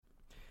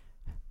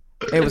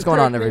Hey, what's going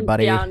on,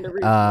 everybody?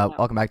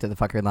 Welcome back to the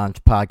Fuckery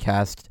Lounge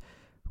podcast.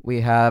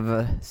 We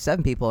have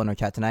 7 people in our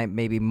chat tonight,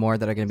 maybe more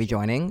that are going to be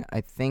joining.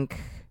 I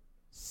think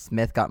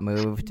Smith got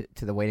moved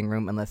to the waiting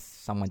room, unless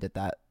someone did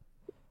that.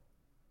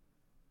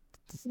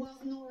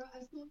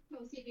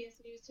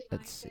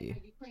 Let's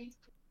see.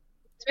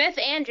 Smith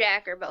and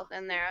Jack are both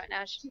in there right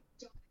now.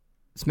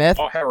 Smith?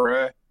 Oh,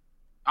 hooray.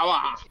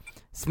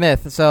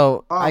 Smith,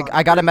 so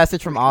I got a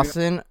message from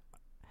Austin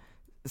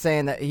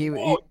saying that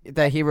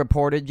he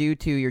reported you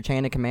to your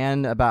chain of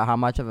command about how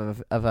much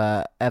of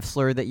a F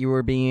slur that you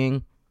were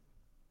being.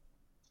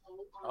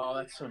 Oh,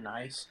 that's so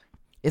nice.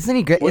 Isn't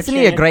he good? Isn't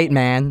he a great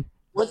man?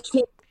 What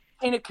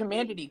chain of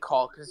command did he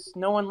call? Because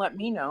no one let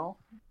me know.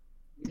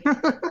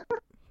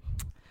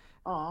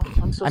 Oh,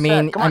 I'm so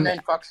sad. Come on,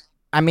 man, fucks.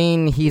 I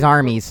mean, he's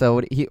Army,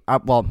 so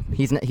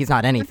he's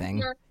not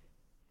anything.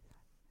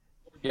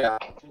 Yeah.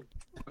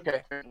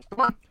 Okay. Come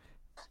on.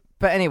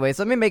 But anyways,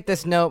 let me make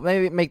this note.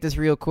 Maybe make this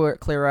real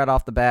clear right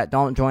off the bat.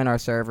 Don't join our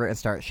server and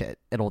start shit.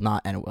 It'll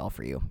not end well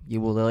for you. You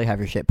will literally have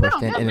your shit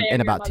pushed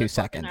in about 2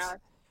 seconds.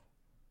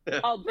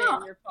 I'll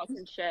ban your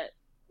fucking shit.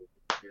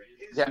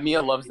 Yeah, Mia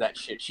loves that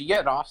shit. She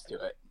gets off to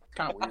it. It's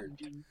kind of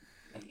weird.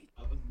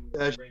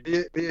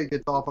 Yeah, Mia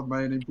gets off of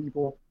banning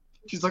people.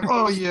 She's like,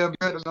 oh yeah, I've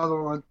got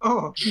another one.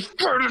 Oh, she's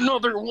got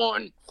another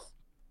one.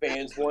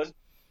 Bans one.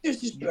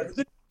 This is better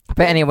than.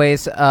 But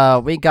anyways,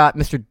 we got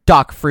Mr.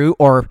 Doc Fruit,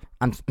 or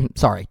I'm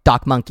sorry,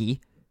 Doc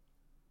Monkey.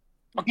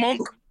 Doc Monk.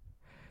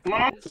 Come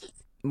on.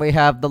 We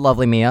have the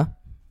lovely Mia.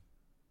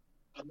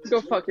 Go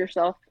fuck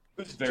yourself.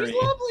 She's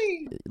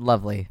lovely.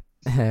 Lovely.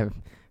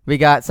 We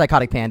got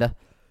Psychotic Panda.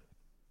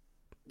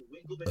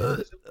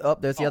 Oh,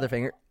 there's the other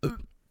finger.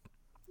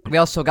 We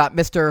also got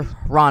Mr.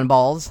 Ron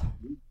Balls.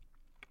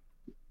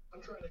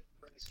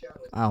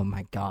 Oh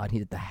my god, he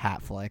did the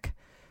hat flick.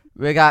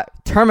 We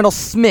got Terminal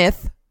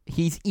Smith.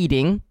 He's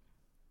eating.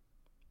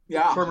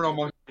 Yeah. Terminal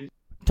Monkey.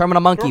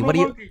 Terminal Monkey.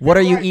 What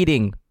are you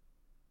eating?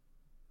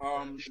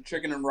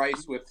 Chicken and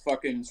rice with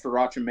fucking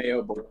sriracha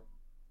mayo.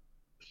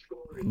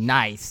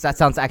 Nice. That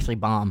sounds actually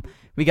bomb.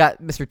 We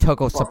got Mr.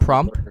 Toko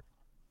Saprump.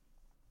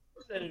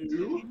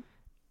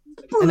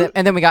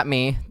 And then we got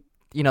me.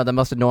 You know, the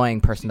most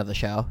annoying person of the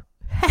show.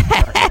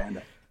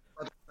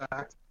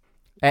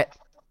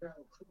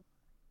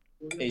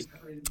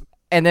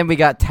 And then we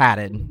got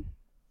Tatted.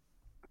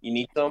 You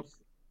need some?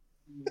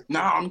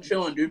 Nah, I'm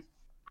chilling, dude.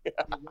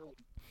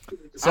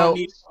 So I don't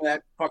need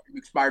that fucking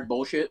expired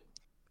bullshit.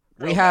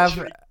 We have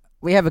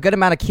a good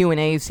amount of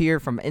Q&As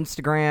here from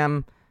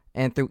Instagram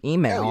and through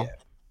email.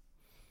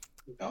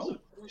 Oh.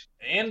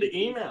 And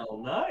email,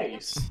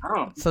 nice.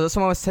 Oh. So this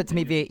one was sent to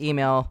me via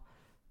email,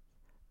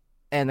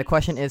 and the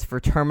question is for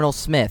Terminal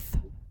Smith.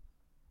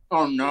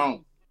 Oh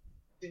no.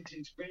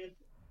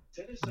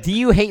 Do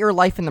you hate your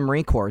life in the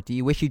Marine Corps? Do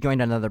you wish you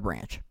joined another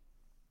branch?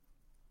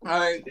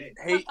 I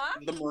hate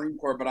the Marine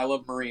Corps, but I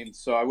love Marines,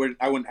 so I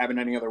wouldn't have it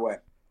any other way.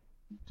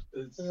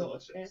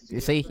 You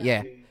see,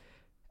 yeah.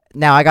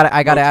 Now I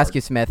gotta ask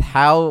you, Smith.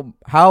 How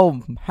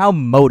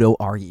moto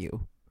are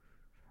you?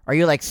 Are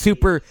you like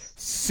super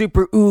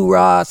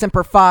oorah,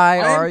 semper fi?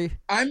 Are you?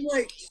 I'm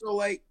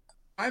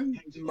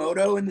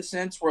moto in the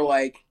sense where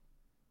like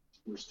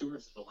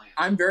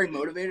I'm very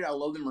motivated. I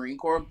love the Marine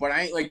Corps, but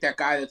I ain't like that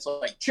guy that's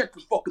like check the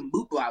fucking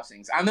boot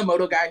blousings. I'm the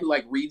moto guy who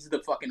like reads the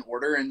fucking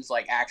order and is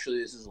like, actually,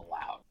 this is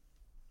allowed.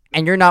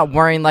 And you're not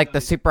wearing like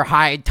the super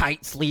high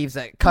tight sleeves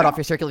that cut off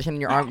your circulation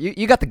in your arm.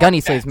 You got the gunny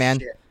sleeves, man.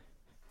 Shit.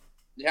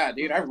 Yeah,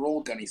 dude, I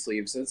roll gunny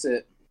sleeves. That's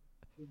it.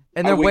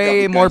 And they're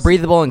way more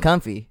breathable and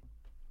comfy.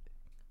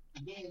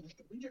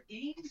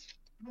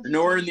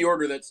 Nowhere in the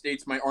order that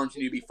states my arms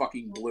need to be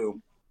fucking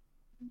blue.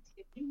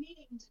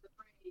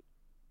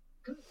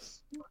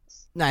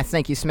 Nice,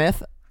 thank you,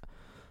 Smith.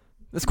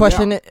 This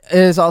question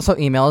is also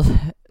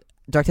emailed,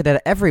 directed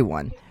at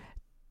everyone.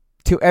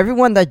 To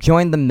everyone that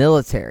joined the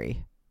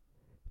military,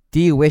 do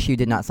you wish you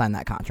did not sign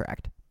that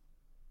contract?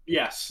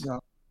 Yes.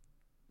 No.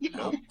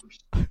 Depends on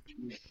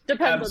the day.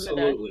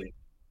 Absolutely.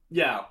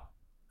 Yeah.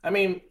 I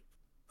mean,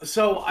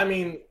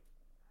 the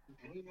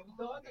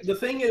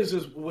thing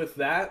is with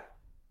that,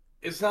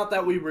 it's not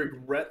that we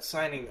regret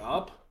signing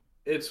up.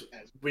 It's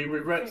we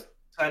regret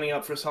signing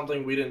up for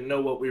something we didn't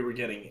know what we were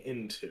getting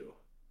into.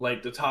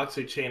 Like the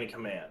toxic chain of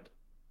command.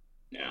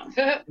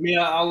 Yeah.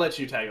 Mia, I'll let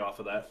you tag off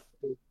of that.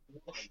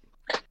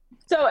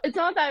 So it's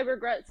not that I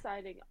regret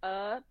signing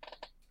up.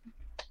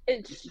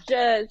 It's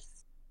just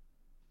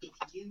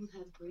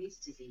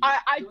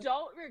I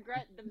don't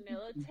regret the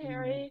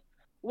military.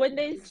 When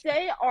they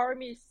say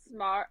Army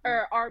smart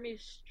or Army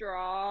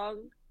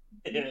strong,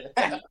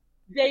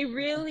 they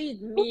really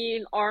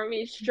mean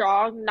Army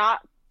strong,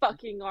 not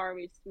fucking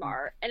Army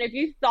smart. And if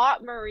you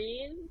thought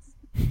Marines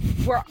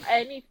were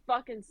any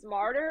fucking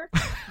smarter,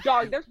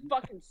 dog, they're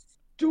fucking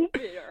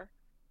stupider.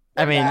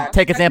 I mean,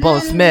 take an example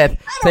of Smith.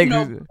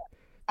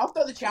 I'll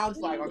throw the challenge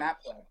flag on that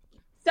play.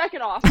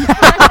 Second off,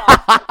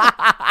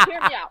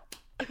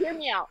 hear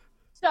me out.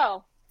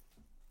 So,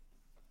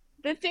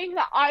 the thing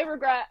that I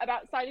regret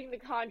about signing the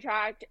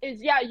contract is,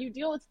 yeah, you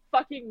deal with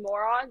fucking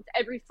morons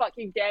every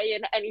fucking day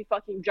in any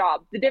fucking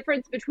job. The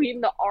difference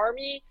between the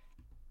army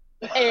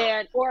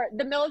or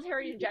the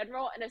military in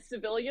general and a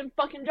civilian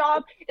fucking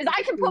job is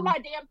I can put my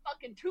damn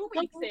fucking 2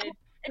 weeks in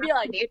and be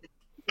like,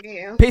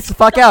 peace the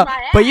fuck out.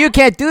 But you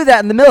can't do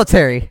that in the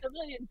military.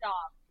 Civilian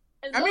job.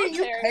 In I mean,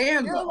 you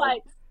can, though.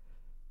 Like,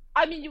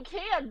 I mean, you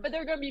can, but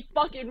there are going to be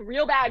fucking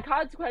real bad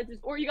consequences,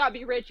 or you got to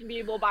be rich and be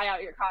able to buy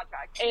out your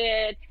contract.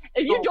 And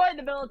if you join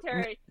the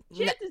military,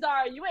 chances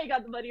are you ain't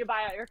got the money to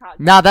buy out your contract.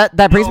 Now,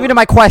 that brings me to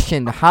my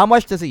question. How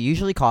much does it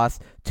usually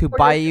cost to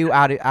buy you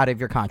out of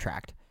your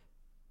contract?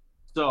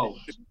 So,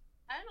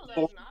 I don't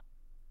know.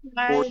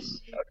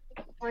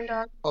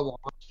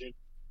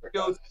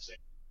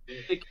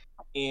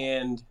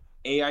 and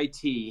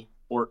AIT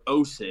or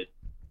OSIT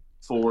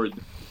for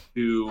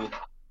to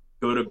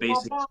go to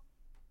basic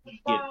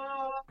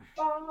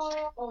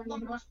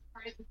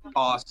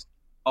cost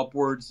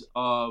upwards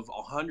of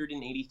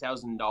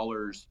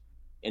 $180,000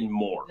 and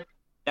more.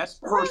 That's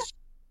per.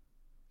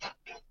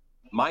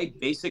 My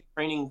basic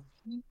training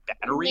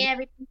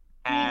battery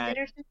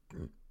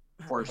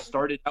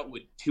started out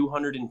with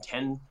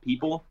 210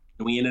 people,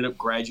 and we ended up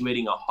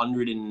graduating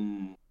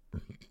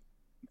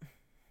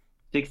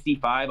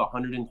 165,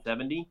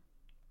 170.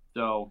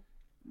 So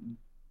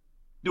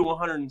do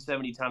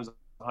 170 times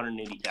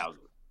 180,000.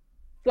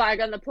 Flag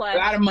on the play. A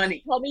lot of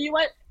money. Tell me you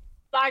went.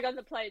 Flag on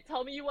the play.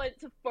 Tell me you went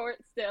to Fort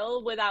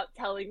Sill without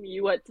telling me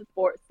you went to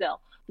Fort Sill.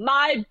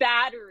 My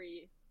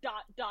battery. ...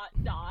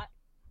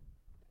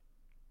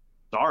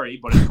 Sorry,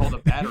 but it's called a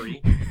battery.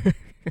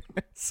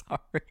 Sorry.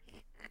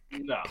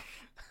 No.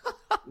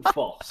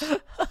 False.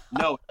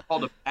 No, it's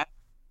called a battery.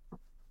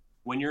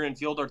 When you're in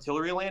field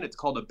artillery land, it's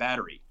called a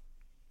battery.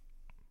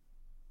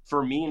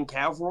 For me in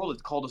Cav World,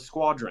 it's called a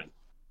squadron.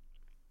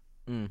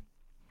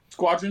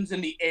 Squadron's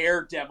in the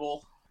air,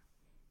 devil.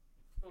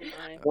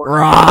 Oh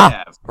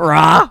Rah!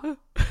 Rah!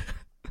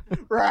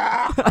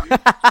 Rah!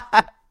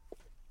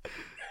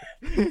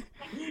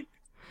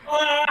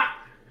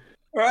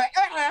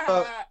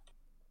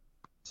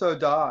 So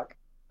Doc,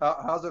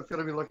 how's it feel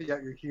to be looking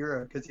at your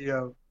hero? Because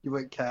you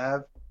went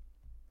Cav.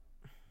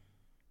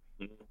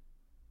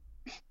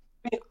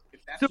 If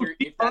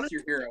that's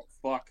your hero,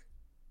 fuck.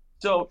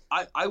 So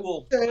I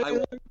will.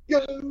 There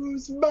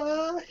goes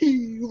my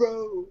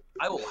hero.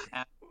 I will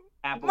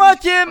happily.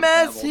 Watch him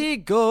as he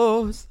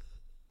goes.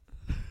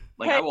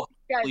 Like Hey, I will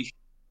happily.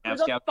 Who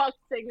the fuck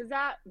thing is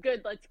that?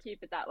 Good, let's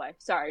keep it that way.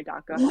 Sorry,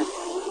 Doc. Go ahead.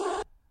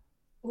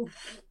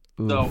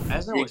 So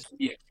as I was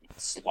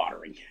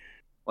slaughtering,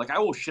 like I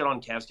will shit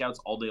on Cav Scouts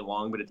all day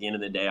long, but at the end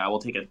of the day, I will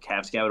take a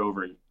Cav Scout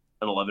over an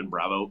 11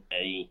 Bravo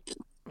any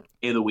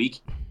day of the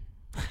week.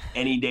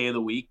 Any day of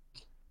the week.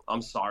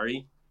 I'm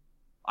sorry.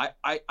 I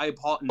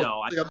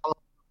no.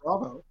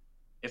 Bravo.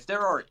 If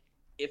there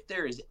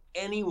is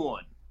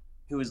anyone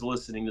who is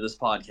listening to this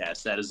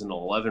podcast that is an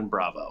 11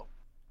 Bravo,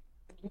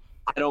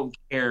 I don't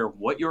care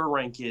what your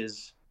rank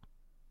is,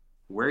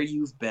 where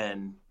you've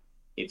been,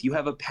 if you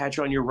have a patch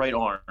on your right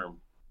arm,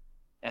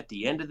 at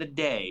the end of the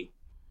day,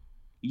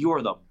 you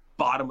are the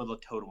bottom of the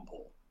totem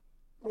pole.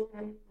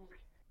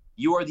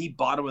 You are the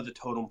bottom of the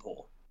totem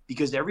pole.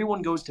 Because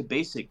everyone goes to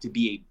basic to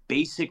be a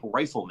basic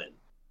rifleman.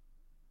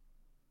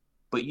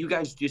 But you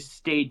guys just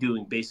stay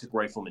doing basic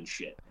rifleman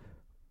shit.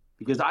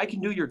 Because I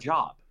can do your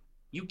job.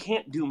 You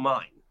can't do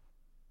mine.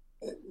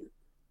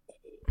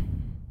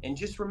 And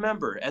just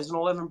remember, as an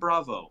 11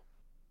 Bravo,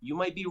 you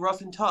might be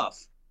rough and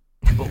tough.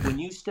 But when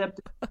you step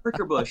to the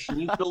pricker bush and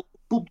you go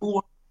boo-boo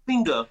on your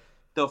finger,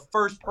 the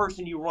first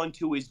person you run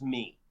to is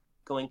me.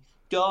 Going,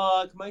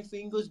 Doc, my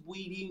finger's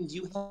bleeding. Do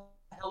you have a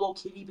Hello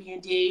Kitty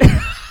Band-Aid?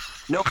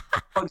 No,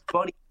 Bugs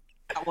Bunny.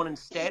 That one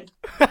instead.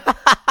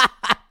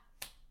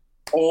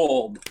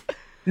 old.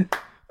 You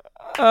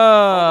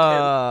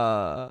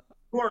are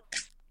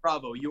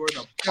Bravo. You are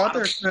the Got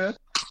there, bottom. Smith.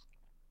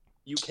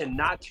 You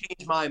cannot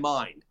change my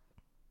mind.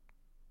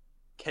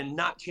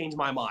 Cannot change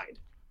my mind.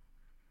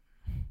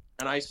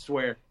 And I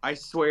swear,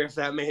 if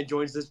that man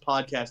joins this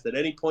podcast at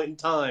any point in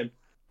time,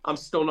 I'm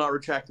still not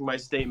retracting my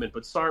statement.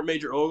 But Sergeant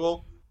Major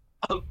Ogle,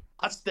 I'm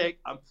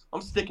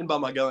sticking by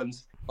my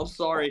guns. I'm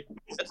sorry.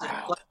 That's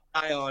a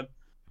eye on.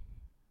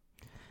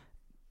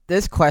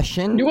 This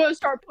question. You want to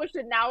start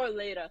pushing now or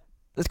later?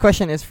 This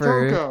question is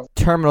for Coco.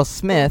 Terminal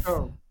Smith.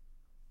 Coco.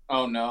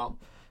 Oh no.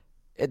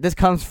 This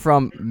comes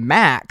from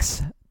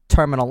Max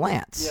Terminal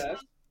Lance.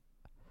 Yes.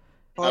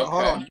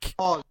 Hold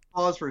on.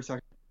 Pause for a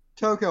second.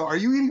 Toko, are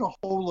you eating a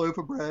whole loaf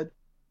of bread?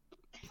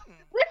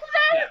 What was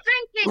I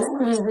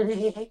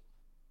thinking?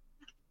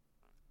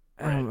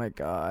 Oh my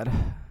god.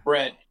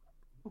 Bread.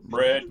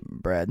 Bread.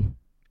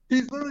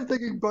 He's literally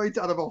taking bites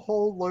out of a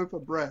whole loaf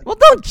of bread. Well,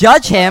 don't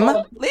judge him.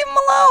 Leave him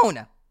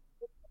alone.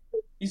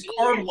 He's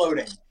carb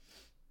loading.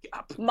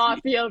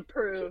 Mafia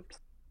approved.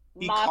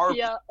 He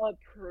Mafia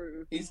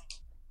approved. He's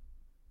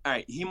All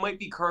right, he might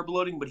be carb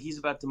loading, but he's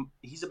about to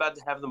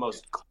have the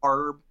most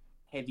carb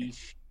heavy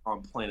shit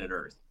on planet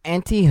Earth.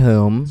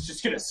 Anti-whom,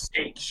 just gonna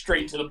sink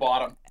straight to the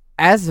bottom.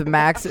 as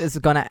Max is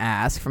gonna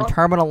ask, from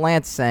Terminal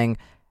Lance saying,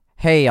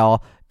 hey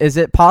y'all, is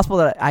it possible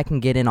that I can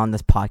get in on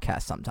this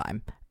podcast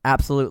sometime?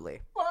 Absolutely.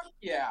 Fuck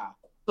yeah.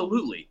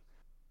 Absolutely.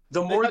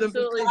 The more the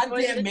Absolutely.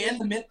 Goddamn man,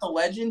 the myth, the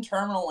legend,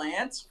 Terminal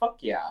Lance. Fuck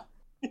yeah.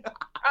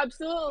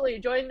 Absolutely.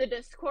 Join the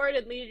Discord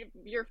and leave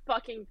your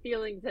fucking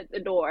feelings at the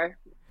door.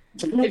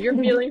 If your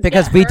feelings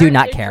Because get we do hurt,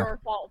 not it's care. your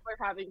fault for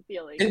having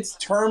feelings. It's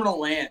Terminal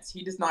Lance.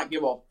 He does not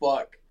give a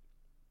fuck.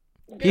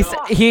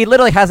 He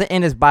literally has it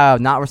in his bio,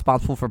 not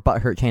responsible for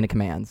butthurt chain of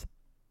commands.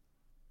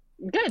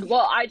 Good.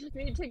 Well, I just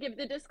need to give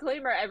the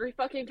disclaimer every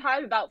fucking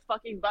time about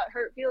fucking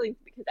butthurt feelings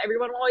because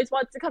everyone always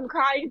wants to come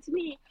crying to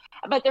me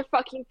about their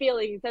fucking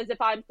feelings as if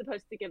I'm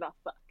supposed to give a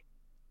fuck.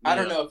 I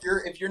don't know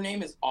if your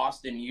name is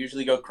Austin, you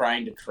usually go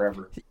crying to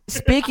Trevor.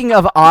 Speaking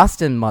of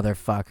Austin,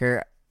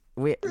 motherfucker,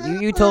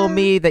 you told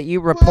me that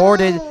you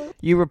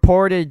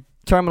reported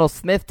Terminal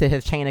Smith to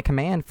his chain of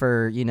command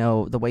for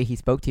the way he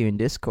spoke to you in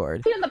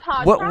Discord. In the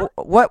podcast.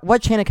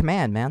 What chain of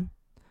command, man?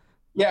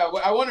 Yeah,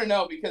 I want to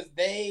know because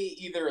they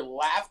either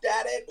laughed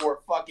at it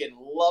or fucking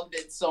loved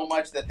it so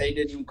much that they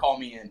didn't even call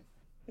me in,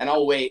 and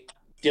I'll wait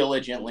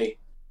diligently.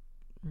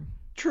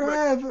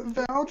 Trev,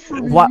 vouch for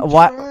me. What?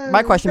 Trev.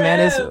 My question, man,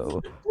 is,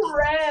 oh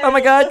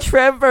my God,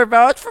 Trevor,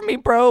 vouch for me,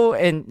 bro.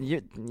 And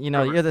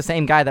you're the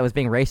same guy that was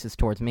being racist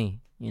towards me.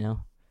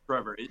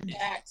 Trevor,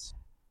 is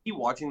he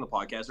watching the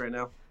podcast right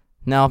now?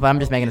 No, but I'm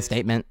just making a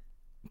statement.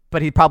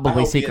 But he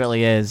probably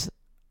secretly is.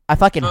 I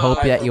fucking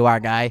hope that you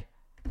are, guy.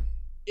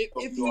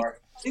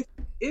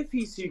 If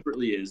he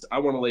secretly is,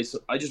 I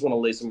just want to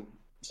lay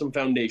some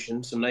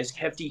foundation, some nice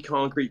hefty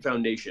concrete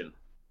foundation.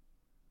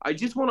 I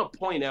just want to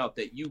point out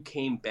that you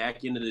came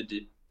back into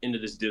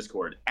this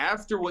Discord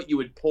after what you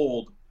had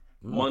pulled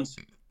months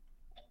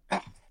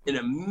ago, and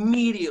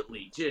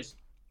immediately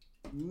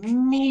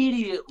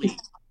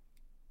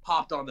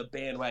hopped on the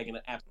bandwagon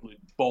of absolute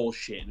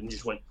bullshit and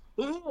just went.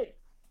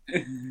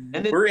 And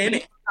then We're in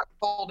it. Got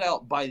called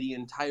out by the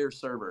entire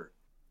server.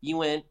 You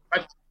went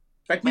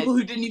by people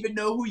who didn't even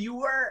know who you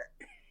were.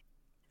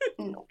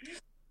 And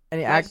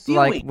he acts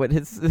like what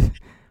his.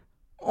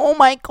 Oh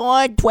my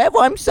God, Trevor,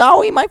 I'm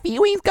sorry, my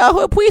feelings got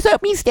hurt. Please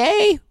help me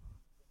stay.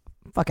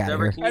 Fuck out of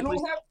here. I don't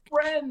have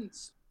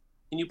friends.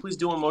 Can you please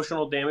do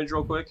emotional damage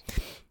real quick?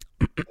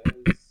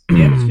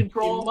 Damage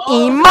control.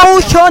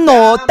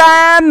 Emotional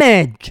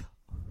damage.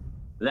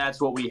 That's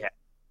what we had.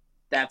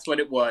 That's what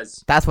it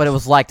was. That's what it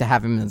was like to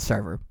have him in the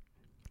server.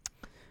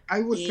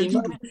 I would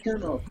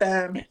Emotional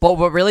damage. But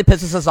what really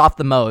pisses us off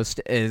the most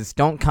is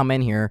don't come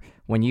in here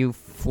when you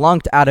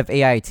flunked out of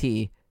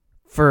AIT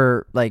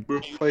for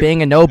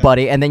being a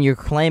nobody and then you're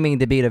claiming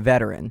to be a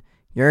veteran.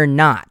 You're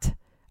not.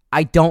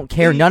 I don't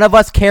care. None of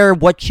us care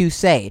what you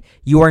say.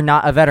 You are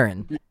not a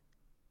veteran.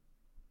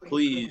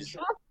 Please.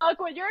 Fuck,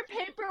 when your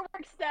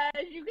paperwork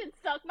says you can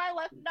suck my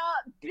left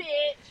nut,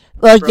 bitch.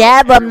 Well,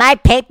 yeah, but my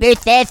paper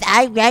says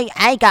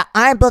I got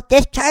honorable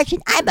discharge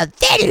and I'm a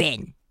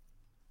veteran.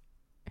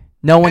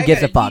 No one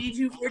gives a fuck.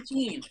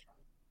 DD-214.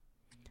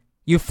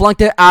 You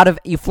flunked out of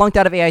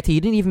AIT. You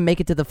didn't even make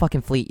it to the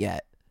fucking fleet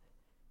yet.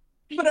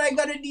 But I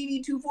got a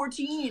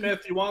DD-214.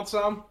 Smith, you want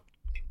some?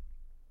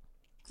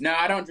 No,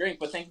 I don't drink,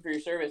 but thank you for your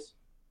service.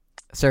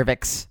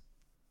 Cervix.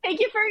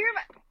 Thank you for your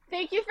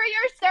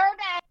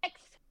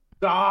cervix.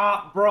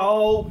 Stop,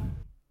 bro.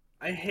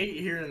 I hate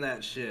hearing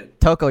that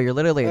shit. Toko, you're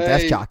literally a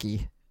desk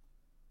jockey.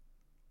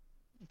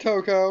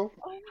 Toko,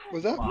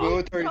 was that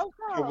military Toko.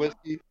 special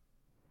whiskey?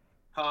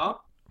 Huh?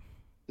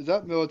 Is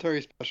that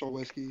military special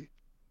whiskey?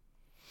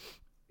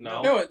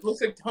 No, it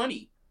looks like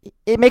honey.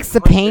 It makes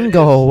the pain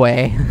go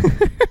away.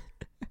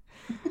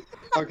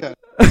 Okay.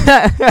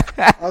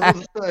 I was going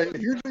to say,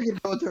 if you're drinking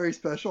military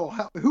special,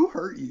 who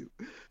hurt you?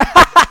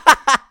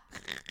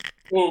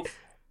 Oof.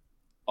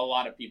 A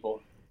lot of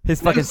people. His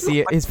fucking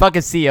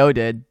CO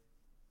did.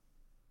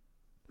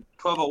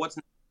 Quavo, what's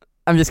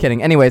I'm just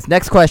kidding. Anyways,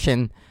 next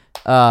question.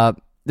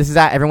 This is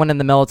at everyone in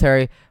the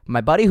military.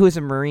 My buddy who's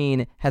a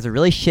Marine has a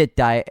really shit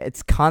diet.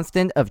 It's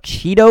constant of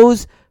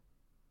Cheetos.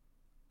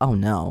 Oh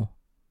no.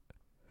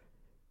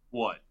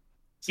 what?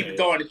 Keep it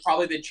going. It's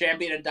probably the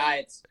champion of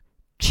diets.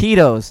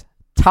 Cheetos,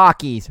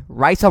 Takis,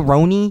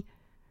 Rice-A-Roni,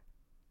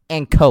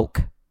 and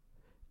Coke.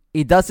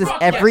 He does this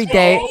every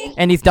day,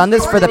 and he's done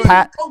this for the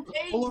past.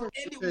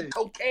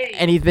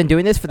 And he's been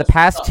doing this for the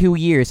past 2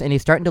 years, and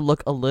he's starting to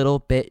look a little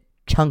bit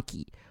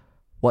chunky.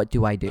 What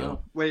do I do?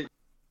 Wait,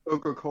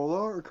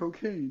 Coca-Cola or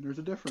cocaine? There's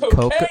a difference.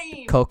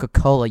 Cocaine!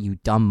 Coca-Cola, you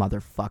dumb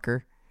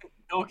motherfucker.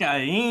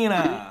 Cocaine.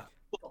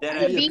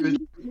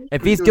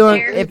 If he's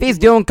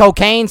doing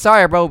cocaine,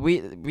 sorry, bro.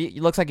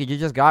 It looks like you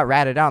just got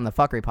ratted out on the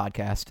Fuckery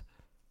podcast.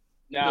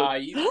 Nah,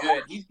 he's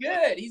good. He's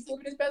good. He's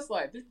living his best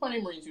life. There's plenty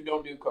of Marines who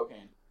don't do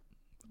cocaine.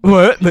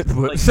 What?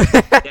 There's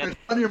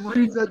plenty of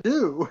Marines that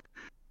do.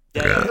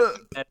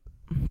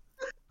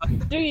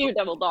 Do you,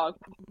 devil dog?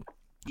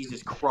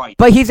 Jesus Christ.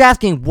 But he's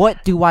asking,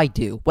 what do I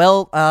do?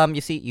 Well, you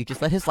see, you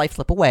just let his life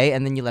slip away,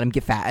 and then you let him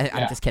get fat.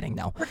 I'm just kidding,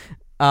 no.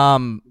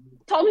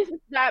 Tell me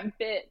that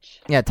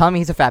bitch. Yeah, tell me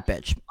he's a fat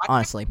bitch,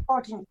 honestly.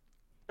 Fucking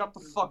shut the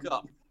fuck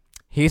up.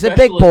 He's a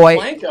big boy.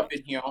 Up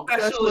in here.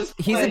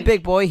 He's a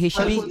big boy. He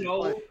should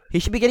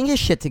be getting his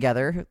shit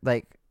together.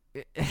 Like,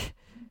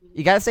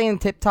 you gotta stay in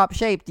tip-top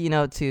shape,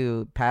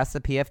 to pass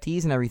the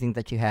PFTs and everything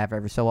that you have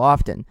every so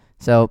often.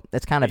 So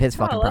that's kind of his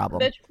fucking problem.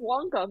 Let the bitch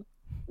flunk him.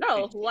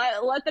 No,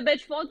 let the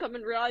bitch flunk him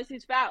and realize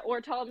he's fat,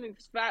 or tell him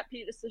he's fat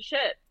piece of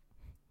shit.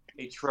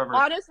 Hey, Trevor.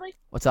 Honestly,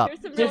 what's up?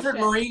 Different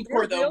Marine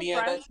Corps though, Mia.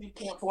 That shit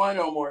can't fly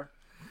no more.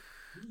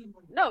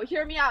 No,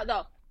 hear me out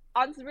though.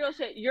 On some real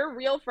shit, your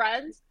real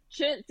friends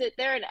shouldn't sit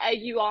there and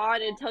egg you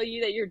on and tell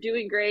you that you're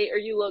doing great or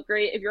you look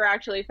great if you're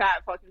actually a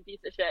fat fucking piece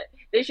of shit.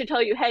 They should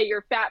tell you, hey, you're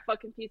a fat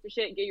fucking piece of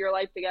shit, get your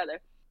life together.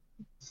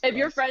 If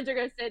your friends are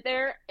gonna sit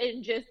there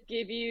and just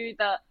give you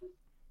the,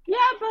 yeah,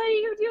 buddy,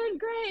 you're doing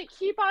great,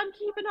 keep on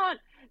keeping on,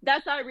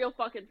 that's not a real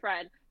fucking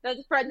friend. That's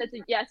a friend that's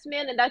a yes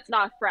man, and that's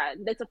not a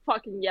friend. That's a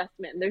fucking yes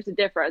man. There's a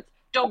difference.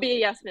 Don't be a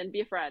yes man,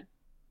 be a friend.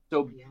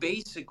 So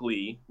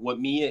basically, what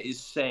Mia is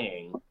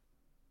saying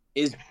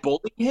is bully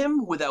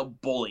him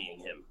without bullying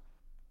him.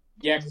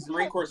 Yeah, because the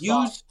Marine Corps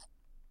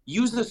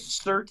use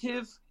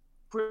assertive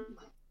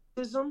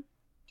criticism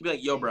to be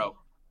like, yo, bro,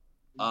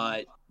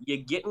 you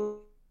getting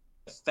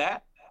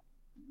fat?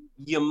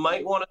 You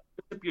might want to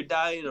switch up your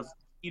diet of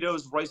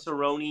Cheetos,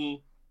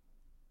 rice-a-roni,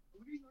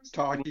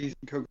 Takis,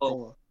 and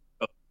Coca-Cola.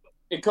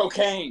 and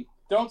cocaine.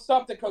 Don't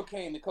stop the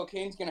cocaine. The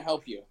cocaine's gonna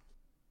help you.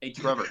 Hey,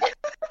 Trevor.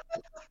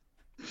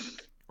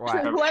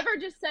 Right. Whoever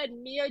just said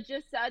Mia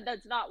just said,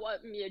 that's not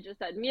what Mia just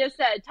said. Mia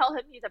said, tell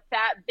him he's a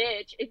fat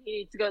bitch and he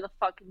needs to go to the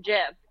fucking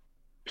gym.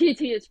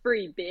 PT is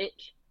free,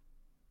 bitch.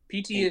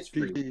 PT is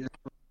free.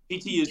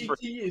 PT is free.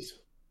 PT is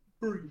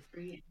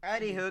free.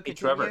 Alrighty, who Hey,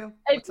 Trevor. continue?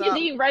 If What's he's up?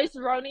 eating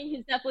rice-a-roni,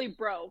 he's definitely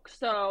broke,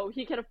 so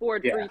he can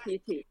afford free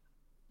PT.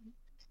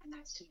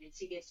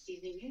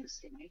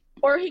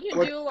 Or he can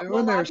What do you what a doing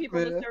lot there, of people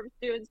in the Smith? service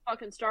do and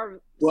fucking starve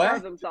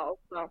What? themselves.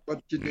 So.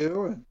 What you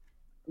doing?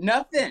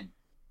 Nothing.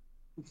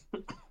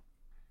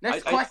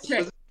 Next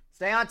question.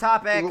 Stay on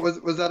topic. Was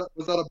that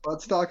a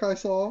butt stock I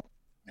saw?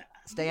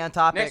 Stay on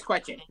topic. Next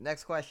question.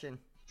 Next question.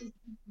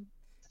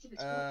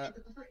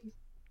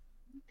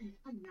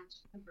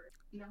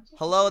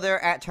 Hello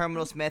there at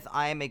Terminal Smith.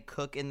 I am a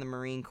cook in the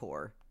Marine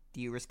Corps.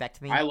 Do you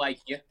respect me? I like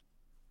you.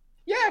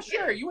 Yeah,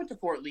 sure. You went to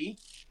Fort Lee.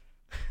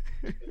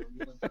 Wait,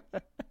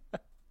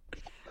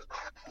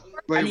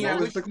 I mean, I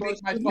what was wish the you made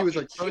question? my He was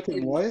like, fucking cooking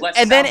chicken what? less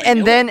and then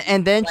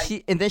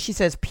salmonella. she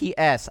says,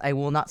 "P.S. I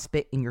will not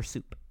spit in your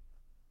soup."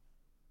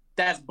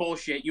 That's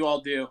bullshit. You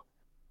all do.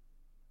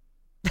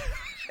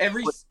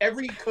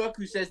 Every cook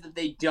who says that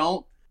they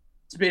don't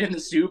spit in the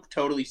soup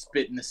totally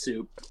spit in the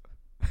soup.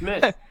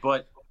 Smith,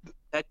 but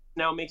that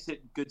now makes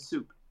it good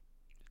soup.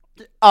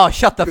 Oh,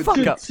 shut the Good fuck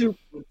soup.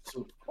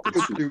 up.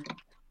 Good soup.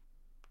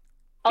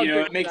 I'll You know,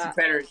 drink it makes that. it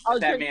better. I'll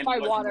that drink man my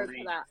was a water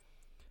Marine. for that.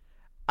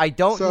 I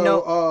don't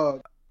know.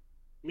 So,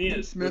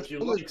 Mia, Smith, would you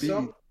what like is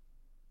some? beads?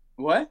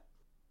 What?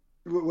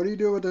 What do you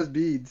do with those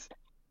beads?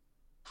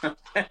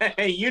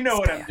 Hey, you know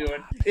what I'm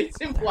doing. It's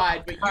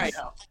implied, but you Right.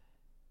 know.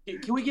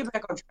 Can we get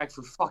back on track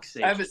for fuck's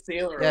sake? I have a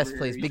sailor. Yes, over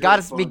please. Here. We He's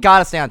gotta really fun.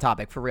 gotta stay on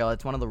topic for real.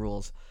 It's one of the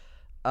rules.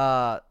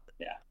 Yeah.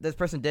 This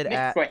person did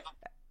Next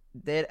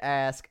question.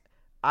 ask.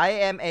 I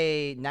am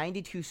a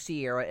 92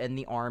 Sierra in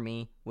the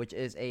Army, which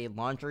is a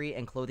laundry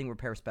and clothing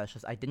repair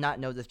specialist. I did not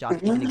know this job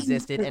even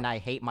existed, and I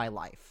hate my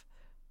life.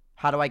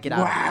 How do I get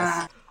out of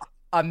this?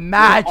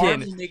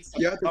 Imagine.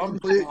 You have to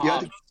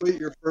complete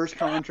your first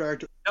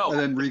contract No. and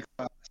then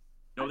reclass.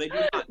 No, they do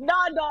not.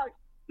 Nah, dog.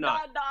 No.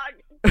 Nah, dog.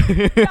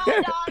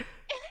 Nah, dog.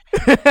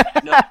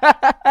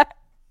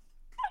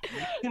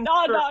 No.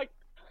 Nah, dog.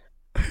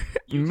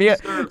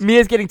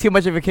 Mia's getting too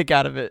much of a kick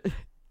out of it.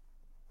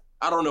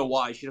 I don't know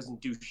why. She doesn't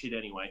do shit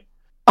anyway.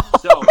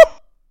 So,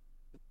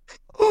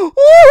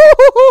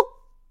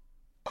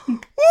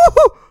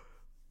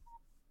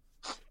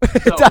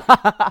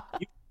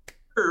 you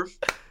serve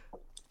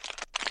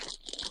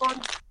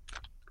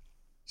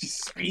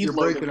Speed You're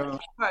breaking loaded.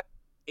 up.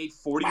 a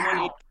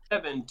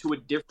 4187 to a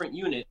different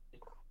unit,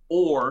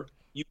 or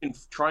you can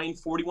try and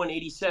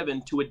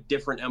 4187 to a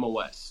different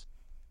MOS.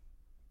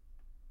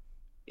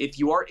 If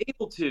you are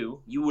able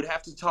to, you would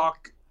have to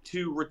talk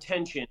to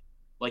retention,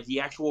 like the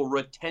actual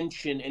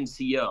retention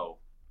NCO.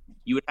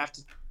 You would have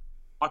to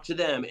talk to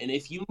them, and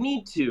if you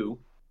need to,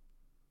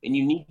 and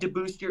you need to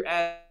boost your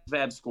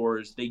ASVAB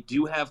scores, they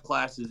do have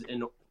classes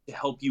to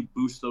help you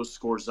boost those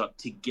scores up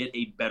to get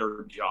a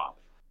better job.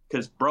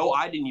 Because, bro,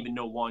 I didn't even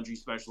know laundry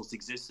specialists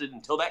existed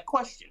until that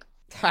question.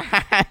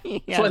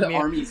 That's why the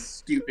Army's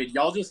stupid.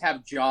 Y'all just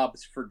have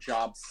jobs for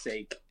jobs'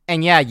 sake.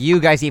 And yeah,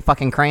 you guys eat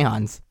fucking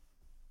crayons.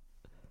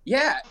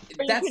 Yeah,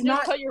 Or you that's could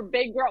not. just put your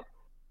big girl.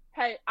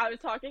 Hey, I was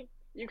talking.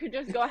 You could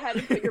just go ahead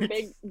and put your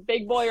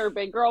big boy or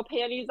big girl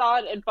panties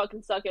on and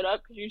fucking suck it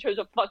up because you chose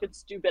a fucking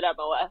stupid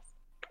MOS.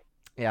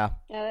 Yeah,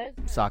 Yeah, that is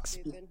kinda sucks.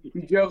 stupid.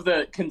 You have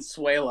the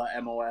Consuela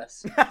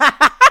MOS.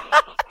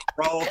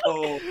 Bro,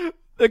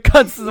 The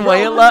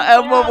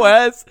Consuela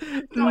MOS.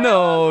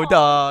 No,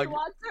 dog.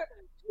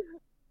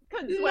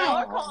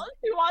 Consuela calls.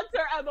 She wants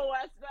her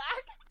MOS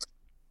back.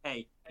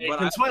 hey, Hey, but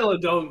Consuela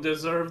don't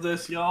deserve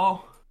this,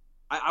 y'all.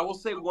 I will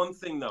say one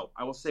thing, though.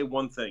 I will say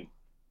one thing.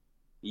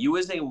 You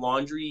as a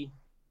laundry,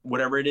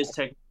 whatever it is,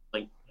 tech,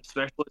 like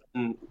specialist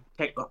and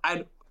tech,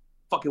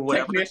 fucking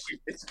whatever. Technician.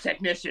 It's a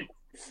technician.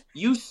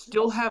 You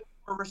still have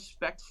more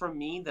respect from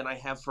me than I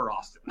have for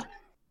Austin.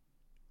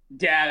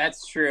 Yeah,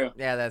 that's true.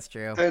 Yeah, that's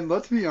true. And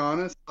let's be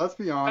honest.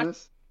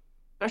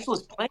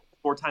 Specialist playing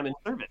 4 time in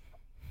service.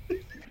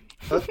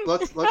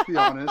 Let's be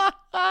honest.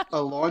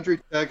 A laundry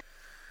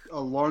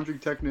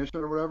technician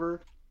or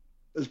whatever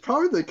is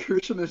probably the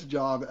cushionest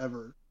job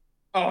ever.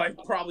 Oh, it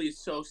probably is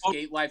so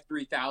Skate Life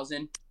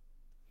 3000.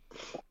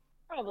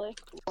 Probably.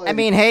 I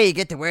mean, hey, you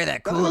get to wear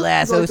that cool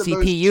ass Like the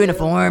most OCP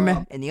uniform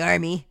job. in the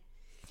army.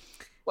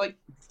 Like,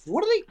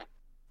 what is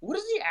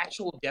the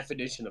actual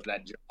definition of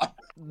that job?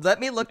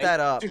 Let me look that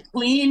up. To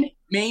clean,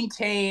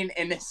 maintain,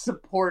 and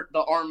support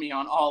the army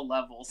on all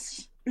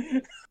levels.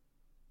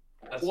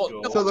 That's Well,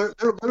 cool. So they're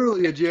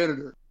literally a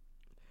janitor.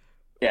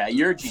 Yeah,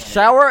 you're a janitor.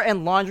 Shower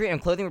and laundry and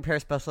clothing repair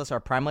specialists are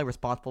primarily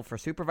responsible for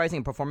supervising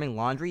and performing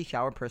laundry,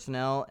 shower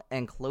personnel,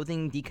 and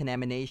clothing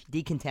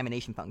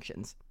decontamination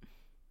functions.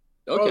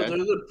 Bro, Okay. they're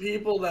the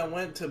people that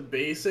went to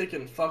basic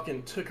and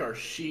fucking took our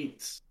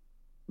sheets.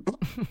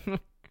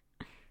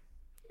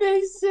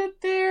 They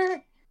sit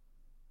there.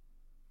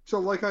 So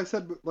like I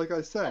said,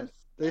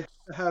 they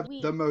have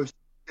the most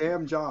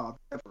damn job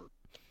ever,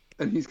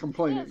 and he's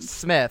complaining.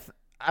 Smith,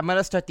 I'm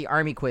gonna start the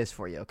army quiz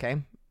for you,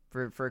 okay?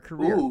 For a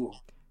career. Ooh.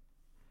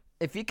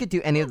 If you could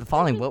do any of the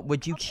following, what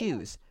would you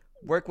choose?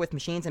 Work with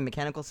machines and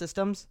mechanical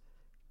systems,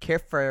 care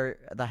for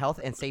the health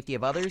and safety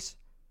of others,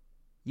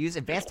 use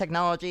advanced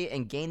technology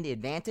and gain the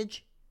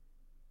advantage,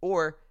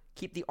 or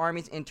keep the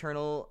Army's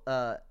internal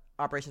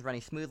operations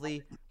running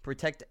smoothly,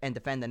 protect and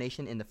defend the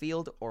nation in the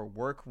field, or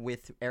work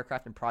with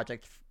aircraft and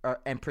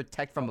and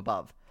protect from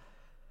above.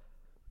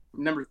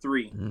 Number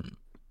 3. Okay.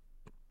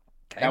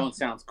 That one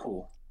sounds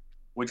cool.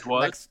 Which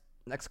was?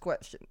 Next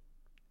question.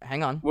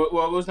 Hang on. What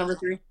was number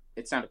 3?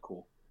 It sounded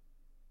cool.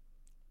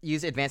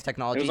 Use advanced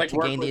technology like to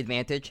work gain the with-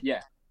 advantage.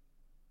 Yeah.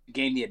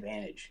 Gain the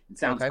advantage. It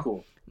sounds Okay.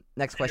 cool.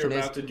 Next question You're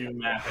is, about to do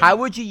math. how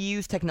would you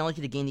use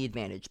technology to gain the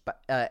advantage?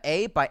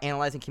 A, by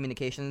analyzing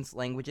communications,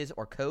 languages,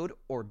 or code,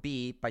 or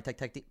B, by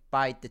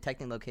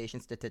detecting location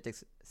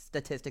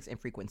statistics, and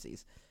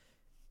frequencies.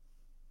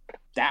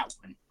 That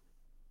one.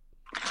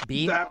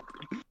 B?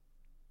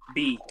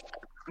 B.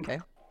 Okay.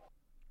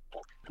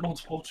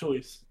 Multiple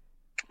choice.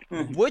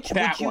 Which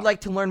That would you one.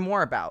 like to learn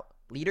more about?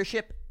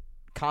 Leadership,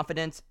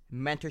 confidence,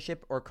 mentorship,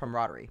 or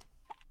camaraderie?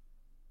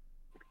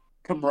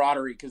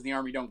 Camaraderie, because the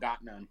army don't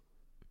got none.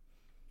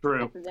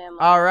 True.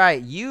 All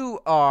right, you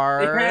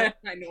are...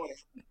 I know it.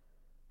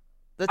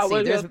 Let's I see,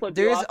 was gonna flip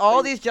you there's off, all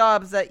but- these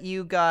jobs that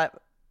you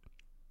got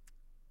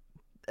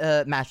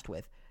matched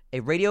with. A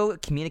radio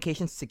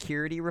communications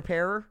security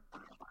repairer,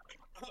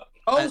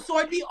 Oh, so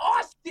I'd be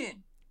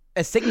Austin.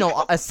 a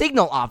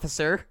signal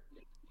officer,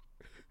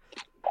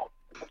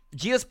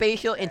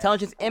 geospatial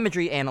intelligence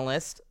imagery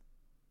analyst,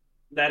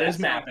 That is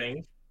That sounds-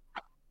 mapping.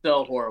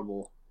 So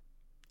horrible.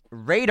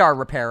 radar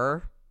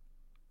repairer,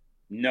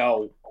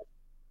 No.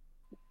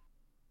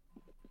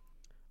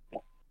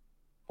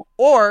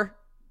 or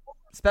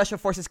special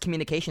forces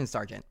communications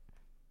sergeant.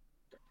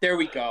 There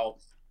we go.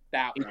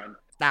 That one.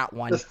 That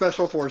one. The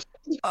special force.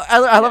 I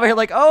love it here.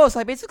 Like, oh, so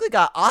I basically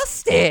got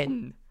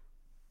Austin.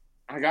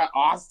 I got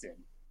Austin.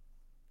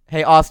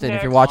 Hey, Austin,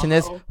 if you're watching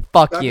this,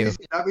 fuck you.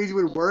 That means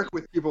we would work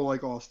with people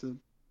like Austin.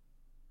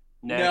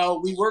 Next. No,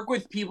 we work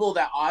with people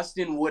that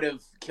Austin would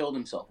have killed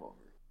himself over.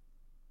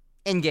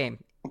 In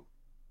game.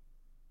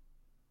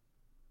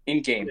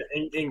 In game.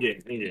 In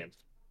game.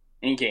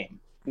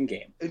 In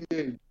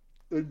game.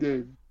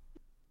 Indeed.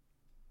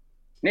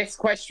 Next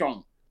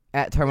question.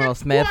 At Terminal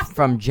Smith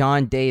from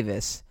John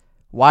Davis.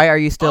 Why are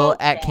you still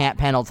Okay. at Camp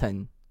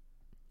Pendleton?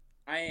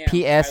 I am.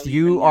 P.S. I leave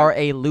You him are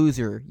there. a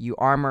loser. You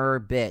armor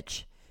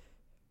bitch.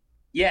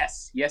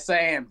 Yes. Yes, I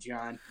am,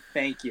 John.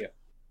 Thank you.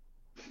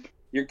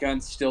 Your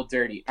gun's still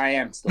dirty. I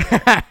am still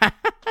dirty.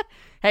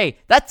 Hey,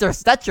 that's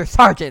your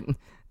sergeant.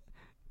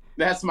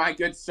 That's my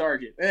good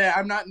sergeant.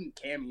 I'm not in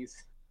camis.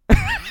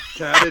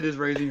 Cadet is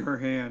raising her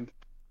hand.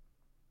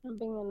 I'm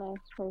being a nice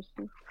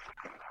person.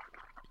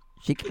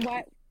 She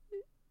Why?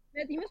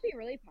 You must be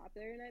really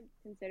popular tonight,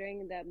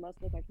 considering that most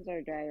of the questions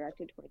are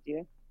directed towards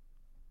you.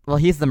 Well,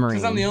 he's the Marine.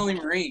 Because I'm the only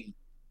Marine.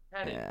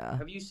 Patty, Yeah.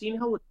 have you seen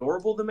how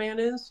adorable the man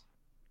is?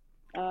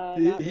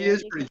 He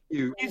is pretty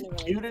cute. He's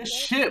cute as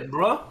shit,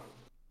 bro.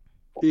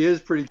 He is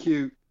pretty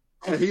cute.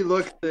 And he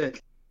looks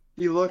thick.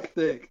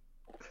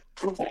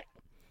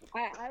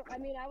 I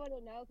mean, I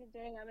wouldn't know,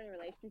 considering I'm in a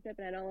relationship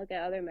and I don't look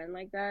at other men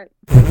like that.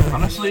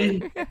 Honestly,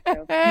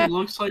 he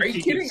looks like Are he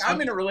you could kidding? suck-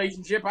 I'm in a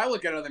relationship. I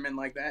look at other men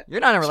like that.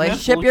 You're not in a Smith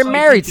relationship. looks You're like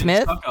married, he could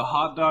Smith. Suck a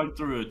hot dog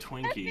through a That's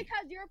Twinkie.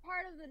 because you're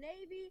part of the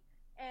Navy,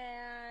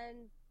 and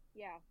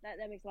yeah,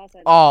 that makes a lot of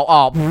sense.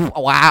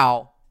 Oh,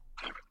 wow.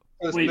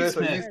 So Wait, Smith,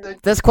 are you Smith.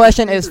 thick? This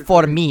question is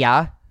for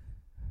Mia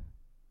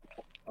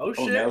Oh Oh,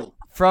 shit. no.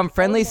 from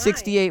Friendly Oh, my.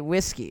 68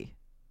 Whiskey.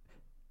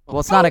 Well,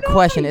 it's not a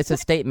question. It's a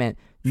statement.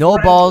 No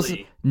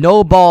Friendly.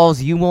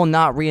 balls. You will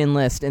not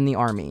re-enlist in the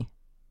army.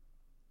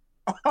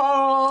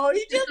 Oh,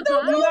 he did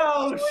the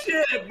No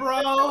shit,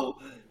 bro.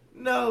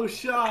 No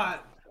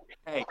shot.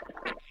 Hey,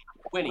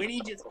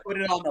 Winnie just put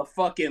it on the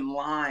fucking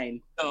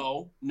line.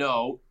 No,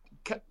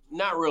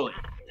 not really.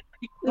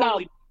 No,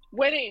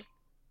 Winnie,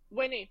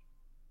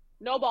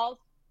 no balls.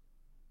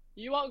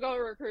 You won't go to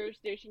a recruiter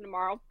station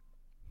tomorrow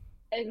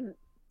and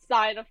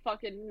sign a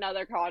fucking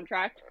another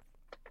contract.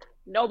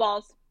 No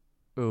balls.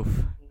 Oof.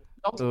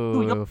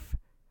 Oof.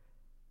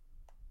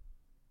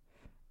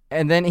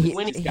 And then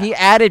he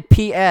added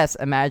P.S.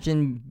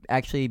 Imagine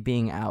actually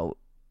being out.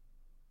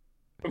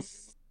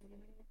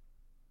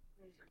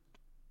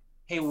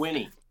 Hey,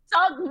 Winnie.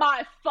 Suck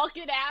my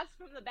fucking ass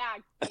from the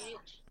back,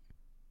 bitch.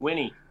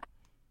 Winnie.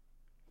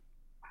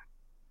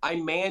 I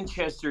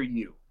Manchester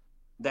you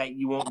that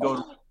you won't go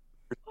to.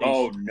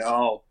 Oh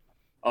no!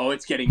 Oh,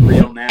 it's getting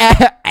real now.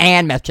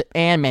 and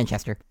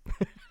Manchester.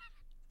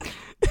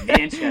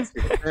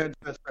 Manchester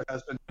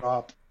has been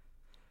dropped.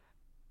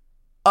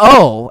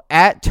 Oh,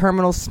 at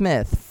Terminal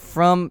Smith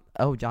from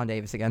John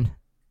Davis again.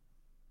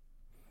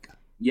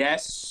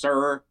 Yes,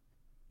 sir.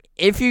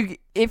 If you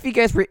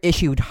guys were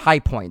issued high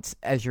points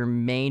as your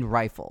main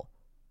rifle,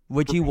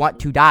 would you want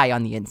to die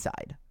on the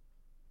inside?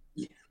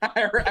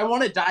 I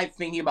want to die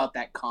thinking about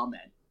that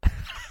comment.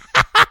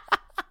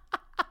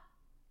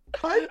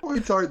 High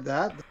points aren't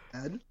that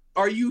bad.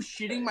 Are you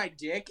shitting my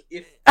dick?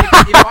 If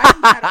I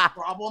had a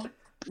problem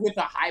with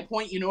a high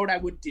point, you know what I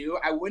would do?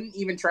 I wouldn't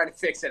even try to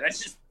fix it. I'd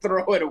just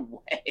throw it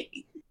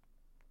away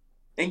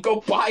and go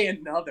buy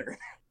another.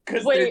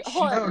 Wait,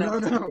 hold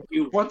on. No.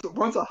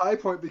 Once a high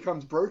point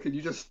becomes broken,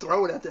 you just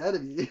throw it at the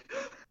enemy.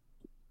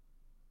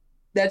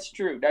 That's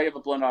true. Now you have a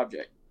blunt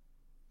object.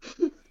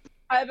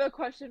 I have a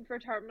question for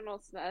Terminal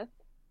Smith.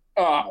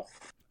 Oh.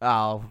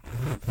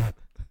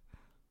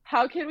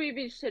 How can we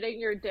be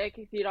shitting your dick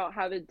if you don't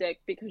have a dick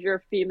because you're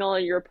a female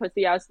and you're a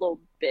pussy ass little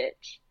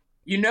bitch?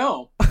 You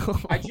know,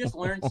 I just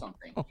learned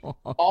something.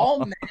 All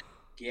men are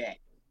gay.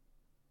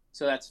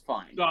 So that's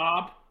fine.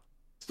 Stop.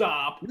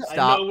 I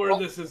know where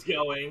this is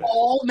going.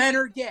 All men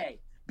are gay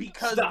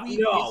because we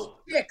use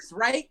dicks,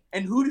 right?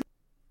 And who do...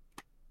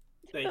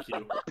 Thank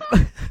you.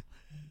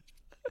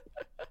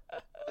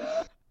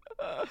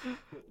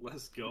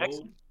 Let's go.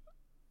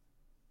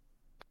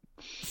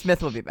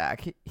 Smith will be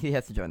back. He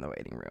has to join the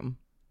waiting room.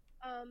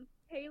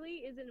 Haley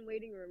is in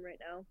waiting room right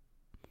now.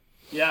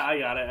 Yeah, I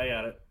got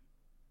it.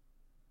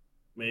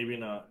 Maybe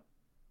not.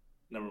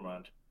 Never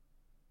mind.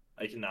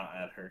 I cannot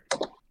add her.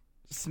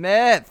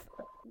 Smith!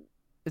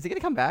 Is he gonna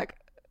come back?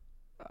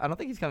 I don't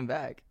think he's coming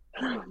back.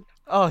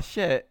 Oh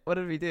shit, what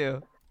did we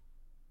do?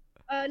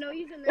 No,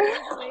 he's in the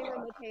waiting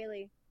room with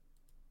Haley.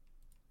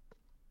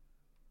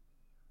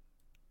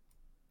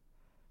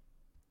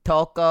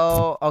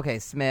 Toko. Okay,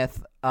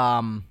 Smith.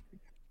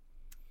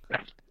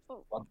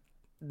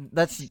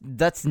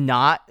 Let's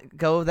not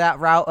go that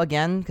route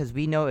again because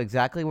we know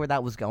exactly where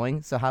that was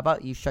going. So how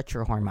about you shut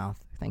your horn mouth?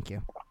 Thank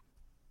you.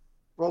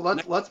 Well,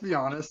 let's be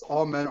honest.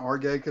 All men are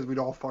gay because we'd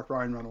all fuck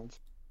Ryan Reynolds.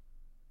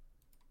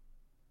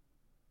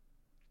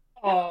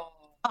 Oh.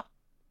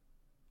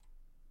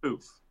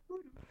 Oof.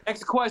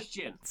 Next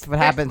question. That's what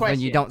happens when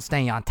you don't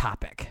stay on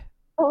topic.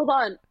 Hold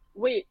on.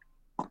 Wait.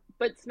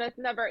 But Smith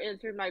never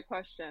answered my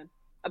question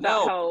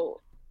about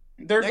how...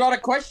 There's not a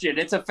question.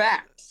 It's a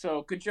fact.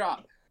 So, good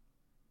job.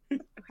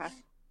 Okay.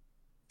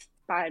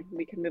 Fine.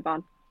 We can move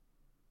on.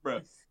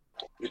 Bro.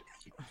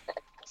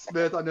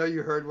 Smith, I know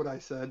you heard what I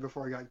said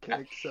before I got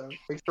kicked, so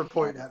thanks for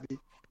pointing at me.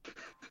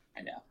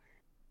 I know.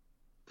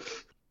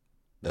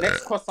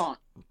 Next croissant.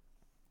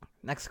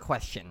 Next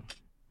question.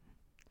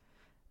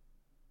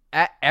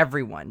 At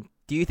everyone,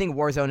 do you think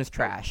Warzone is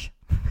trash?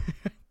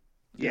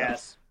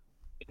 Yes.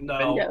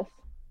 No. Yes.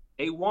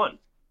 A1.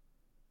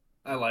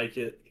 I like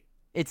it.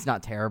 It's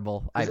not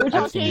terrible. We're I've seen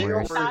talking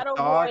worse. Battle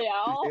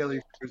Royale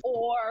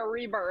or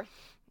Rebirth?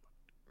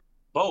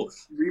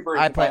 Both.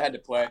 Rebirth if I had to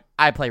play.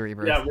 I play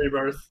Rebirth. Yeah,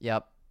 Rebirth.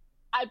 Yep.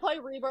 I play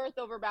Rebirth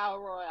over Battle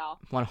Royale.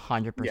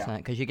 100%,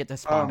 because you get to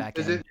spawn back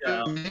is in. Is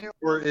it me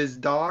or is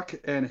Doc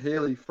and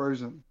Haley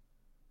frozen?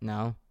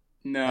 No.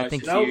 No, I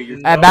think you.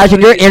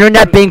 Imagine your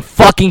internet being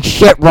fucking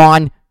shit,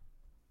 Ron.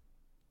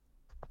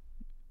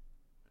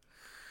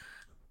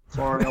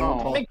 Sorry, I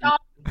won't talk.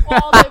 McDonald's, they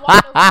want their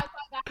Wi-Fi back.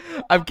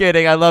 I'm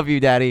kidding. I love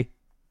you, Daddy.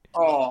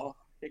 Oh,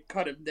 it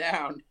cut him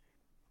down.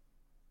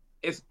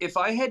 If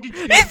I had to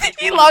choose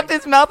He locked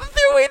his mouth and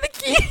threw away the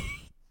key.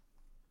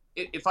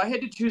 If I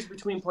had to choose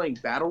between playing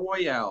Battle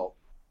Royale,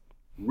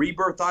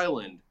 Rebirth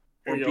Island,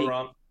 or being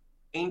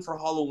Cobain for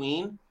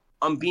Halloween,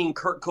 I'm being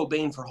Kurt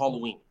Cobain for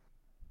Halloween.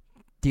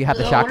 Do you have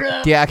the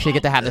shotgun? Do you actually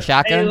get to have the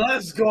shotgun? Hey,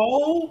 let's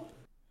go.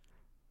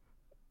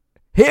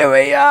 Here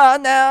we are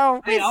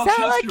now. Hey, I'll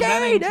trust your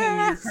Bennington,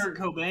 you're Kurt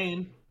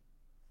Cobain.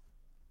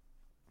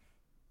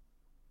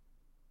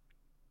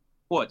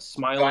 What,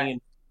 smiling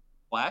in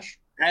Flash?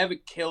 I have a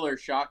killer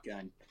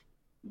shotgun.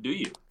 Do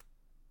you?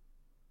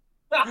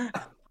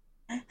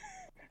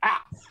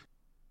 Ah.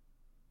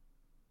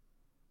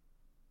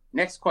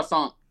 Next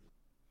croissant.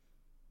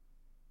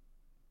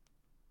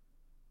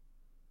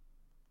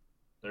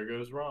 There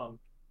goes Ron.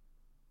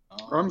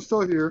 I'm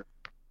still here.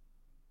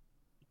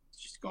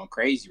 It's just going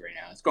crazy right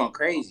now. It's going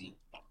crazy.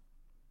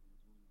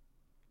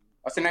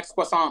 What's the next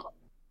croissant?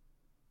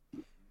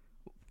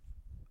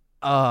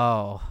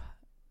 Oh.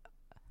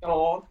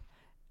 Oh.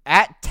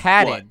 At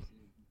Tatted.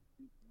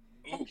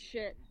 Oh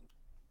shit.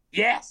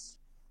 Yes.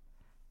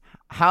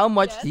 How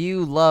much Yes. do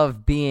you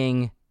love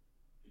being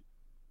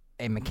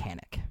a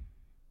mechanic?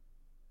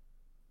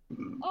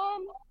 I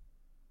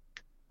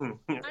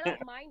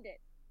don't mind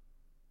it.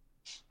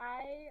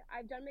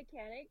 I've done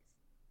mechanics.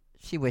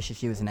 She wishes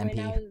she was an when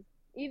MP. I was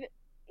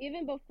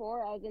even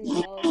before I was in the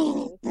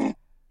military.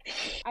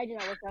 I did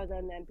not wish I was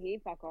an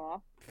MP. Fuck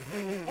off.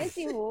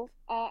 Anywho,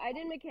 I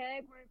did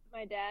mechanic work for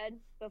my dad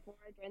before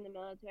I joined the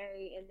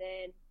military, and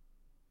then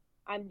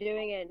I'm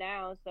doing it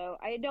now. So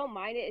I don't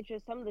mind it. It's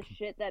just some of the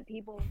shit that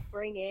people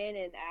bring in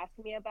and ask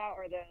me about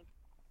are the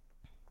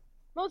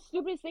most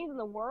stupidest things in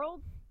the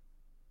world.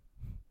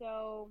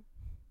 So,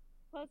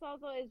 plus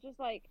also it's just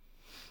like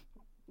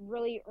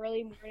really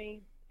early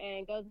mornings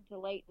and goes into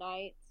late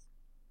nights.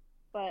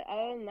 But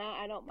other than that,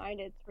 I don't mind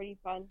it. It's pretty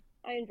fun.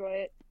 I enjoy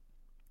it.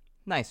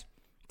 Nice.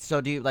 So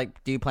do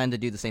you plan to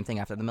do the same thing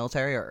after the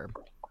military, or?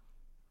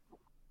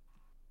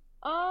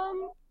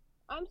 I'm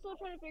still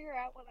trying to figure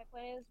out what my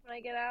plan is when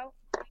I get out.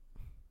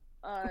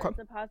 Okay. It's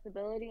a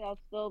possibility I'll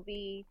still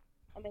be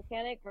a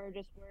mechanic or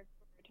just work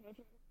for a tow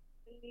truck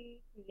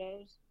company. Who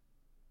knows?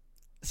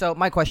 So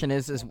my question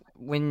is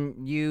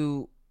when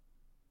you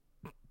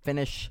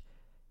finish,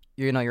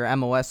 your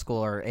MOS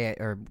school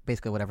or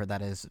basically whatever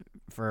that is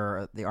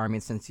for the Army,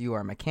 since you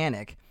are a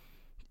mechanic,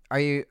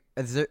 do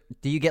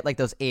you get like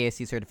those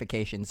ASC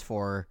certifications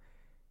for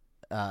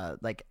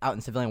like out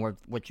in civilian work,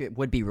 which it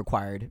would be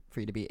required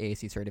for you to be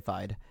ASC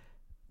certified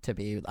to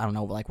be, I don't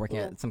know, like working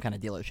at some kind of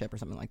dealership or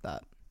something like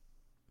that?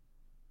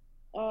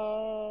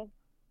 I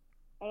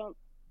don't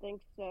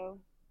think so.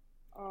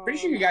 Pretty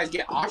sure you guys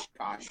get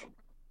Oshkosh.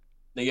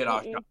 They get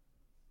Oshkosh.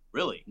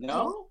 Really?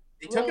 No?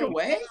 They took it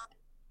away?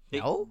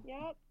 No?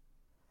 Yep.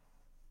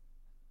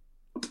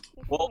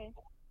 Well,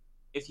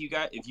 if you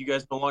guys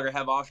no longer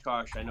have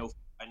Oshkosh, I know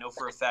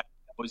for a fact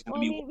it's always going to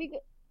be. I mean,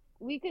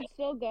 we could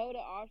still go to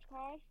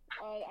Oshkosh.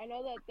 I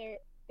know that they're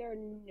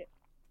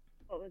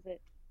what was it?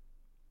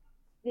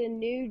 The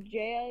new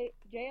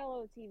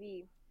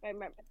JLOTV. If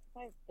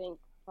I think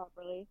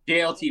properly.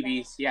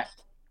 JLTVs, yeah.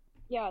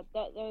 Yeah,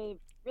 the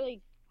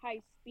really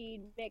high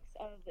speed mix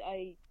of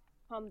a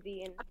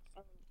Humvee and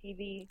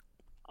TV.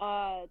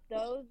 Those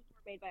were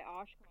made by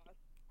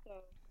Oshkosh, so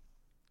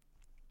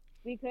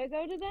we could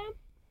go to them,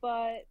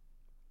 but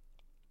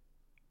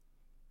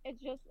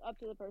it's just up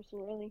to the person,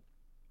 really.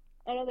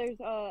 I know there's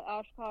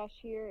Oshkosh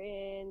here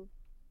in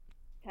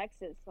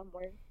Texas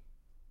somewhere.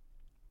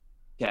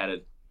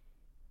 Catted.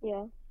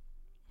 Yeah.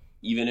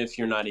 Even if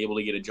you're not able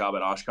to get a job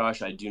at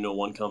Oshkosh, I do know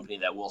one company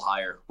that will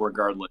hire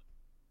regardless,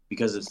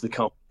 because it's the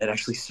company that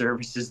actually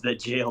services that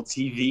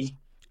JLTV.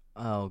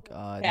 Oh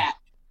God. Yeah.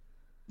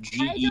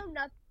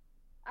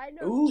 I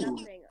know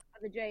nothing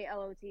of the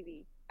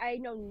JLOTV. I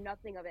know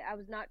nothing of it. I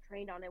was not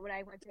trained on it when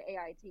I went to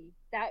AIT.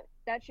 That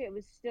shit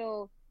was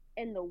still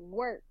in the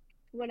work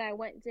when I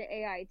went to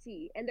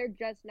AIT, and they're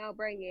just now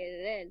bringing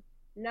it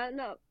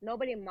in.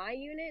 Nobody in my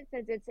unit,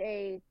 since it's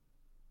a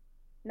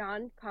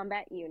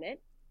non-combat unit.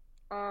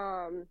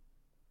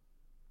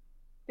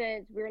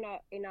 Since we're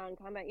not a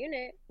non-combat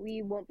unit,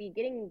 we won't be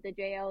getting the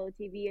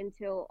JLOTV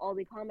until all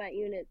the combat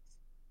units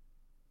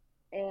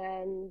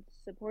and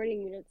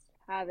supporting units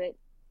have it.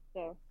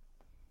 So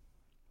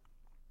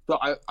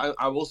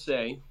I will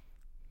say,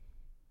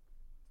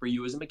 for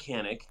you as a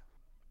mechanic,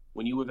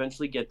 when you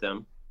eventually get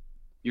them,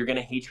 you're going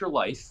to hate your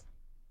life.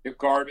 You're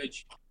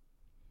garbage.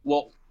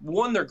 Well,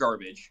 one, they're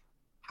garbage.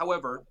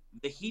 However,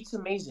 the heat's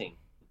amazing.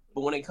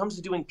 But when it comes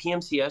to doing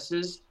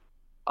PMCSs,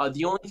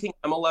 the only thing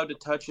I'm allowed to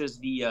touch as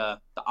the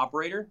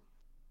operator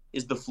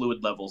is the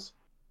fluid levels.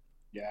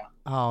 Yeah.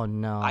 Oh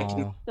no. I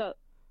can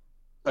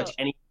touch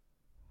any.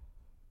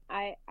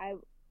 I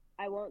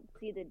won't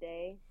see the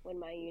day when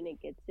my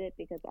unit gets it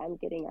because I'm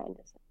getting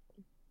onto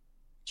something.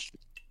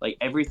 Like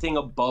everything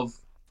above,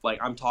 like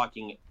I'm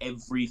talking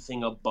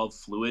everything above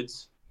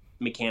fluids,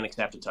 mechanics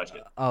have to touch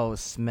it. Oh,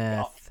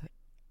 Smith.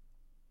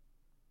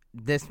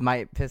 This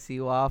might piss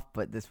you off,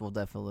 but this will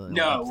definitely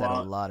upset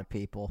a lot of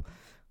people.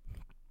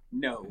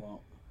 No, it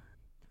won't.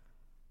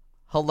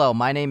 Hello,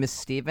 my name is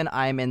Steven.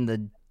 I'm in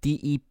the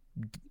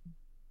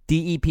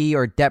DEP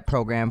or DEP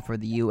program for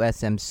the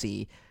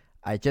USMC.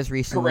 I just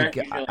recently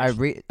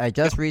I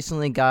just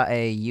recently got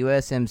a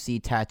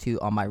USMC tattoo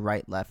on my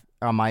left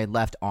arm. Nice!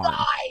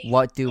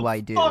 What do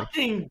I do?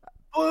 Fucking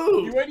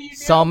boo! What do you do?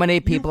 So many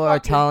people are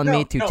telling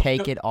me to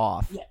take it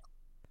off. Yeah.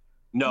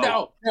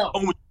 No.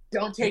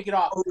 Don't take it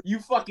off. You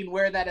fucking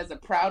wear that as a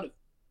proud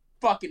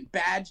fucking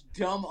badge,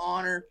 dumb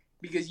honor,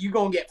 because you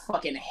gonna get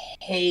fucking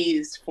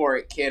hazed for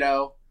it,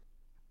 kiddo.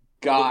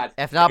 God.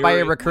 If not by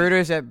your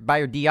recruiters, by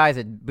your DIs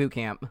at boot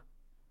camp.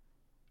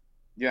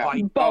 Yeah.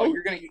 Oh,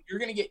 you're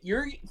gonna get.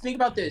 Think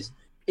about this.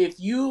 If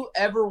you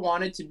ever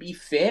wanted to be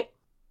fit,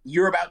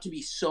 you're about to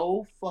be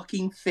so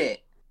fucking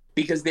fit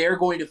because they're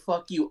going to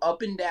fuck you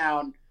up and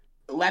down,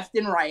 left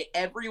and right,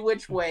 every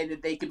which way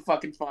that they can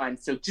fucking find.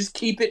 So just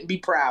keep it and be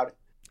proud.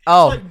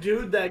 Oh. Like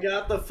dude that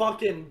got the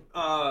fucking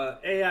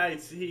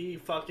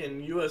AIT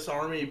fucking U.S.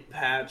 Army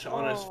patch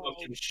on his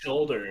fucking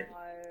shoulder.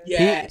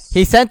 Yes.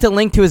 He sent a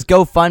link to his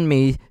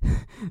GoFundMe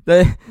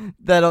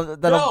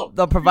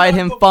that'll provide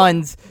him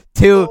funds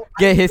to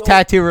get his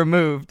tattoo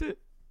removed.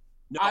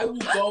 I will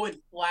go and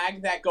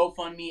flag that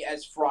GoFundMe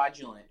as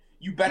fraudulent.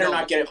 You better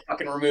not get it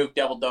fucking removed,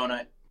 Devil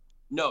Donut.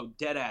 No,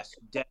 deadass.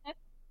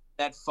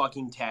 That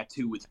fucking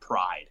tattoo with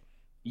pride.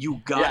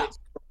 You got it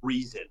for a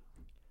reason.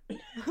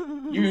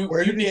 You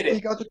did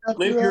it.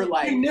 Live your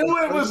life. You knew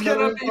it was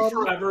gonna be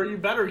forever. You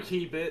better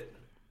keep it.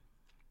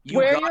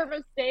 Wear your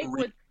mistake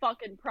with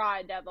fucking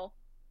pride, Devil.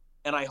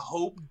 And I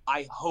hope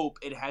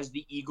it has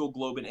the Eagle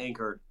Globe and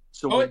anchor.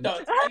 So it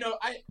does.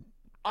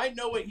 I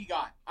know what he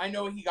got.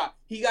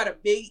 He got a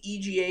big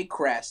EGA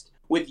crest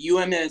with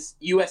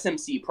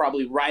USMC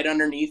probably right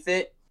underneath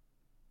it.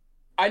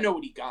 I know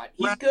what he got.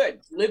 He's good.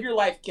 Live your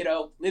life,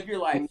 kiddo. Live your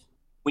life.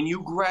 When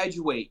you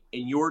graduate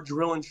and your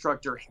drill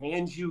instructor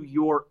hands you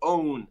your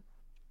own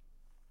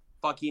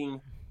fucking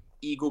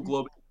Eagle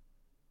Globe,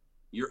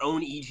 your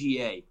own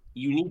EGA,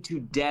 you need to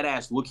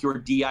deadass look your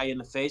DI in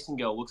the face and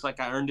go, looks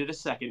like I earned it a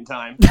second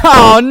time.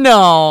 Oh,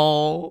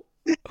 no.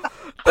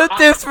 The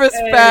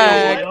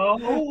disrespect.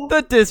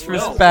 The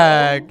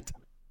disrespect.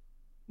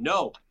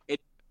 No.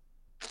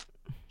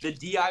 The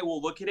DI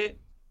will look at it,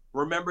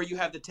 remember you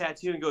have the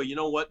tattoo, and go, you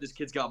know what? This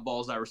kid's got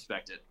balls. I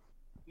respect it.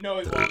 No,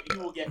 he won't. He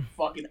will get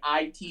fucking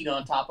IT'd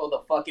on top of the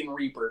fucking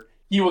Reaper.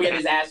 He will get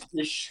his ass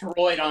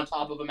destroyed on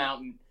top of a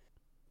mountain.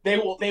 They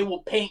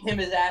will paint him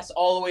his ass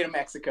all the way to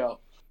Mexico.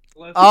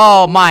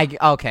 Oh my.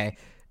 Okay.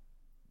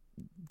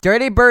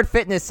 Dirty Bird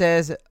Fitness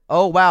says,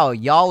 "Oh wow,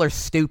 y'all are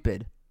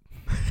stupid."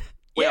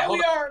 Yeah,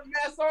 we are,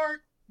 Mass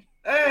Art.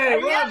 Hey,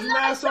 what's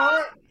Mass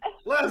Art?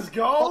 Let's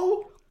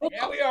go.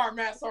 Yeah, we are,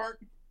 Mass Art.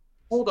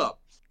 Hold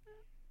up,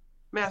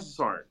 Mass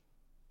Art.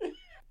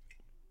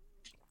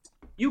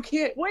 You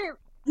can't. Wait.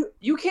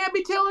 You can't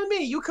be telling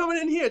me. You coming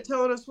in here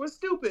telling us we're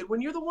stupid when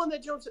you're the one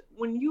that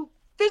when you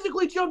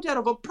physically jumped out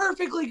of a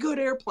perfectly good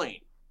airplane.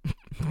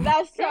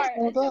 That's right.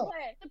 Who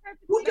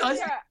does?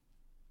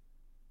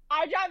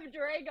 I drive a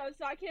Durango,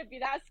 so I can't be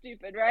that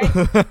stupid, right?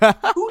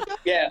 Who does?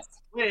 Yes.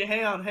 Wait,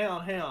 hang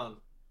on.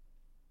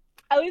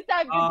 At least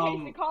I've been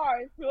taking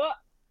cars.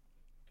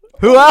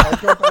 I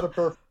jump out of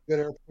perfectly good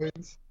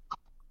airplanes.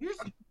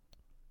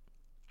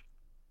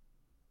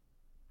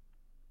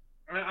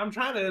 I'm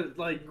trying to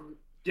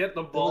get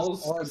the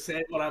balls to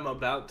say what I'm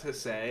about to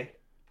say.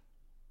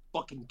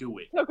 Fucking do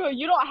it. Coco,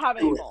 you don't have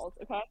any balls,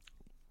 okay?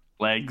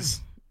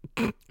 Legs.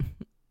 Fucking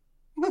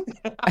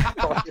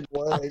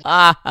legs.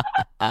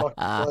 Fucking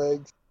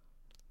legs.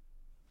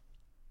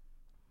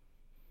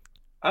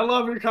 I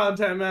love your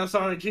content, man.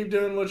 Sorry, keep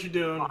doing what you're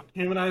doing.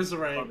 Humanize the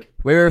rank.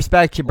 We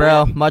respect you,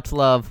 bro. Much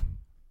love.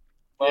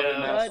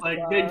 Yeah,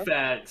 big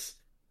facts.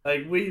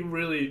 We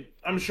really,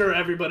 I'm sure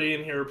everybody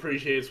in here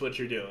appreciates what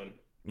you're doing.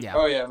 Yeah.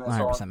 Oh yeah, man.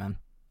 100%, man.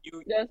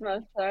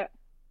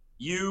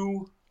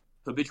 You,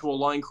 Habitual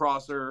Line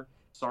Crosser,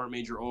 Sergeant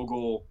Major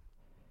Ogle,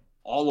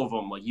 all of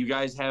them, you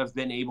guys have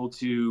been able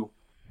to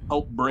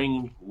help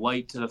bring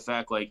light to the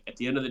fact, at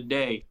the end of the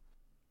day,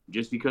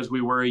 just because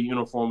we wear a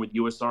uniform with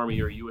U.S.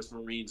 Army or U.S.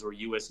 Marines or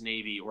U.S.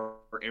 Navy or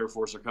Air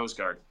Force or Coast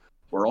Guard,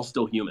 we're all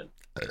still human.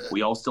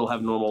 We all still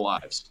have normal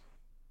lives.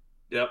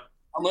 Yep.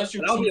 Unless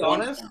you're I'll be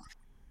honest,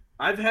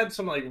 I've had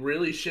some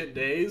really shit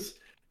days,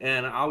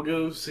 and I'll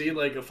go see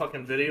a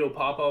fucking video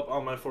pop up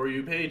on my For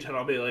You page, and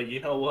I'll be like, you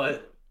know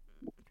what?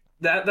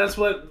 That's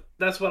what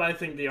I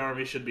think the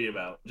Army should be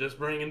about. Just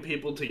bringing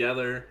people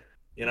together,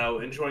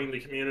 enjoying the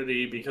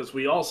community, because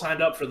we all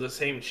signed up for the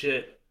same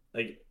shit.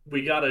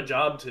 We got a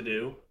job to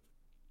do.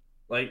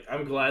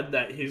 I'm glad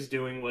that he's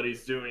doing what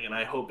he's doing, and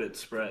I hope it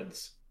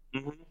spreads.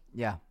 Mm-hmm.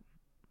 Yeah.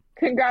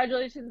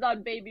 Congratulations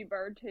on Baby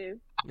Bird, too.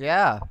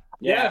 Yeah.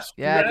 Yes.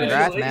 Yeah,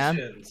 congrats,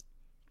 man.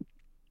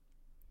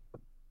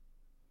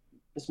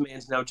 This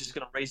man's now just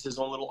going to raise his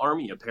own little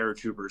army of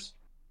paratroopers.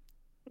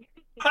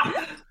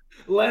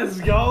 Let's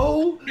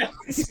go.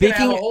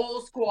 Speaking, a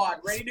whole squad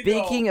ready to go.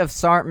 Speaking of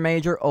Sergeant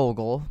Major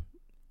Ogle,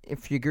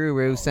 if your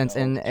guru sent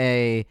in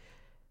a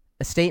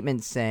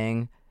statement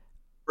saying,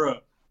 Bruh.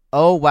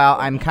 "Oh wow,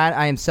 I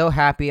am so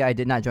happy I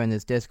did not join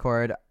this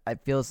Discord. It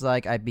feels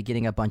like I'd be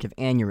getting a bunch of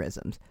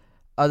aneurysms.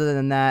 Other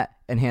than that,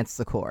 enhance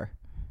the core."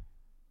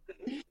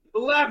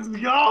 Let's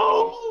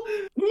go.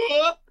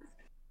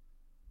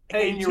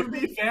 Hey, to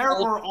be fair,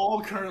 we're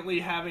all currently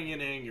having an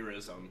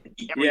aneurysm.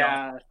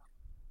 Yeah.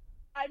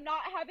 I'm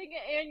not having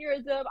an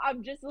aneurysm.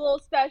 I'm just a little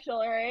special,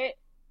 alright?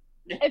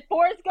 If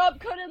Forrest Gump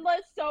could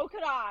enlist, so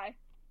could I.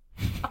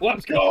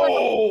 Let's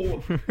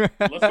go!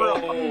 Let's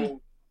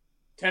go!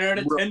 10 out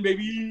of 10,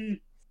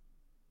 baby!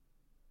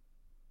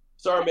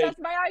 Sorry, man. That's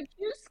my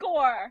IQ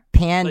score!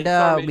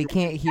 Panda, we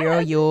can't hear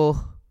you.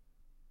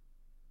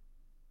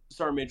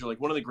 Sergeant Major,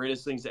 one of the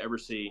greatest things to ever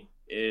see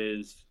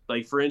is,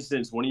 for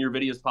instance, one of your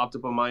videos popped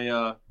up on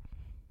my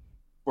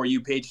For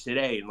You page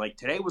today, and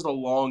today was a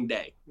long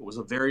day. It was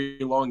a very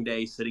long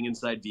day sitting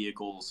inside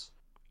vehicles.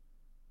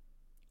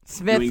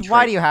 Smith,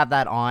 why do you have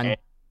that on?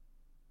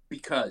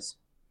 Because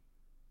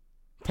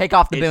Take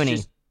off the boonie.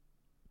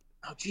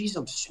 Oh, jeez,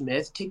 I'm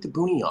Smith. Take the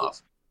boonie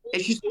off.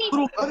 It's just a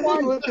little. Let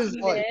him live his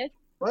life.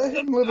 Let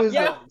him live his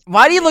life.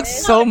 Why do you look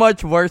so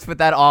much worse with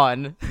that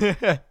on?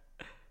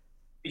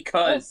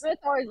 Because Smith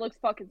always looks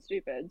fucking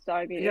stupid. So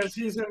I mean, because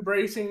he's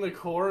embracing the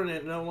core, and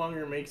it no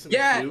longer makes him.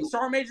 yeah, cute.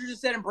 Sergeant Major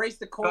just said embrace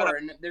the core,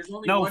 and there's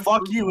only No, one.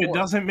 fuck true you. It core.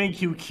 doesn't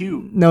make you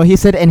cute. No, he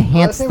said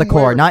enhance Let the him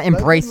core, wear- not let him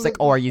embrace the live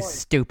core, his you life.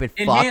 stupid fuck.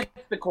 Enhance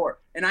the core,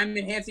 and I'm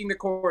enhancing the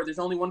core. There's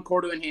only one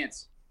core to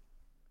enhance.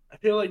 I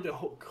feel like the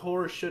whole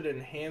core should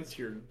enhance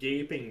your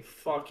gaping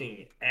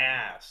fucking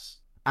ass.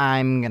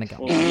 I'm gonna go.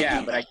 Well,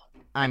 yeah, but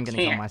I'm gonna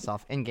kill can't.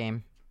 myself in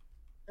game.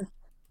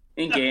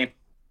 in game.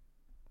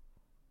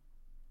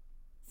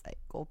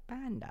 Psycho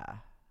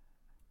Panda.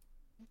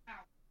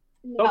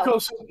 no.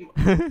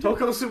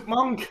 Toko Soup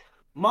Monk.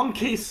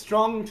 Monkey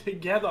strong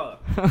together.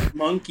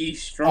 Monkey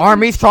strong.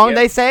 Army strong, Yeah.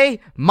 they say.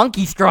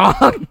 Monkey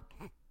strong.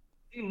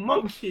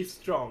 Monkey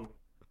strong.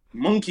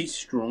 Monkey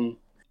strong.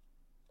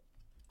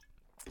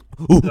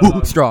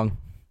 Dog. Strong.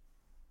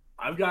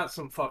 I've got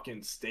some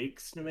fucking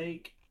steaks to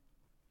make.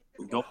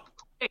 Go.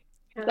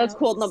 That's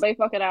cool. Nobody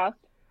fucking asked.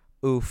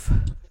 Oof.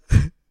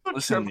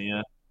 Listen,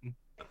 Mia.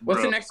 What's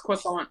Bro. the next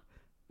question?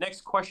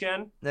 Next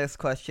question. Next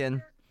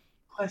question.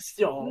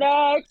 Question.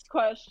 Next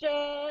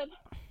question.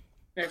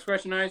 Next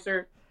question,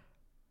 sir.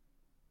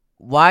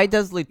 Why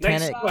does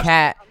Lieutenant question.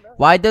 Cat?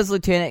 Why does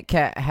Lieutenant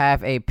Cat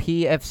have a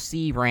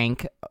PFC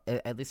rank?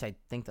 At least I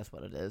think that's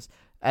what it is.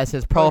 As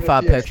his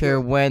profile yes, picture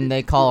yes. when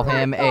they call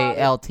him a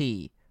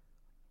LT.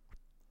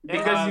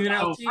 Because he's an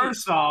So LT.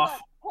 first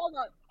off, Hold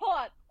on.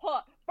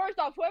 First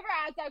off, whoever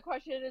asked that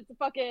question is a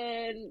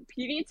fucking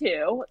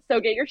PV2, so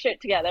get your shit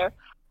together.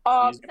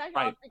 He's Second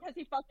right. off, because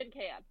he fucking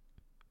can.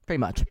 Pretty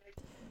much.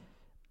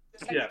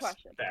 Next yes,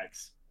 question.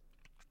 facts.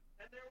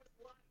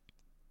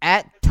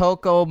 At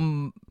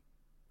Toko.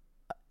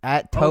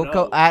 At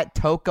Toko. no. At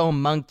Toko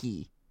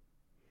Monkey.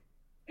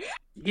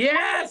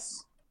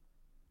 Yes.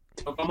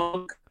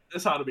 Monk.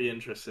 This ought to be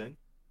interesting.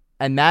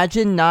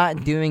 Imagine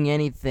not doing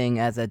anything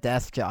as a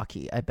desk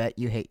jockey. I bet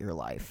you hate your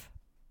life.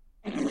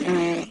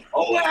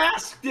 Oh,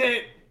 asked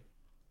it.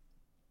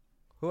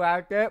 Who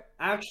asked it?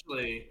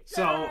 Actually,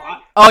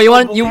 Oh, you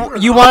want believe it or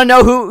you not- want to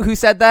know who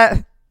said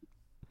that?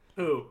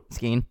 who?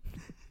 Skeen.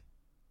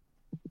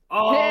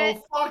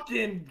 Oh,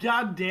 fucking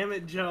goddamn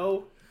it,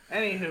 Joe.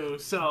 Anywho,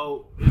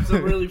 so it's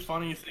a really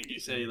funny thing you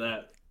say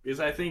that because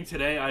I think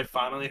today I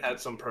finally had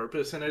some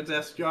purpose in a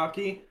desk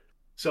jockey.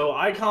 So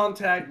I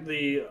contact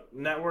the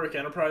Network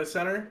Enterprise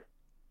Center,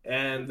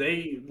 and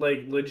they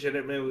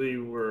legitimately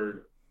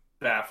were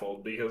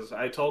baffled because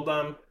I told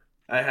them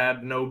I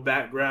had no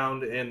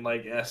background in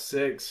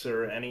S6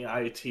 or any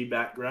IT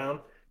background,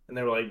 and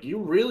they were like, "You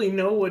really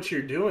know what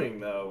you're doing,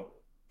 though."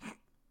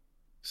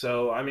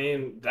 So I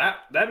mean that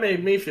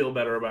made me feel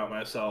better about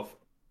myself,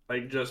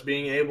 just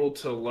being able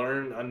to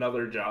learn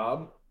another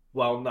job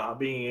while not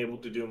being able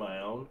to do my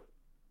own.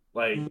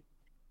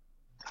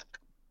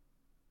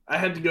 I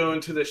had to go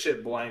into this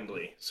shit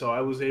blindly, so I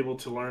was able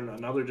to learn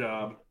another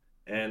job,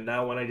 and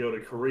now when I go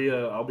to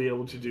Korea, I'll be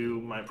able to do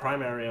my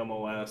primary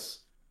MOS.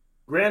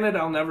 Granted,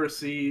 I'll never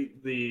see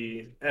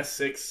the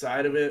S6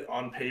 side of it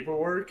on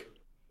paperwork.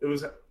 It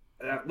was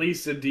at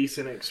least a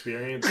decent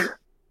experience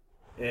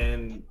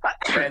in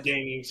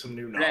gaining some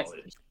new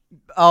knowledge.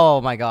 Oh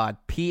my God.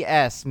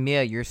 P.S.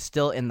 Mia, you're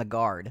still in the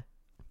guard.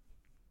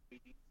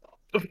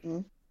 Let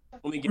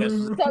me guess.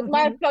 Suck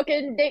my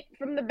fucking dick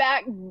from the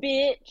back,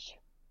 bitch.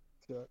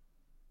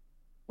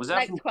 Was that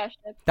Next from?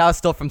 question. That was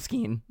still from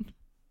Skeen.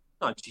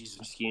 Oh,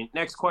 Jesus, Skeen.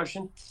 Next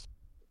question.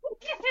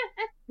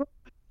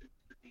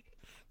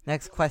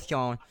 Next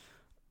question.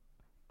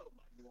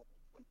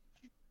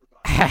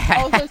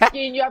 Also,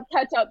 Skeen, you have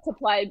catch up to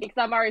play because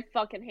I'm already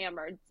fucking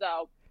hammered.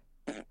 So.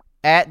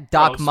 At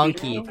Doc Oh,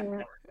 Monkey,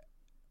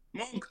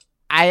 Monk.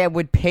 I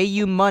would pay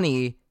you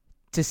money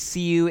to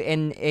see you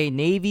in a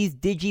Navy's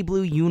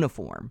DigiBlue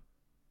uniform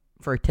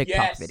for a TikTok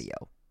Yes. video.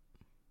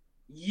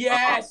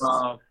 Yes.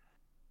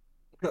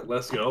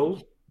 Let's go.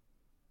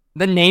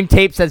 The name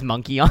tape says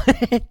monkey on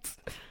it.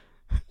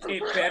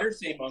 It better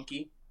say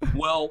monkey.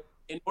 Well,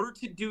 in order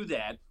to do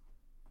that,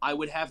 I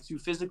would have to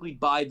physically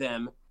buy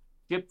them,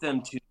 ship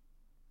them to,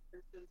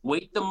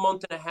 wait the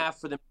month and a half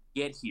for them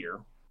to get here,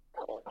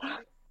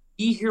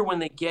 be here when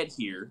they get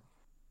here,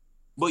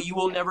 but you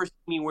will never see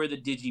me wear the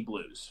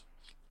DigiBlues.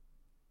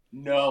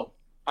 No,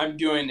 I'm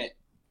doing it.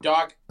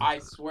 Doc, I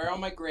swear on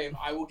my grave,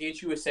 I will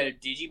get you a set of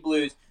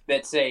DigiBlues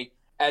that say,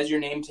 as your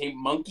name tape,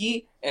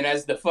 Monkey, and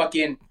as the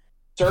fucking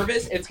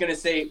service, it's going to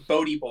say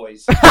Bodie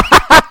Boys.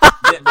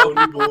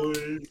 Bodie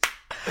boys.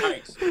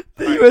 Nice. The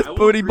Alright, U.S. I will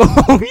Booty agree.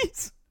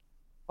 Boys.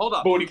 Hold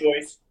up. Bodie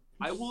Boys.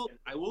 I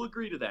will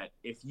agree to that.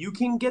 If you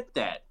can get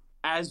that,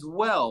 as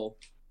well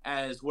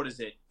as, what is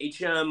it,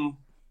 HM,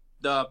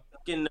 the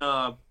fucking,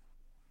 I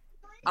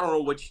don't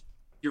know which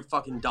your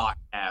fucking doc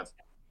have.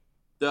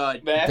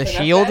 The FNF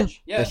shield?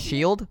 badge? Yeah. The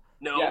shield?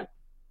 No, Yeah.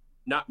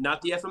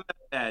 not the FMF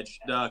badge,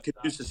 the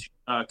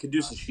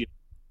Caduceus shield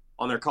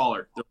on their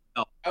collar.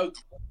 Oh,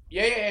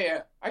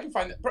 yeah. I can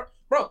find that.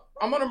 Bro,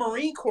 I'm on a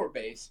Marine Corps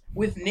base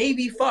with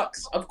Navy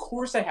fucks. Of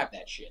course I have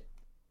that shit.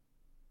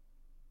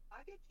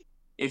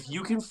 If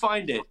you can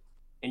find it,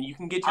 and you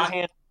can get your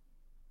hand,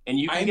 and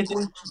you can get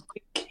going to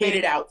kit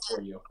it out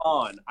for you.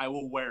 On, I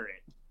will wear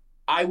it.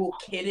 I will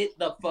kit it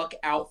the fuck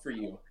out for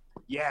you.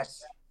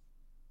 Yes.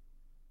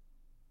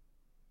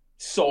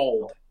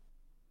 Sold.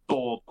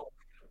 Sold.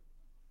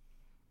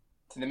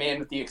 To the man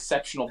with the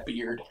exceptional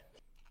beard.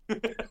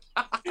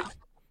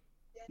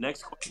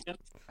 Next question.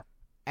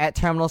 At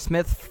Terminal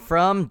Smith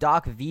from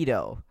Doc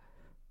Vito.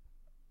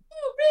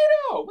 Oh,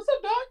 Vito! What's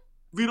up, Doc?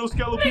 Vito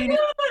Scalapini.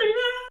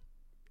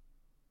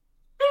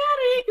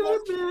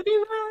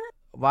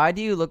 Why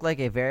do you look like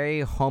a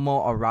very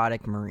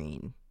homoerotic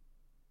Marine?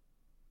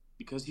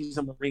 Because he's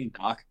a Marine,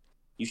 Doc.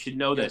 You should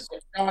know this.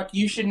 Doc,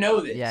 you should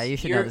know this. Yeah, you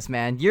should know this,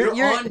 man. You're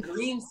on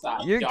green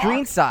side, You're Doc.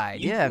 green side,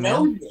 yeah,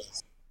 man.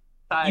 This.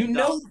 You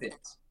know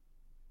this.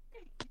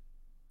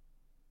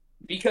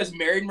 Because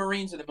married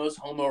Marines are the most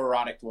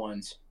homoerotic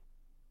ones.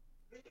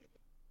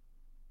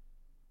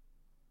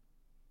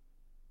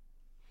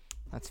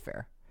 That's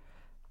fair.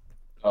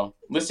 Oh,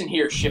 listen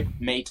here,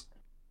 shipmate.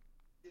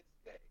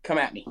 Come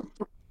at me.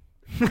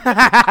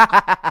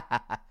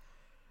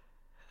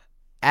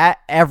 At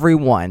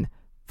everyone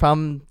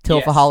from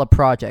Tilfahala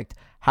Project,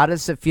 how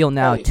does it feel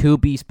now to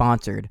be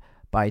sponsored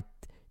by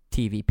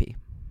TVP?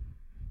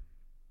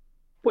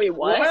 Wait,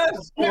 what?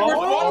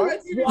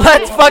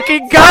 Let's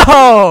fucking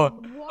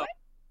go! What?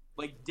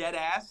 Like dead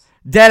ass?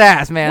 Dead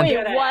ass, man. Wait,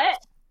 what?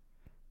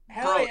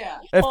 Hell yeah.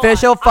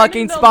 Official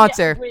fucking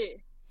sponsor.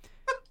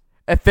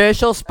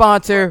 Official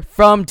sponsor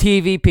from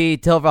TVP,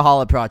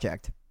 Tilfahala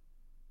Project.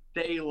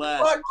 Say less.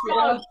 Fuck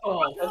yeah.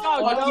 Let's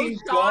fucking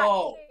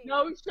go.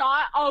 No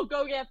shot. I'll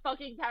go get a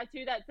fucking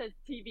tattoo that says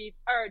TV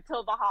or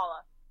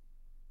Tilbahala.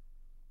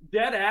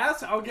 Dead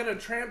ass? I'll get a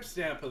tramp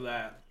stamp of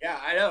that. Yeah,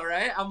 I know,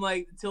 right? I'm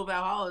like, Till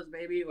Valhalla's,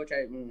 baby, which I...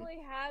 I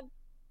have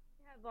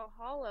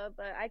Valhalla,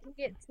 but I can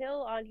get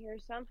Till on here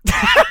somehow.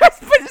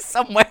 Put it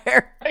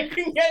somewhere. I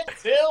can get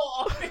Till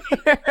on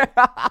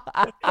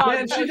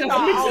Man, she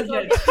doesn't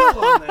get Till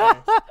on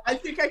there. I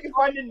think I can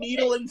find a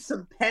needle and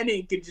some pen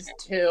ink and just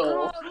Till.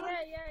 Oh,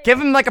 yeah. Give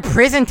him like a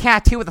prison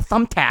tattoo with a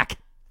thumbtack.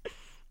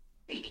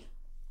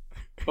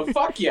 But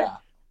fuck yeah.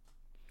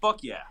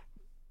 Fuck yeah.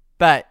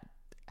 But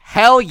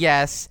hell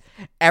yes,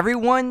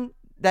 everyone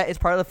that is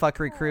part of the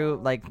Fuckery Crew,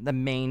 like the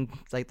main,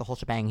 like the whole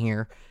shebang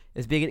here,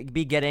 is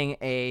be getting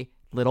a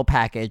little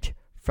package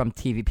from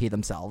TVP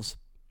themselves.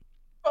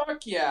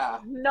 Fuck yeah.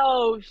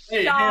 No shot.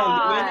 Hey,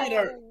 hang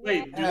on, do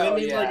they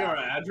need like yeah. our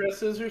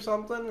addresses or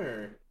something,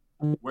 or?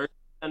 Where do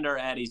we send our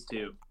addies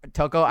to?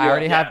 Toko, I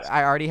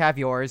already have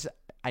yours.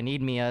 I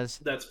need Mia's.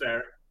 That's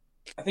fair.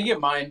 I think you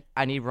have mine.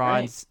 I need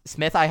Ron's. Right.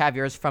 Smith, I have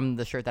yours from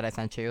the shirt that I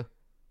sent you.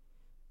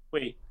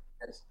 Wait.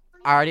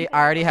 I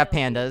already have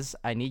Panda's.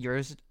 I need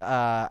yours.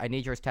 I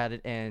need yours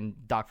tatted, and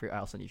Doc Fruit. I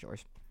also need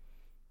yours.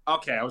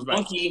 Okay, I was about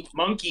monkey.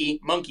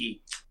 Monkey.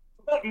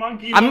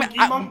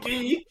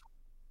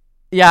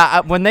 Yeah,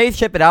 when they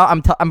ship it out,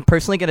 I'm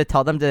personally gonna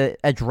tell them to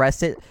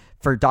address it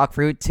for Doc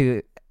Fruit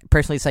to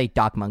personally say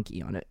Doc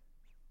Monkey on it.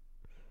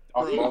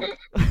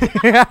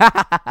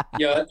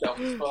 Yeah, that's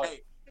dumb as fuck.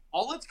 Hey,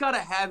 all it's gotta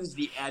have is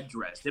the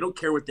address. They don't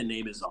care what the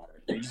name is on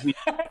it. They just need...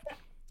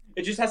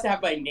 It just has to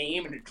have my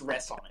name and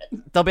address on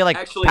it. They'll be like,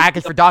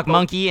 package for Doc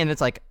Monkey, and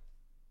it's like,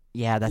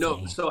 yeah, that's no.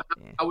 me. So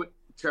how would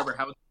Trevor?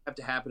 How would it have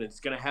to happen? It's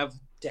gonna have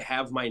to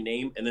have my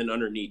name, and then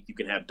underneath you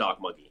can have Doc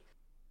Monkey.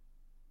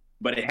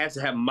 But it has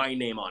to have my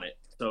name on it.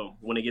 So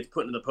when it gets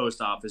put into the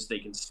post office, they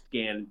can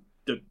scan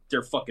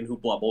their fucking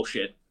hoopla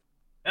bullshit.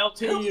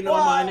 LT, you know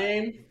my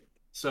name,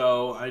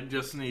 so I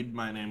just need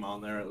my name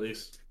on there at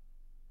least.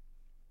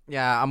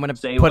 Yeah, I'm gonna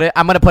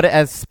put it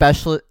as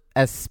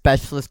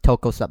specialist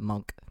Toko Sub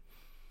Monk.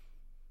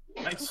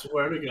 I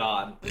swear to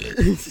God,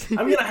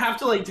 I'm gonna have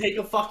to like take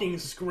a fucking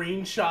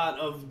screenshot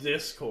of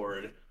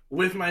Discord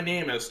with my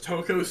name as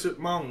Toko Sip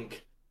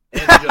Monk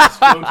and just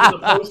go to the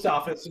post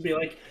office and be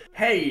like,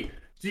 "Hey,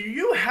 do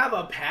you have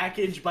a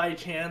package by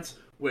chance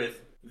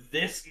with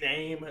this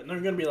name?" And they're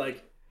gonna be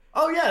like,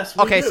 "Oh yes."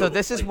 Okay, do. so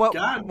this is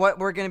like, what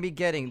we're gonna be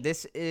getting.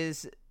 This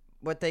is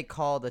what they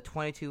call the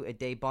 22 a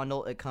day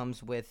bundle. It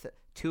comes with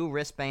 2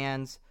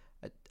 wristbands,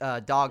 a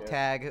dog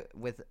tag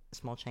with a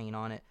small chain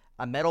on it,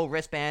 a metal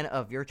wristband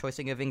of your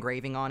choosing of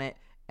engraving on it,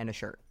 and a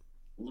shirt.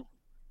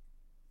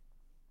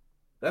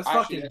 That's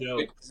fucking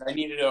dope. I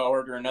needed to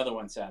order another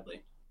one,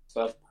 sadly.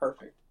 So that's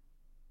perfect.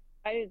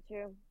 I did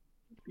too.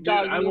 Dude,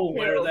 I will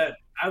wear that.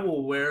 I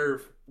will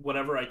wear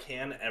whatever I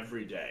can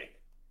every day.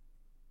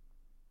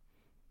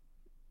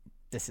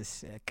 This is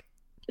sick.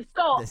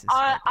 So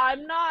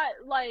I'm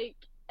not like,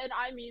 and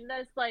I mean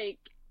this like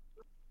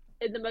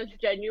in the most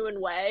genuine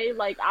way.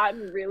 Like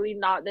I'm really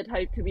not the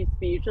type to be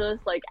speechless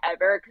like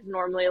ever, because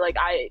normally like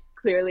I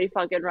clearly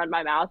fucking run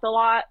my mouth a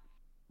lot.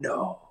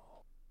 No.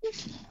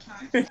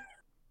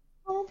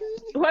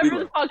 Whoever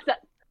the fuck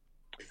that.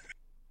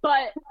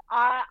 But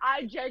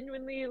I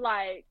genuinely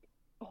like,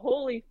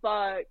 holy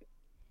fuck.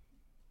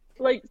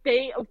 Like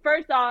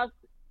first off,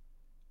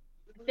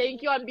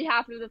 thank you on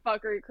behalf of the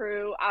Fuckery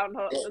Crew. I don't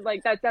know,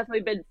 like that's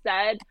definitely been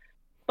said,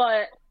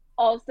 but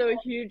also a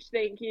huge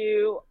thank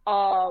you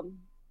for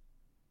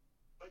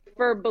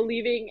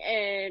believing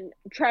in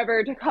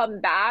Trevor to come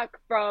back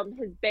from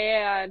his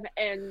ban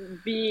and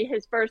be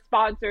his first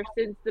sponsor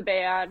since the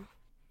ban.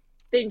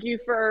 Thank you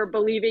for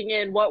believing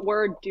in what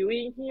we're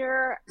doing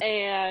here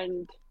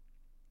and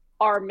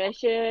our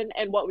mission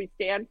and what we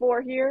stand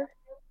for here.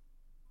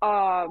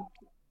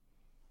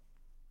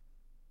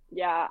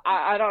 Yeah,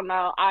 I don't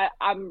know.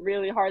 I'm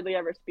really hardly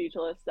ever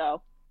speechless,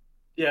 so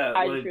yeah,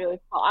 I just really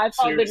I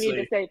felt the need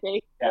to say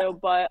thank you,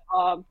 but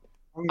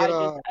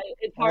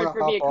it's hard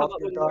for me to come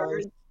up with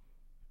words.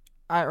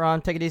 All right,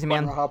 Ron, take it easy, man.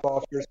 I'm gonna hop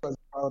off here because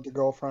I have the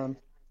girlfriend.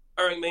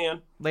 All right,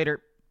 man.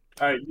 Later.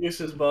 All right,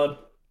 deuces, bud.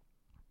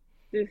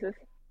 Deuces.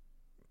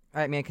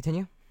 All right, man,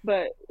 continue.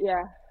 But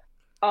yeah,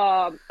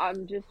 I'm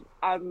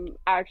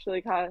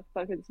actually kind of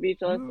fucking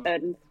speechless,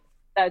 and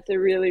that's a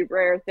really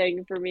rare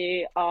thing for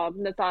me.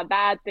 That's not a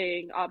bad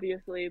thing,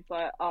 obviously,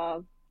 but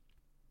I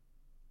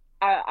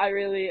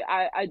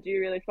do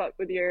really fuck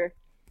with your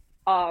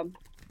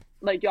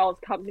like y'all's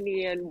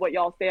company and what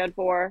y'all stand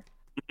for.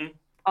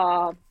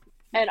 Mm-hmm.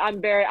 And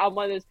I'm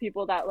one of those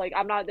people that like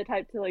I'm not the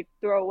type to like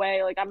throw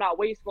away, like I'm not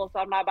wasteful, so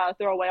I'm not about to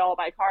throw away all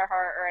my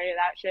Carhartt or any of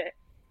that shit.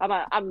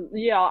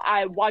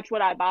 I watch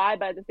what I buy,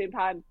 but at the same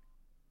time,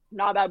 I'm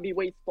not about to be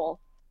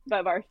wasteful if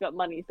I've already spent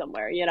money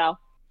somewhere, you know.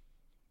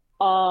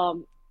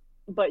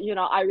 But you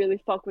know, I really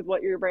fuck with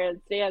what your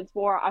brand stands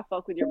for. I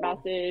fuck with your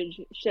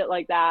message, shit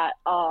like that.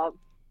 And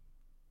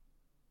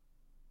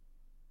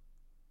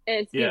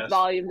it speaks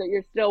volumes that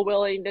you're still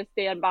willing to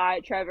stand by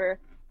Trevor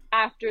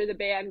after the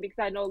ban, because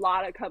I know a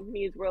lot of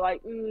companies were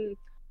like,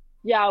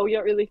 yeah, we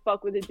don't really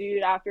fuck with the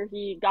dude after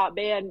he got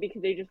banned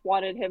because they just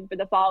wanted him for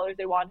the followers,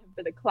 they want him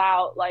for the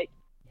clout. Like,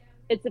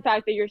 it's the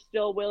fact that you're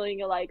still willing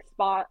to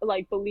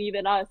believe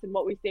in us and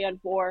what we stand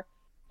for,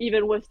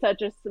 even with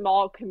such a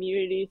small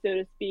community, so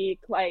to speak.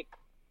 Like,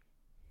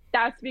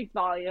 that speaks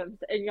volumes.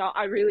 And you know,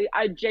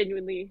 I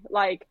genuinely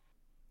like,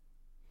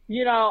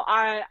 you know,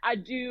 I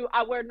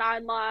wear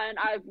 9-line,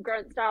 I have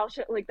grunt style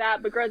shit like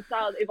that, but grunt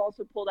style, they've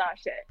also pulled out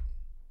shit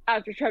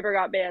after Trevor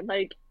got banned.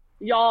 Like,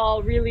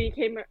 y'all really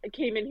came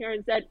in here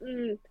and said,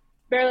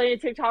 barely any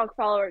TikTok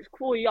followers,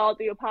 cool, y'all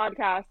do a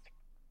podcast,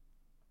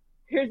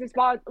 here's the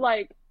spot.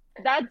 Like,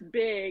 that's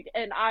big,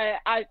 and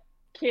I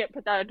can't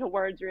put that into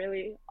words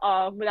really,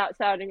 without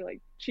sounding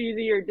like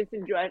cheesy or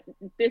disingenuous.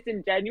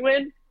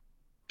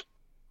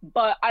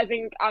 But I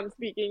think I'm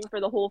speaking for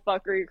the whole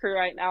Fuckery Crew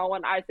right now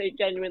when I say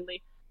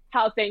genuinely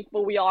how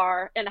thankful we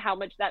are and how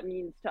much that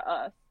means to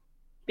us.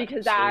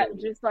 Because that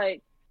just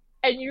like,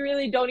 and you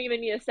really don't even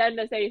need to send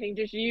us anything,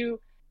 just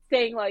you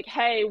saying like,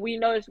 hey, we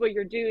noticed what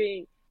you're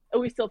doing and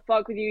we still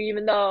fuck with you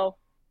even though,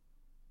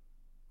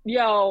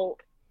 yo,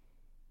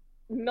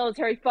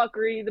 military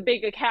fuckery, the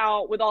big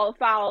account with all the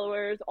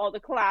followers, all the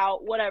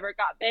clout, whatever,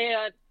 got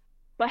banned.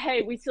 But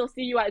hey, we still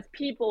see you as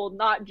people,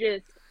 not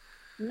just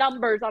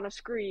numbers on a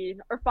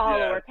screen or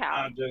follower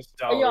count.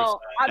 Yo,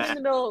 I'm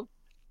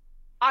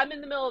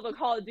in the middle of a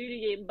Call of Duty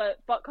game, but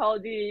fuck Call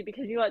of Duty,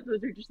 because you know what,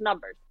 those are just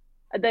numbers.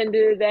 At the end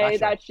of the day,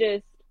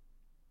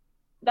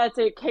 that's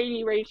a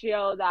KD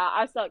ratio that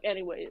I suck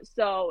anyways,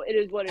 so it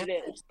is what it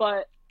is.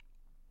 But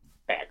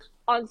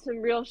on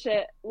some real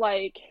shit,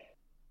 like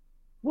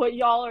what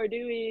y'all are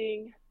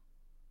doing,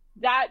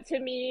 that to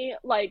me,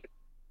 like,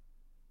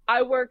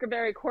 I work a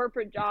very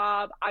corporate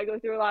job, I go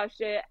through a lot of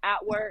shit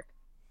at work,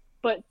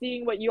 but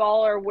seeing what you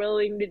all are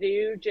willing to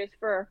do just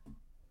for,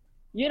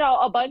 you know,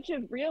 a bunch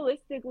of,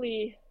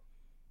 realistically,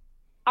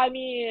 I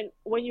mean,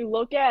 when you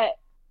look at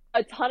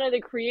a ton of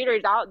the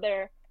creators out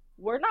there,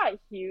 we're not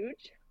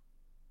huge.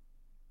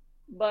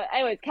 But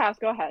anyways, Cass,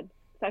 go ahead.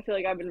 I feel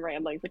like I've been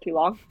rambling for too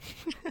long.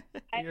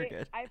 You're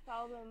good. I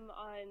follow them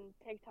on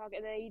TikTok,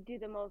 and they do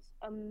the most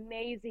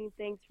amazing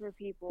things for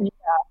people. Yeah.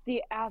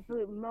 The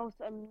absolute most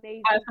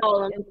amazing I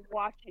follow them. And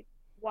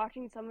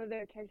watching some of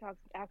their TikToks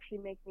actually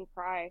makes me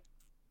cry.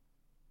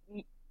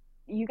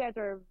 You guys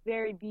are a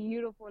very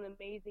beautiful and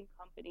amazing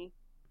company,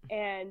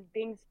 and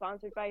being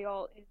sponsored by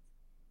y'all is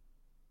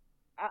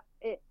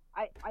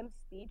I'm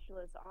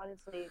speechless,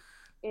 honestly.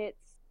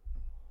 It's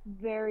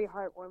very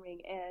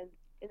heartwarming, and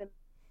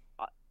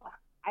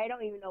I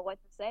don't even know what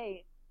to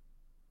say.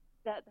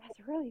 That's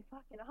really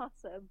fucking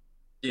awesome.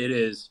 It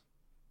is.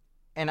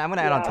 And I'm going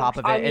to add on top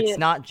of it, it's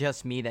not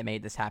just me that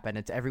made this happen.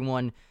 It's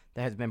everyone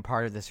that has been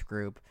part of this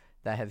group,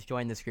 that has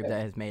joined this group,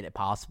 that has made it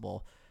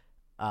possible.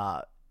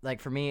 Like,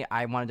 for me,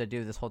 I wanted to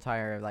do this whole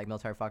entire, like,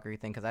 military fuckery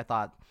thing because I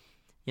thought,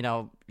 you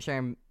know,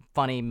 sharing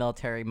funny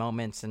military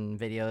moments and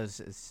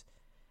videos is,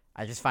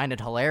 I just find it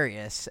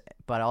hilarious.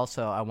 But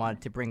also, I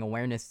wanted to bring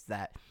awareness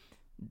that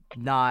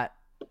not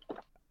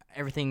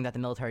everything that the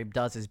military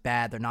does is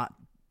bad. They're not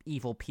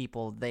evil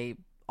people. They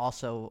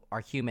also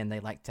are human. They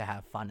like to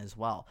have fun as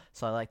well.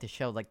 So I like to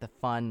show, like, the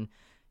fun,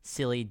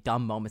 silly,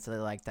 dumb moments that they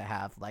like to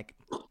have. Like,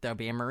 there'll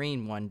be a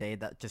Marine one day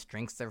that just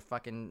drinks their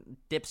fucking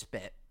dip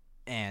spit,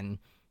 and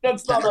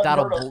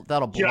that'll blow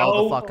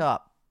the fuck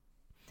up.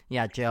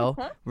 Yeah, Joe,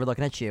 we're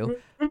looking at you.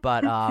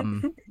 But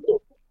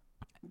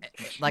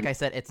like I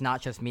said, it's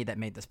not just me that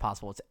made this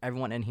possible. It's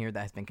everyone in here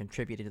that has been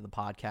contributing to the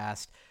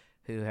podcast,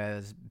 who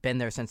has been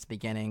there since the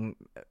beginning.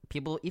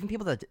 Even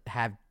people that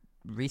have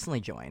recently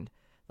joined.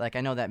 Like,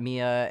 I know that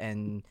Mia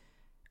and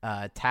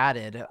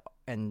Tatted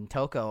and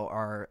Toko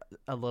are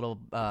a little.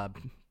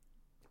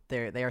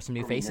 They are some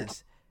new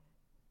faces.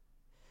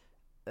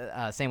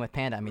 Same with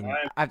Panda. I mean,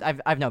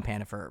 I've known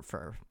Panda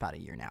for about a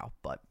year now,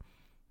 but.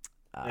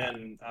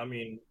 And I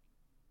mean,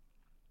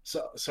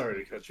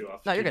 sorry to cut you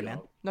off. No, you're good,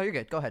 man. No, you're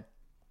good. Go ahead.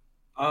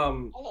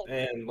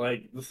 And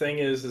like the thing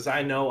is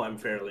I know I'm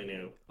fairly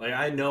new. Like,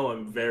 I know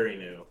I'm very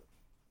new,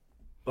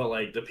 but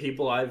like the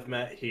people I've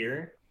met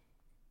here.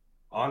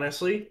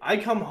 Honestly, I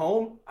come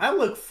home, I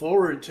look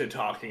forward to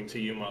talking to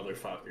you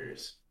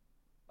motherfuckers.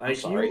 Like,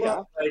 sorry,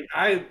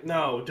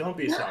 no, don't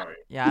be sorry.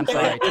 Yeah, I'm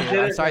sorry too.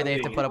 I'm sorry they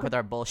have to put up with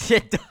our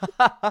bullshit.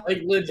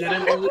 like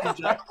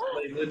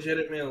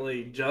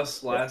legitimately,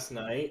 just last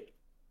night,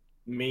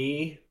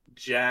 me,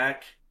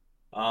 Jack,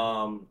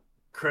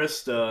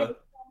 Krista,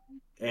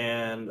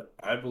 and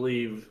I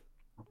believe,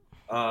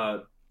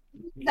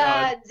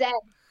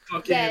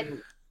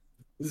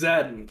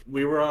 Zed.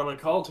 We were on a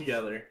call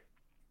together.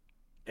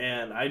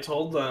 And I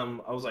told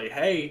them, I was like,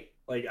 hey,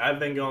 like, I've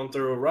been going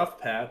through a rough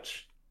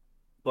patch,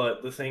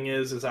 but the thing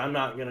is I'm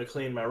not going to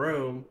clean my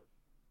room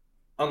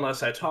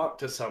unless I talk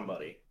to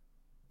somebody.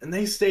 And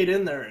they stayed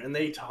in there and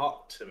they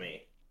talked to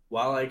me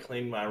while I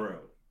cleaned my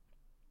room.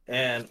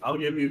 And I'll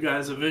give you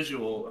guys a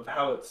visual of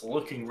how it's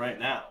looking right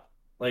now.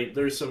 Like,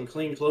 there's some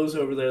clean clothes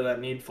over there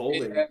that need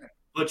folding,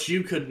 but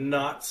you could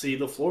not see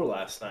the floor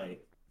last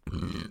night.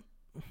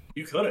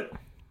 You couldn't.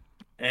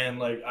 And,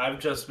 like, I've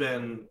just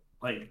been...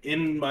 like,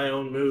 in my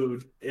own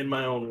mood, in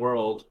my own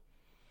world.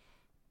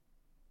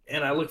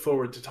 And I look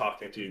forward to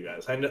talking to you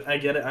guys. I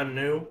get it, I'm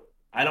new.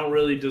 I don't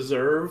really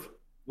deserve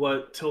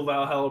what Till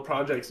Valhalla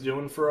Project's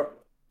doing for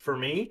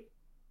me,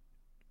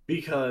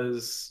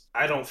 because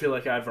I don't feel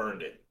like I've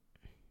earned it.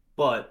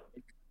 But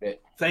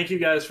thank you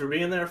guys for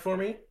being there for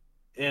me.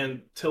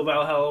 And Till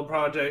Valhalla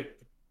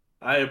Project,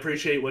 I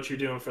appreciate what you're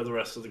doing for the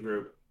rest of the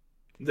group.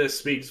 This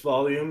speaks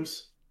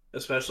volumes,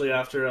 especially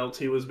after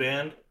LT was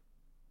banned.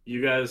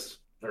 You guys...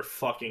 they're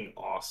fucking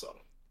awesome.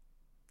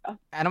 And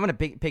I'm going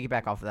to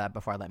piggyback off of that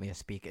before I let Mia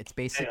speak. It's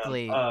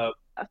basically... I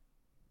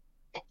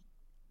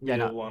was going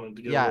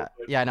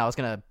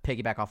to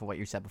piggyback off of what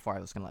you said before I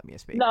was going to let Mia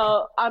speak.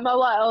 No, I'm going to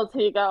let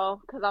LT go,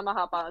 because I'm going to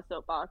hop on a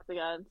soapbox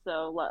again,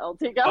 so let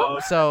LT go.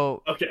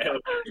 Okay.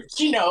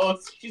 She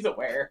knows. She's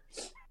aware.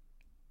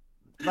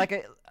 Like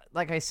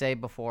I say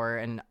before,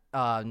 and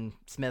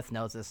Smith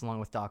knows this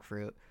along with Doc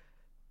Fruit,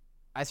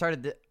 I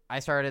started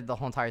the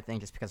whole entire thing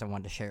just because I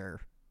wanted to share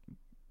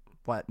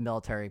what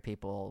military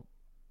people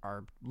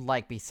are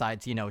like,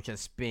 besides,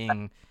 just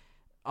being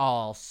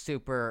all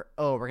super,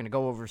 we're going to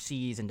go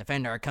overseas and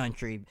defend our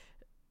country.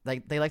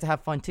 Like, they like to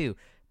have fun too.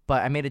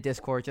 But I made a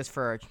Discord just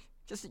a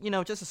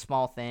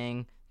small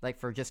thing, like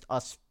for just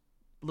us,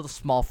 little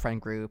small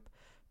friend group,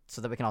 so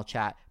that we can all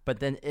chat. But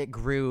then it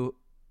grew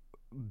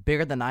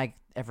bigger than I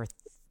ever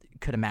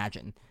could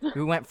imagine.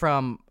 We went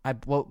from,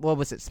 what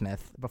was it,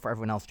 Smith, before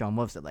everyone else joined?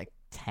 What was it, like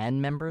 10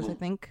 members, I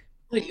think?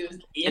 It was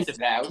into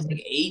that. It was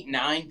like 8,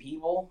 9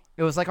 people.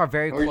 It was like our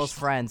very close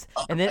friends.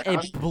 And then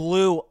it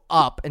blew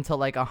up until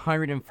like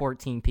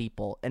 114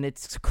 people. And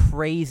it's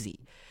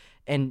crazy.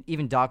 And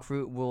even Dog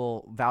Fruit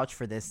will vouch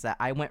for this, that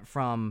I went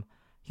from...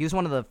 he was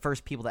one of the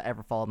first people that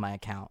ever followed my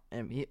account.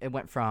 And it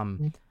went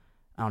from,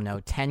 I don't know,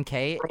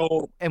 10K.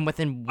 And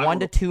within 1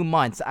 to 2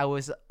 months, I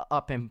was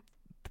up in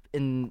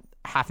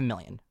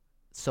 500,000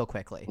 so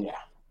quickly. Yeah.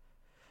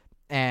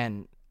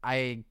 And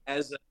I...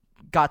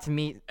 got to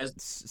meet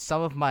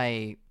some of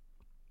my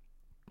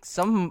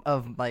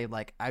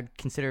like, I'd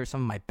consider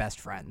some of my best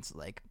friends,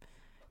 like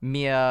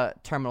Mia,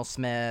 Terminal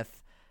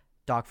Smith,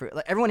 Doc Fruit.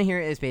 Like, everyone here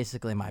is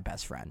basically my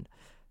best friend.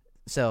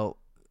 So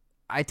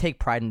I take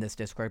pride in this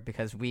Discord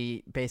because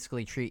we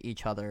basically treat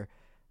each other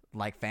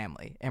like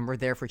family, and we're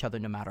there for each other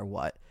no matter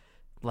what.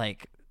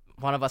 Like,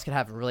 one of us could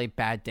have a really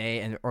bad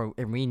day and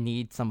we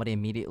need somebody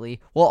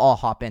immediately, we'll all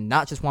hop in.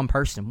 Not just one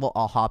person, we'll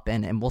all hop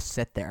in and we'll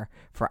sit there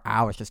for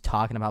hours just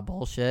talking about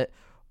bullshit,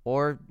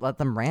 or let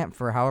them rant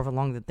for however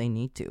long that they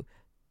need to,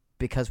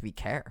 because we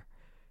care.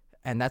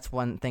 And that's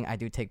one thing I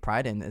do take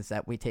pride in, is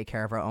that we take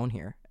care of our own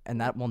here,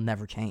 and that will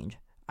never change.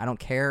 I don't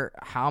care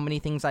how many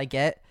things I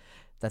get,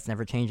 that's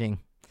never changing.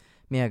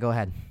 Mia, go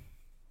ahead.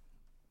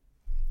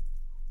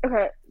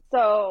 Okay,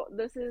 so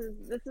this is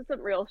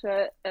some real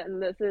shit,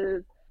 and this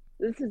is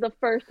the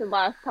first and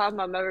last time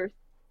I'm ever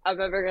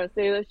gonna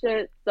say this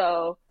shit.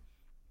 So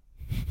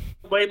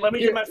wait, let me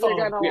get my phone.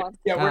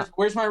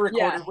 Where's my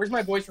recorder? Yeah. Where's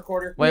my voice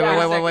recorder? Wait.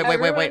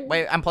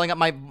 I'm pulling up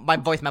my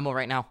voice memo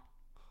right now.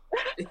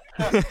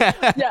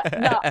 Yeah,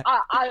 no,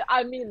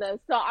 I mean this.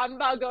 So I'm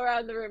about to go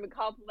around the room and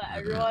compliment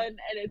everyone,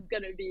 and it's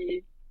gonna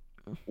be,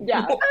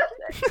 yeah.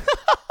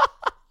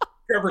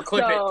 Trevor,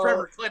 clip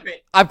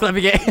it. I'm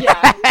clipping it.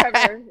 Yeah,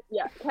 Trevor.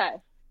 Yeah, okay.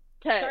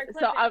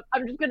 So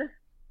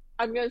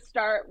I'm gonna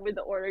start with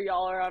the order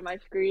y'all are on my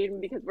screen,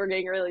 because we're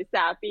getting really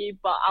sappy,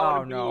 but I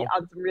want to be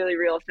on some really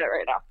real shit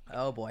right now.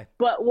 Oh boy.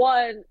 But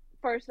one,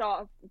 first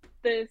off,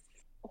 this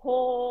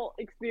whole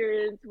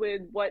experience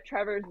with what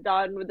Trevor's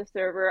done with the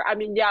server, I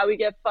mean, yeah, we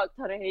get fuck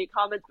ton of hate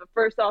comments, but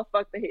first off,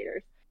 fuck the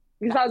haters.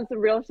 Because on some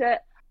real shit,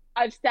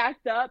 I've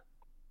stacked up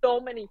so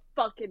many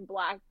fucking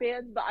black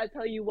bands, but I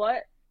tell you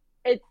what,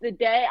 it's the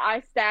day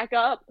I stack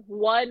up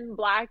one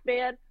black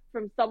band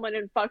from someone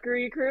in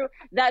Fuckery Crew,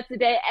 that's the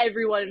day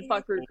everyone in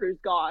Fuckery Crew's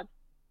gone.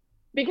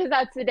 Because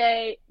that's the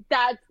day,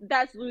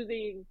 that's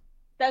losing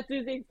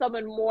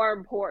someone more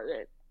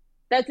important.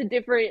 That's a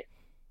different,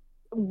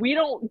 we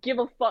don't give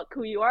a fuck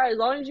who you are, as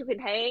long as you can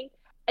hang,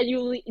 and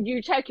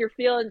you check your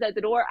feelings at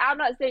the door. I'm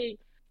not saying,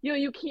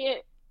 you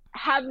can't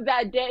have a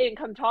bad day and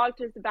come talk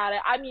to us about it.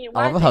 I mean,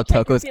 I love how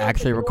Toko's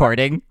actually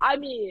recording. I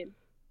mean,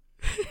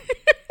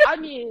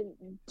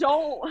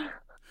 don't.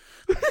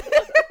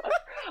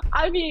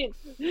 I mean,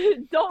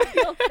 don't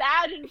feel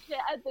sad and shit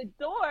at the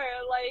door.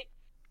 Like,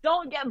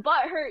 don't get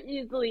butthurt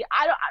easily.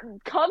 I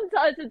don't come to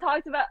us and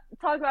talk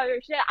about your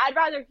shit. I'd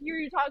rather hear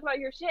you talk about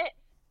your shit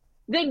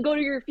than go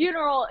to your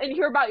funeral and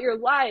hear about your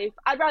life.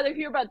 I'd rather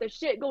hear about the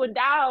shit going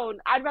down.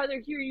 I'd rather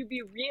hear you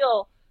be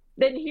real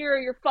than hear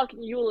your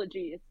fucking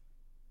eulogies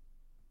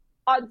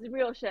on some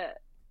real shit.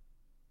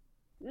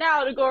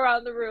 Now to go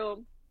around the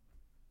room.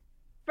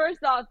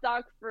 First off,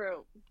 Doc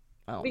Fruit.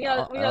 Oh, we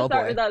gotta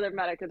start with the other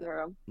medic in the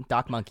room.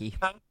 Doc Monkey.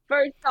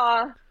 First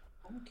off,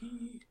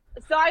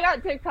 so I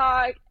got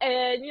TikTok,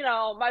 and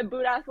my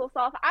boot ass will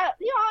soft. I'd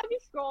be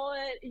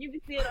scrolling, you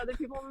be seeing other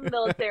people in the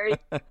military.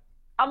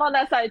 I'm on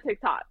that side of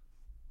TikTok.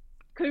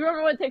 Cause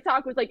remember when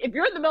TikTok was like, if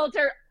you're in the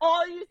military,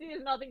 all you see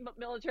is nothing but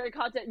military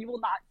content. You will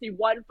not see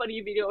one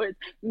funny video. Is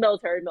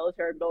military.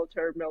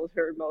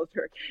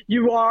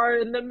 You are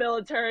in the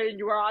military, and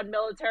you are on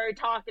military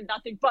talk, and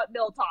nothing but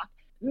mil talk,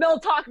 and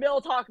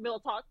mil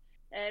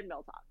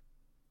talk.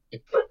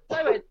 So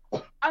anyways,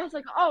 I was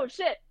like, oh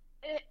shit,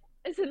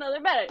 it's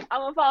another medic.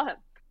 I'm gonna follow him.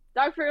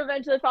 Doc Fruit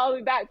eventually followed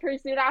me back pretty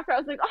soon after. I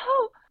was like,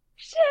 oh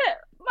shit,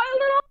 my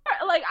little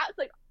heart. Like, I was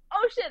like,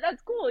 oh shit,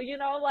 that's cool.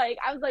 Like,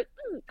 I was like,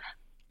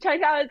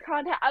 checked out his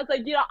content. I was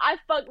like, I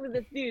fucked with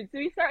this dude. So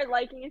he started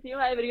liking a few of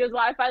my videos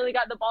while I finally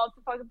got the balls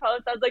to fucking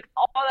post. I was like,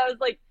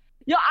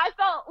 I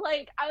felt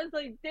like, I was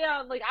like,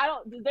 damn, like, I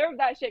don't deserve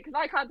that shit because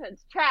my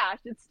content's trash.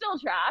 It's still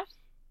trash.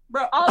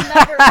 Bro, I'll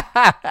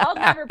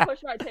never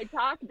push my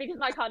TikTok because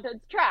my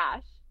content's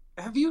trash.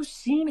 Have you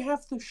seen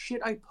half the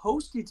shit I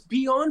post? It's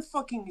beyond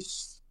fucking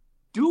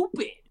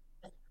stupid.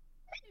 But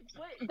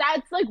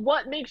that's like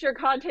what makes your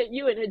content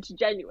you, and it's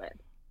genuine.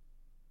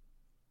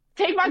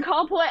 Take my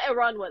compliment and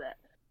run with it.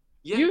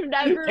 Yeah, you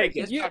never,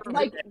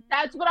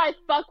 that's what I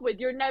fuck with.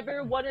 You're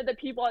never one of the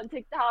people on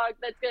TikTok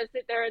that's gonna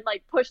sit there and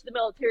like push the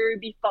military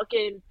and be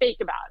fucking fake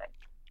about it.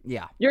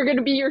 Yeah. You're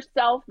gonna be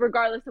yourself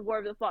regardless of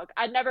whatever the fuck.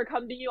 I'd never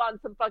come to you on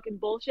some fucking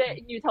bullshit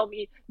and you tell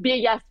me be a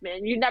yes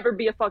man. You never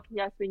be a fucking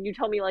yes man. You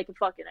tell me like it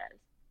fucking is.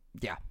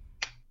 Yeah.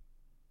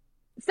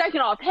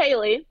 Second off,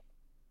 Haley.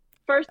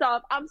 First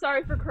off, I'm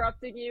sorry for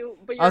corrupting you,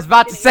 but you're I was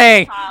about to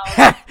say,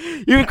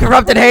 you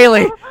corrupted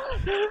Haley.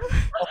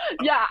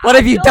 Yeah. What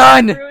have you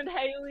done? Ruined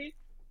Haley,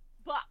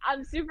 but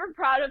I'm super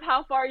proud of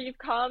how far you've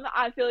come.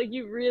 I feel like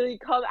you've really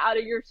come out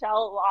of your shell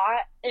a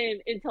lot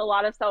and into a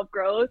lot of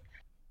self-growth.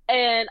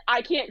 And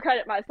I can't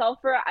credit myself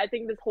for it. I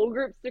think this whole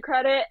group's to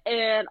credit.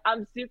 And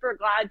I'm super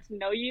glad to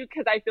know you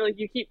because I feel like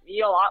you keep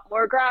me a lot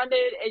more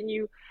grounded and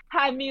you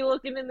have me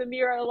looking in the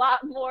mirror a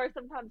lot more.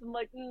 Sometimes I'm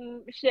like,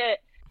 shit.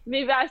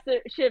 Maybe I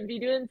should be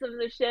doing some of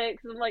this shit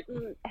because I'm like,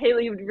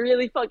 Haley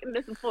really fucking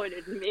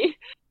disappointed in me.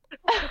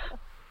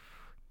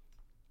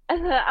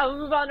 And then I'll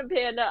move on to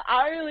Panda.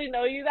 I don't really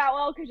know you that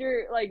well because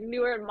you're like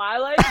newer in my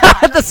life.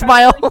 The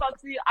smile.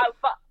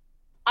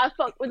 I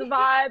fuck with the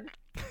vibe.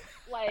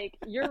 Like,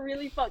 you're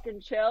really fucking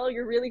chill.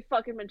 You're really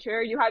fucking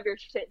mature. You have your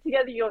shit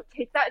together. You don't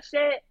take that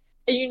shit,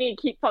 and you need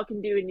to keep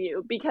fucking doing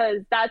you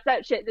because that's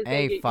that shit that's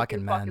gonna get you through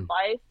fucking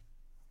life.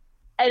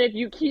 And if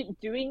you keep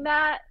doing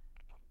that,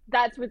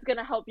 that's what's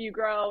gonna help you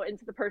grow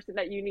into the person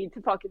that you need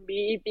to fucking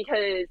be.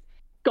 Because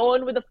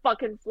going with the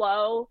fucking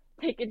flow,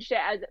 taking shit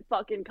as it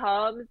fucking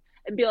comes,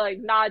 and be like,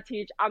 nah,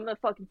 Teach, I'm gonna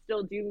fucking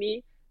still do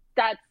me.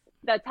 That's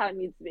how it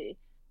needs to be.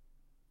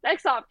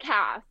 Next off,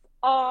 Cass.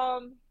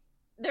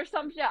 There's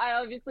some shit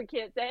I obviously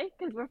can't say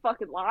because we're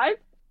fucking live.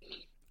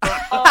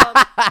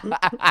 But,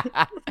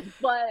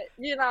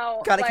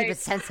 gotta keep it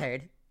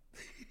censored.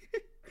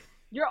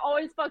 You're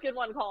always fucking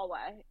one call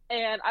away.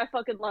 And I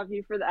fucking love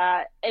you for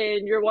that.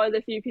 And you're one of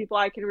the few people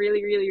I can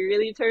really, really,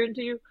 really turn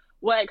to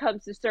when it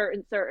comes to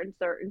certain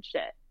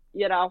shit.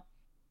 You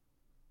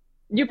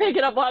pick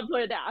it up while I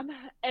put it down.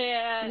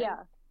 And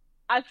yeah,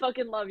 I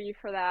fucking love you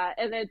for that.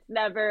 And it's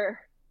never,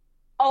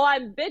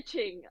 I'm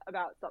bitching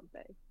about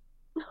something.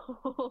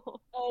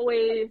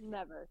 Always.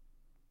 Never.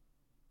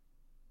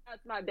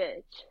 That's my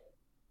bitch.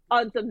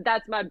 On some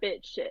that's my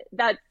bitch shit.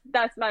 That's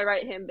my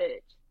right hand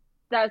bitch.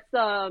 That's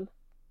it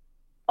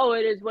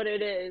is what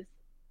it is.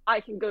 I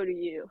can go to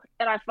you.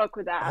 And I fuck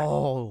with that.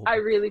 Oh. I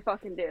really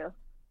fucking do.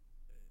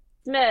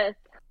 Smith.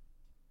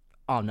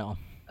 Oh no.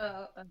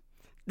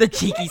 The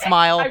cheeky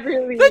smile.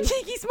 The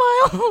cheeky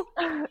smile.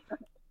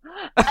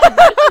 As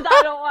much as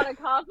I don't want to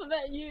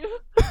compliment you.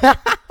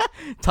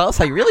 Tell us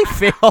how you really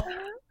feel.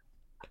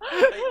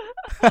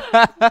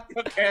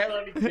 Okay, I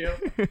love you too.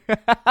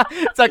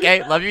 It's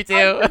okay. Love you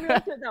too.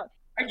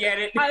 I get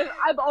it.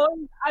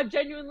 I've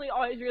genuinely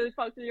always really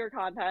fucked with your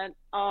content.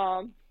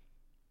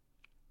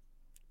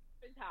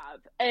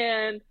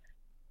 And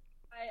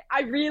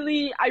I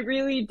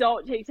really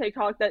don't take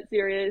TikTok that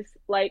serious.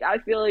 Like, I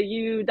feel like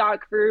you,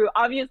 Doc Fruit,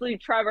 obviously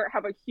Trevor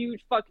have a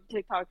huge fucking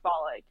TikTok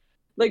following.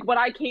 Like, when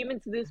I came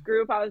into this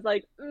group, I was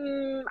like,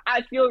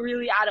 I feel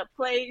really out of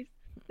place.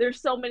 There's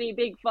so many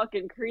big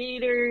fucking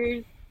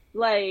creators.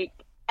 Like,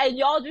 and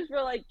y'all just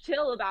were like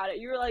chill about it.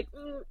 You were like,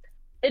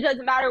 it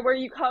doesn't matter where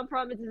you come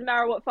from. It doesn't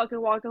matter what fucking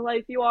walk of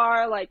life you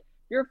are. Like,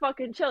 you're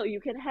fucking chill. You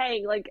can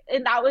hang. Like,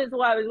 and that was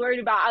what I was worried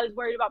about. I was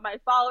worried about my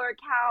follower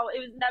count. It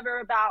was never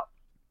about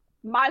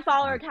my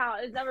follower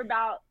count. It was never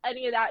about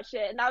any of that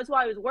shit. And that was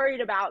what I was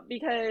worried about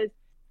because,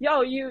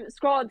 yo, you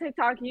scroll on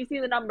TikTok and you see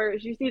the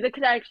numbers, you see the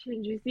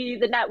connections, you see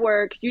the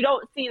network. You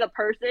don't see the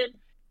person.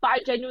 But I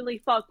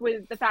genuinely fuck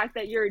with the fact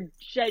that you're a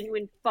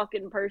genuine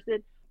fucking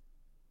person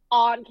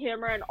on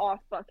camera and off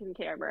fucking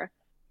camera.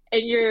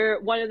 And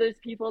you're one of those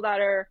people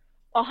that are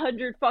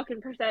 100%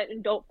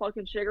 and don't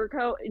fucking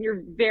sugarcoat, and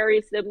you're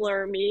very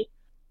similar to me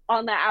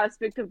on that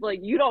aspect of, like,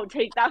 you don't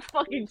take that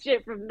fucking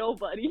shit from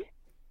nobody,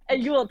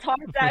 and you will talk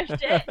that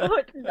shit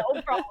with no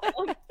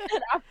problem,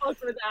 and I fuck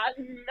with that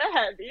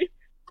heavy.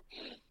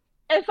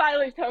 And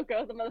finally,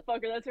 Toko, the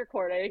motherfucker that's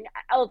recording.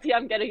 LT,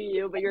 I'm getting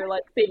you, but you're,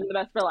 like, saving the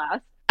best for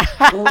last.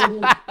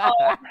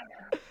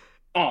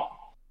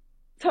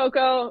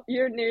 Toko,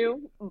 you're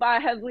new, but I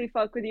heavily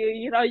fuck with you.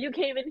 You know, you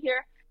came in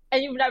here,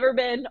 and you've never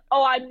been,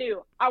 oh, I'm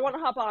new. I want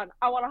to hop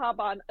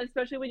on.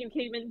 Especially when you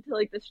came into,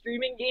 like, the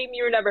streaming game,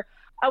 you were never,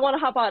 I want to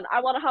hop on.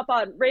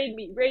 Raid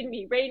me.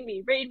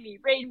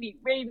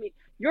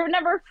 You're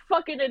never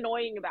fucking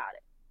annoying about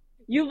it.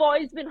 You've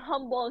always been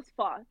humble as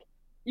fuck.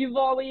 You've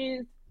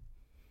always...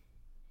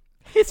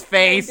 His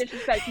face.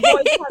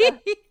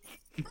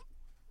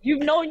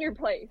 You've known your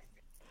place.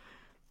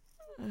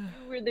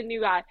 You were the new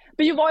guy.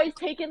 But you've always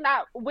taken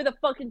that with a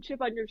fucking chip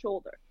on your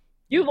shoulder.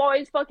 You've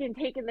always fucking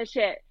taken the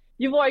shit.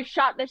 You've always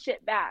shot the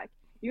shit back.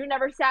 You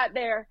never sat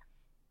there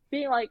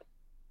being like,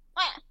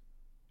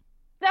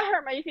 that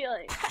hurt my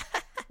feelings.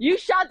 You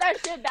shot that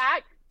shit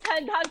back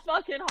 10 times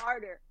fucking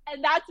harder.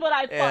 And that's what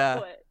I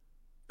fuck with.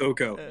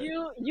 Toko.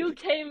 You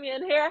came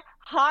in here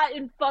hot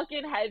and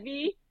fucking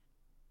heavy,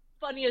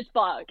 funny as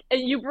fuck.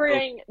 And you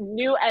bring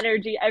new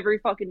energy every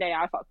fucking day.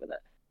 I fuck with it.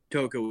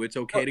 Toko, it's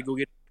okay to go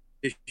get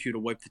a tissue to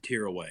wipe the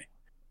tear away.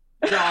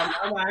 Dog,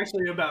 I'm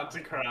actually about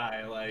to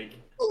cry. Like,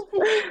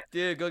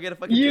 dude, go get a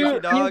fucking tissue,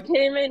 dog. You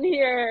came in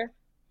here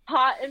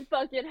hot and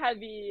fucking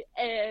heavy,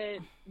 and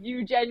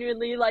you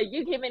genuinely, like,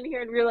 you came in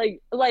here and we're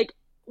like,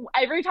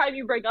 every time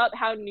you bring up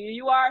how new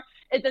you are,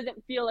 it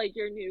doesn't feel like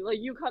you're new. Like,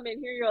 you come in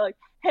here, you're like,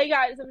 hey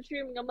guys, I'm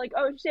streaming. I'm like,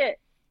 oh shit.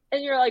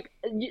 And you're like,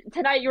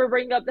 tonight you were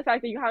bringing up the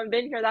fact that you haven't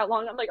been here that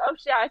long. I'm like, oh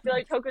shit, I feel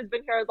like Toko's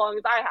been here as long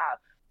as I have.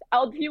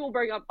 LP will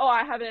bring up, oh,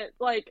 I haven't,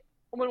 like,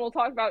 when we'll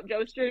talk about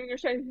Joe streaming or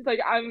shit, he's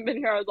like, I haven't been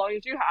here as long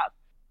as you have.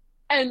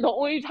 And the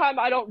only time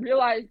I don't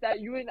realize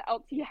that you and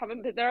LT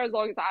haven't been there as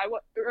long as I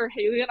was, or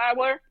Haley and I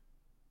were,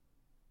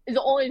 is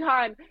the only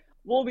time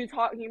we'll be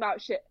talking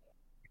about shit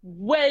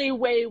way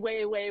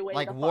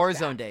like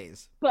Warzone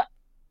days. But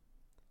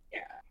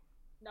yeah,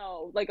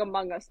 no, like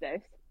Among Us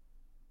days.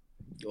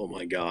 Oh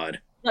my god.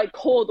 Like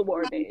Cold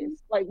War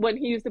days, like when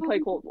he used to play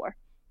Cold War.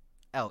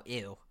 Oh,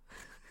 ew.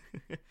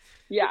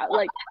 Yeah,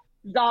 like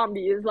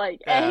zombies, like,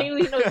 and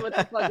Haley knows what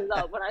the fuck is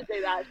up when I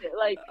say that shit.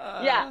 Like,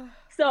 yeah.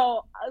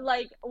 So,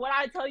 like, when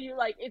I tell you,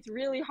 like, it's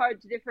really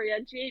hard to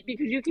differentiate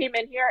because you came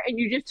in here and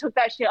you just took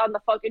that shit on the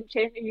fucking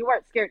chin and you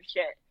weren't scared of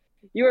shit.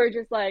 You were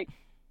just like,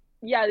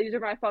 yeah, these are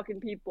my fucking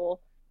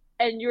people.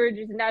 And you were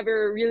just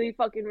never really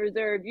fucking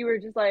reserved. You were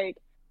just like,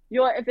 you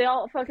know what, if they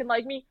don't fucking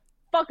like me,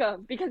 fuck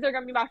them, because they're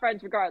gonna be my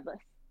friends regardless.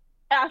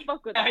 And I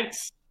fuck with that.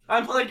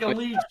 I'm like a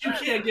leech. You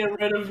can't get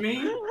rid of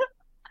me.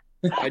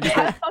 I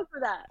fuck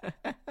with that.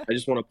 I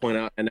just want to point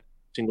out, and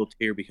single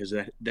tear, because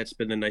that's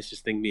been the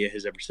nicest thing Mia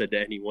has ever said to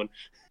anyone.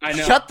 I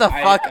know. Shut the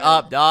fuck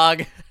up,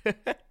 dog.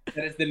 That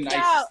is the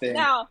nicest thing.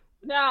 Now,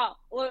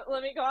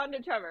 let me go on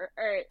to Trevor.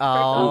 All right.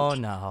 Oh,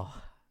 no.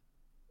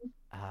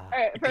 All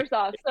right, first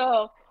off,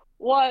 so,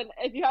 one,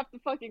 if you have to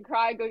fucking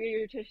cry, go get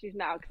your tissues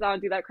now, because I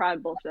don't do that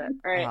crying bullshit,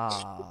 all right?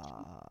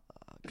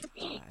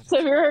 So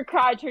if you're gonna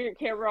cry, turn your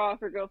camera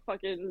off or go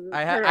fucking...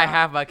 I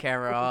have my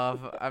camera off.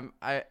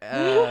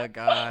 Oh,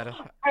 God.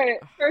 All right,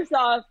 first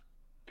off,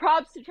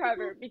 props to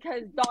Trevor,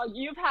 because, dog,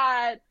 you've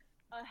had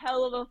a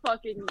hell of a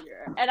fucking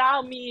year. And I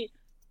don't mean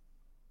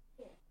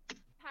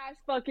past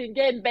fucking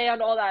getting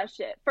banned, all that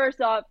shit. First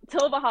off,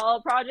 Till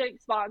Valhalla Project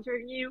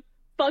sponsoring you,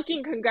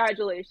 fucking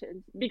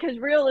congratulations. Because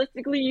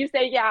realistically, you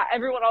say, yeah,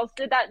 everyone else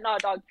did that. Nah,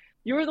 dog.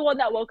 You were the one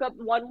that woke up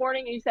one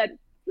morning and you said,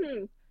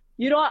 you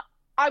know what?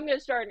 I'm gonna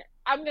start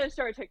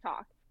a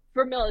TikTok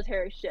for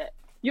military shit.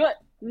 You know what?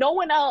 No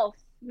one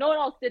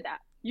else did that.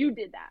 You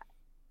did that.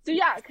 So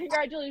yeah,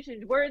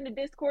 congratulations. We're in the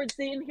Discord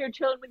sitting here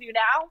chilling with you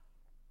now.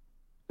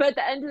 But at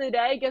the end of the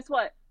day, guess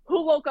what?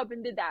 Who woke up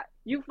and did that?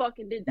 You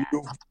fucking did that.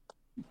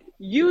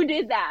 You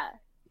did that.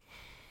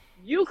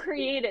 You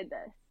created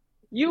this.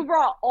 You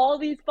brought all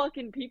these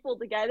fucking people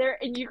together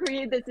and you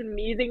created this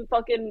amazing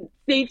fucking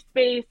safe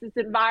space, this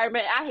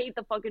environment. I hate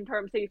the fucking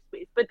term safe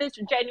space, but this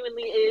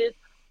genuinely is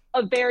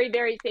a very,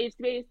 very safe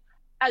space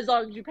as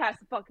long as you pass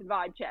the fucking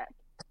vibe check.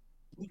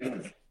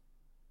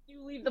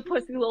 You leave the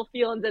pussy little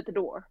feelings at the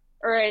door,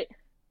 all right?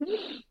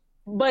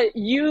 But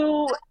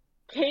you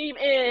came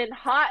in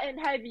hot and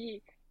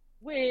heavy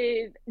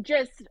with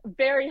just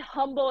very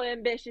humble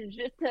ambitions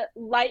just to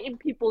lighten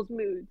people's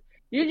moods.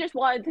 You just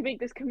wanted to make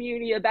this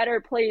community a better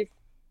place.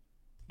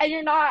 And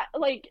you're not,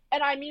 like,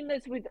 and I mean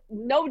this with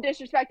no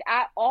disrespect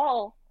at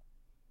all.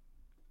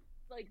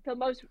 Like,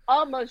 the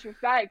utmost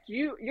respect.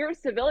 You're a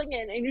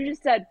civilian, and you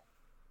just said,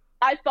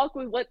 I fuck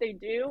with what they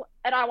do,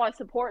 and I want to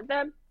support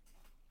them.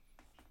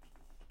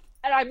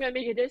 And I'm going to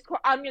make a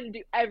Discord. I'm going to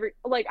do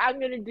I'm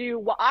going to do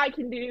what I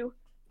can do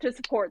to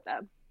support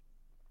them.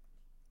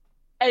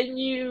 And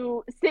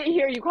you sit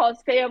here, you call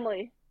us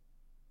family.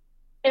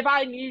 If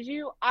I need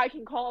you, I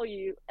can call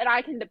you, and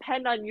I can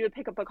depend on you to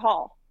pick up a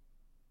call.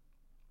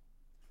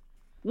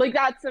 Like,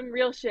 that's some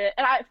real shit.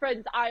 And I have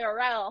friends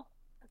IRL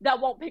that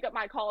won't pick up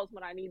my calls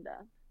when I need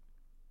them.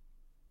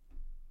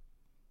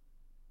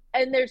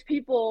 And there's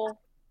people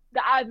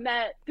that I've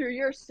met through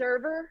your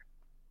server.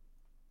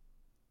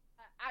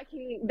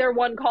 They're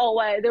one call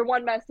away. They're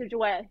one message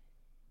away.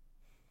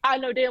 I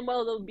know damn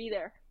well they'll be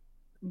there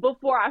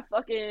before I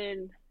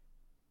fucking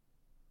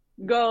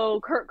go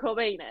Kurt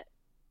Cobain it.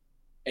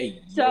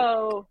 Hey,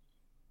 so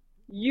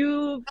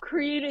you've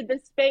created the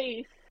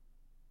space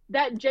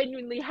that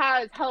genuinely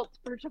has helped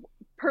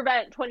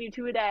prevent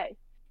 22 a day.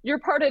 You're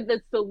part of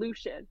the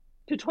solution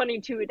to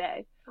 22 a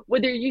day,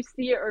 whether you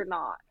see it or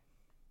not.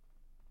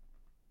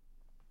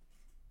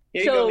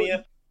 Here you go,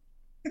 Mia.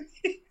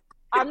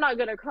 I'm not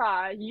gonna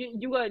cry.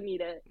 You gonna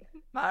need it.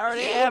 I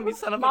already am, you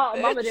son of a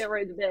bitch. Mama didn't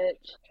raise a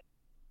bitch.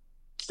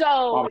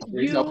 So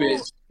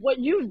what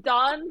you've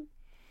done,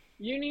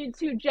 you need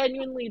to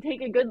genuinely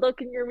take a good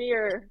look in your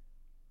mirror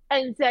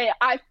and say,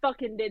 I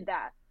fucking did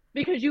that.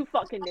 Because you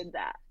fucking did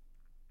that.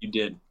 You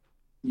did.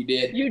 You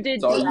did. You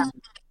did do that.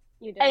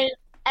 You did. And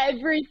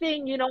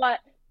everything, you know what?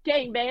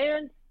 Gang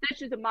band, that's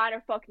just a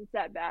minor fucking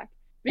setback.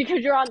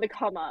 Because you're on the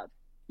come up.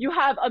 You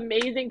have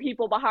amazing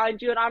people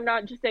behind you, and I'm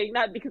not just saying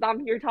that because I'm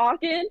here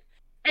talking,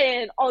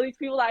 and all these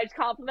people that I just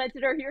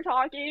complimented are here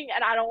talking,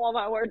 and I don't want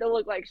my word to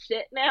look like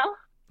shit now.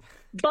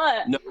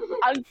 But no.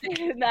 I'm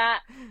saying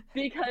that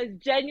because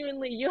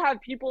genuinely you have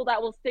people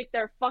that will stick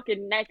their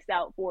fucking necks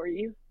out for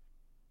you.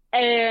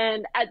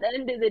 And at the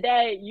end of the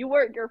day, you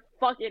work your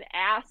fucking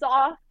ass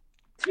off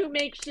to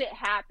make shit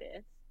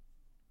happen.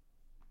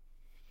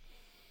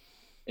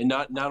 And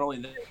not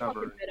only that,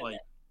 cover, like,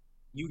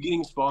 you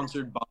getting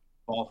sponsored by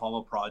the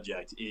Valhalla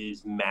Project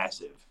is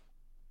massive.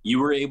 You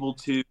were able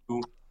to,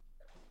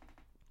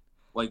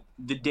 like,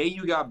 the day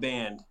you got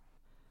banned,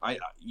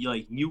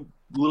 you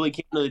literally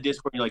came to the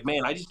Discord and you're like,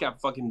 man, I just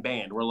got fucking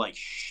banned. We're like,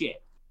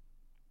 shit.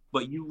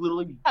 But you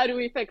literally... How do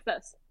we fix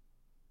this?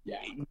 Yeah.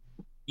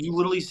 You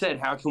literally said,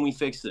 how can we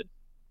fix it?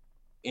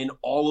 And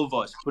all of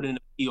us put in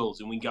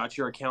appeals, and we got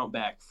your account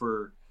back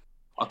for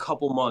a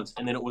couple months,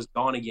 and then it was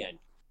gone again.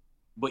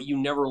 But you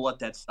never let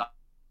that stop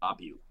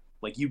you.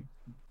 Like, you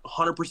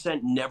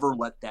 100% never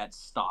let that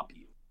stop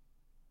you.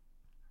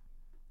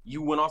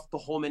 You went off the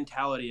whole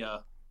mentality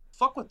of,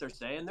 fuck what they're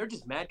saying. They're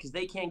just mad because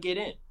they can't get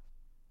in.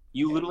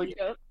 You literally...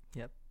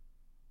 Yep.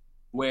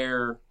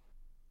 Where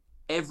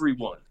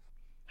everyone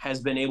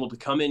has been able to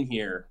come in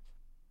here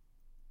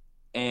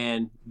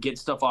and get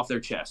stuff off their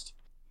chest.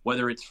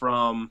 Whether it's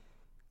from,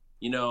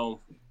 me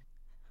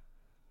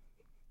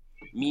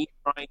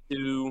trying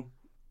to...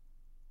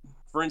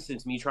 For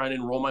instance, me trying to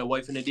enroll my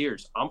wife in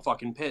Adirs. I'm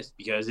fucking pissed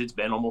because it's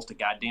been almost a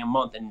goddamn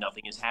month and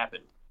nothing has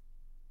happened.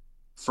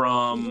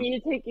 From me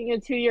taking a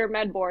 2-year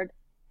med board,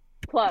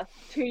 plus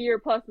 2-year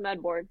plus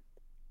med board,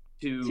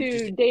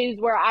 to days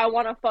where I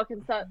want to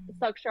fucking start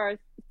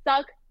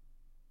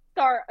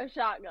a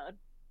shotgun.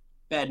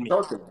 Bad me.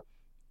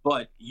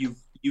 But you've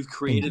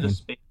created a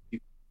space,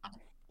 a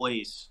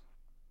place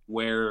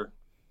where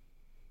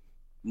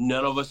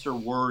none of us are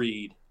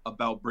worried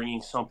about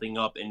bringing something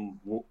up and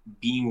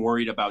being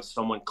worried about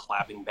someone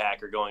clapping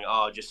back or going,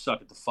 oh, just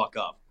suck it the fuck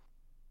up,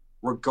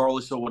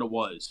 regardless of what it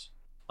was.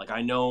 Like,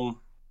 I know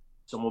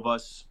some of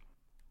us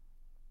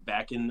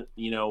back in,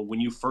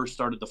 when you first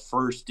started the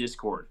first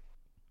Discord,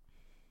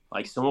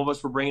 like, some of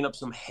us were bringing up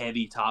some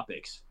heavy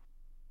topics,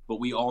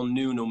 but we all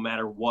knew no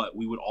matter what,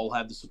 we would all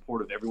have the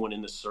support of everyone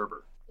in the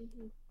server.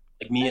 Mm-hmm.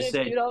 Like Mia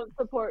said, if you don't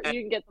support,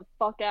 you can get the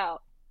fuck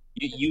out.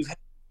 You've had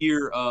a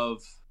year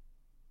of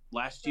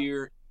last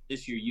year,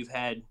 this year, you've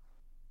had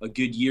a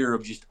good year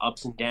of just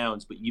ups and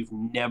downs, but you've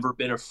never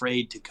been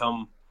afraid to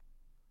come,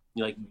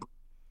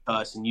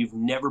 us, and you've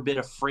never been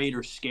afraid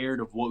or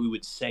scared of what we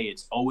would say.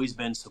 It's always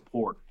been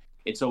support.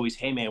 It's always,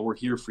 hey man, we're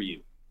here for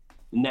you.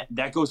 And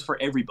that goes for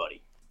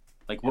everybody.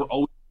 Like, we're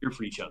always here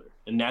for each other,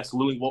 and that's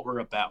literally what we're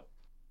about.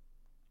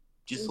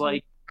 Just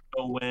like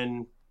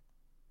when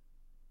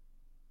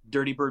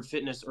Dirty Bird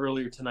Fitness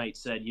earlier tonight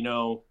said,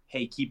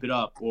 hey, keep it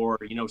up. Or,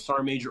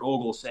 Sergeant Major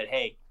Ogle said,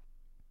 hey,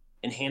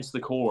 enhance the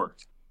core.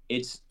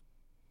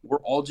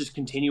 We're all just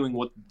continuing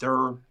what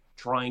they're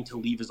trying to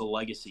leave as a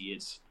legacy.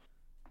 It's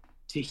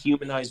to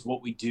humanize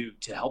what we do,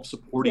 to help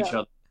support each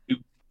other.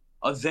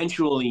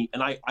 Eventually,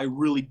 and I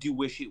really do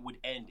wish it would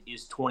end,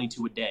 is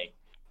 22 a day.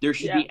 There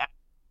should be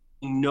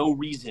no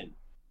reason.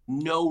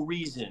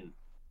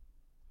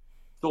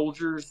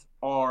 Soldiers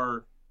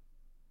are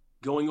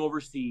going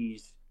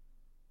overseas,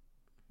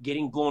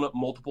 getting blown up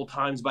multiple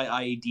times by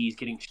IEDs,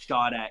 getting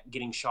shot at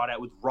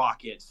with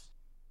rockets,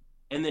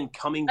 and then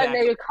coming back. And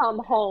they would come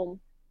home.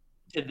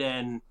 To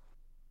then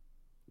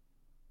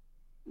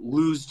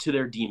lose to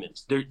their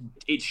demons.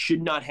 It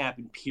should not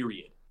happen,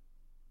 period.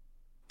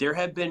 There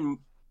have been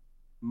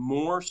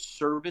more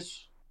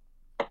service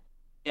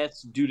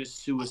deaths due to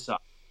suicide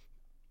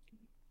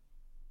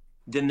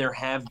than there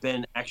have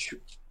been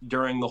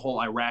during the whole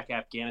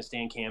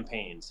Iraq-Afghanistan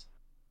campaigns.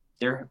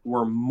 There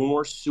were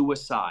more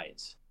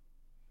suicides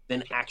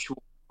than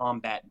actual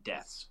combat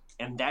deaths.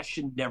 And that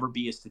should never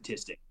be a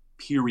statistic,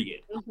 period.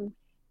 Mm-hmm.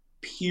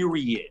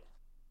 Period.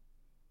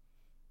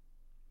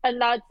 And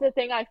that's the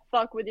thing I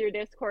fuck with your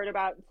Discord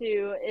about,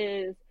 too,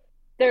 is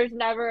there's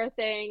never a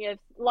thing if,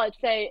 let's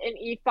say, an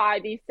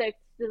E5, E6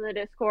 in the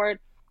Discord.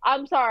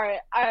 I'm sorry,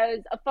 as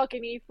a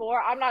fucking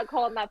E4, I'm not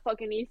calling that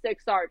fucking E6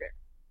 sergeant.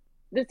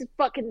 This is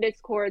fucking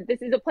Discord.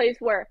 This is a place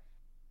where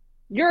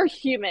you're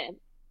human.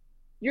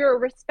 You're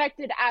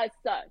respected as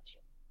such.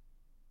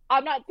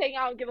 I'm not saying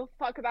I don't give a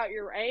fuck about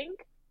your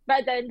rank, but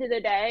at the end of the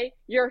day,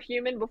 you're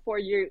human before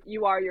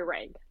you are your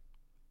rank.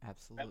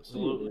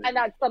 Absolutely. And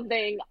that's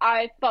something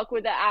I fuck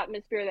with, the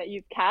atmosphere that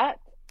you've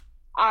kept.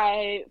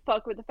 I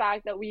fuck with the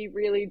fact that we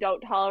really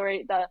don't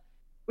tolerate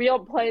we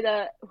don't play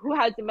the who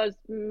has the most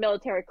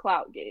military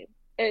clout game.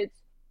 It's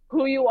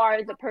who you are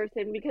as a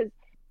person, because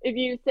if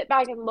you sit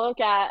back and look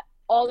at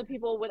all the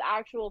people with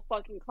actual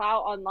fucking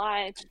clout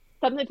online,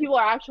 some of the people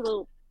are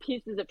actual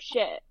pieces of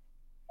shit.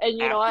 And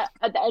you know what?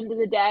 At the end of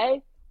the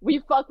day, we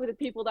fuck with the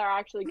people that are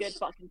actually good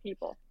fucking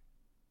people.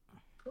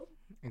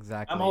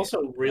 Exactly. I'm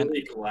also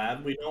really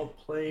glad we don't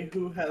play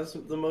who has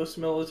the most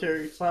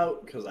military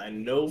clout, because I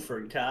know for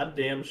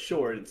goddamn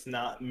sure it's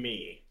not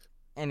me.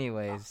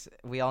 Anyways,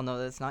 we all know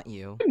that it's not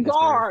you,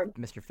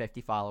 Mr.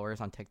 50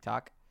 followers on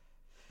TikTok.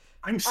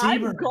 I'm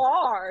Seabird.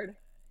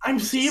 I'm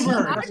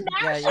Seabird.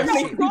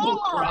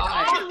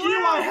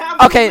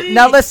 Okay,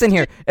 now listen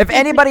here. If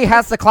anybody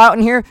has the clout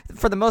in here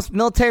for the most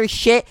military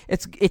shit,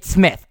 it's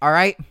Smith, all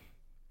right?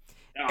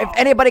 If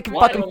anybody can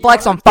fucking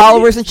flex on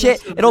followers and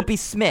shit, it'll be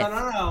Smith.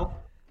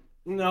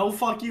 No,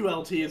 fuck you,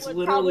 LT. It's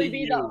literally probably be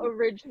you. The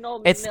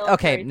original. It's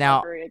okay.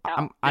 Now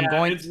I'm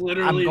going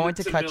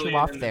to cut you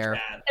off there.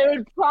 It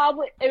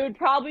would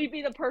probably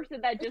be the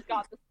person that just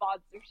got the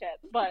sponsorship.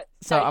 But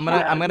so I'm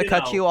gonna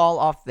cut you all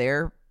off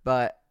there.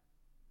 But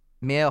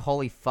Mia,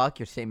 holy fuck,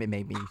 your statement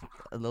made me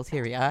a little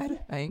teary eyed.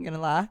 I ain't gonna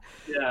lie.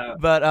 Yeah.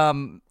 But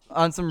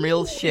on some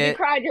real shit, you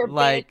cried your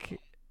like, bitch.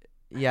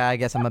 Yeah, I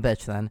guess I'm a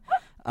bitch then.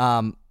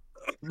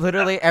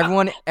 Literally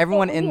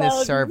everyone in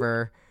this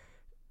server.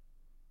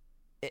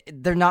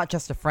 They're not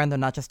just a friend. They're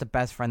not just a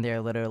best friend. They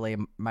are literally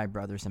my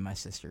brothers and my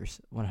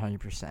sisters,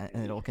 100%,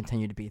 and it'll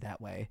continue to be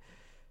that way.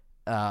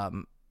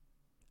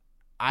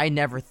 I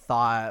never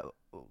thought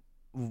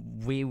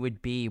we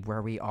would be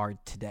where we are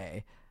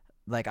today.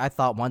 Like, I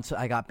thought once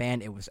I got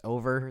banned, it was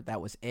over.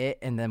 That was it.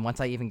 And then once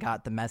I even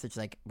got the message,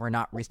 like, we're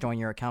not restoring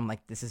your account, I'm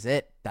like, this is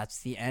it. That's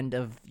the end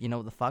of, the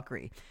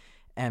fuckery.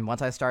 And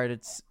once I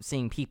started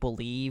seeing people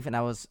leave, and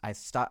I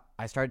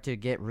started to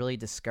get really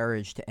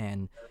discouraged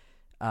and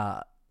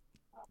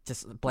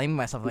just blaming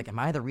myself, like, am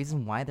I the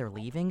reason why they're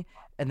leaving?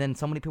 And then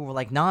so many people were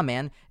like, nah,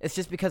 man, it's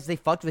just because they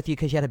fucked with you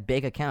because you had a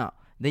big account.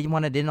 They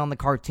wanted in on the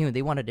cartoon.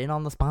 They wanted in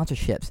on the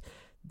sponsorships.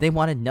 They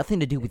wanted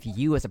nothing to do with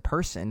you as a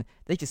person.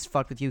 They just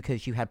fucked with you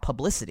because you had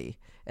publicity.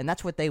 And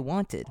that's what they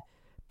wanted.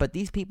 But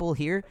these people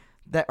here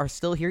that are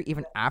still here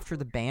even after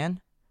the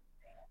ban,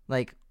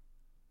 like,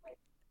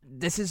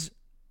 this is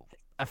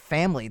a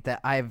family that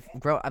I've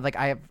grown. Like,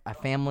 I have a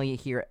family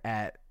here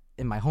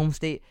in my home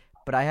state,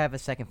 but I have a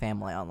second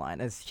family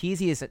online. As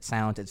cheesy as it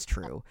sounds, it's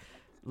true.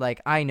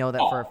 Like, I know that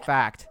for a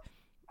fact.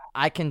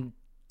 I can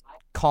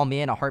call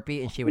me in a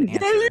heartbeat and she would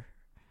answer.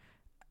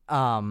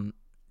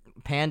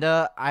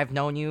 Panda, I've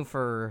known you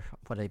for,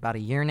 about a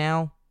year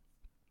now?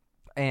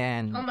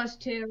 And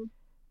almost 2.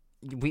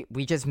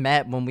 We just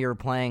met when we were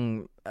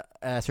playing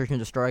a Search and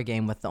Destroy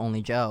game with the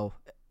Only Joe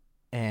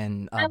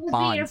and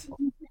Bonds.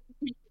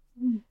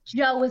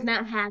 Joe was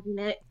not having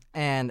it.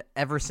 And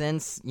ever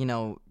since,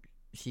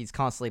 she's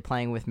constantly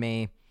playing with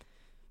me.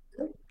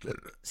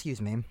 Excuse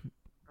me.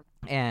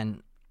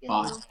 And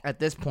at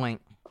this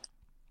point,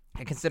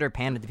 I consider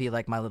Panda to be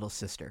like my little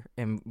sister.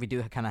 And we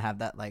do kind of have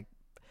that, like,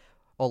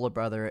 older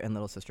brother and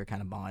little sister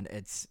kind of bond.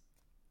 It's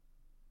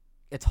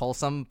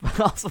wholesome, but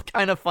also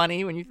kind of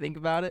funny when you think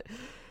about it.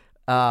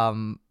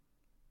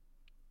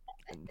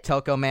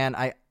 Toko, man,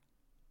 I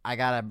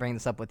gotta bring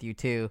this up with you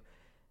too.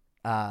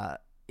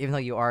 Even though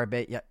you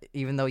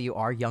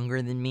are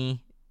younger than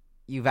me,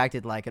 you've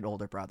acted like an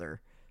older brother.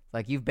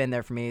 Like, you've been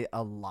there for me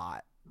a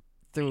lot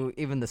through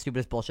even the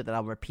stupidest bullshit that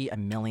I'll repeat a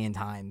million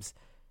times.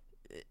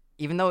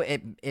 Even though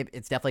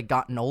it's definitely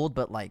gotten old,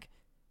 but, like,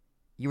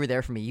 you were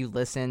there for me. You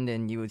listened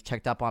and you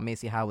checked up on me,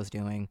 see how I was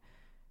doing.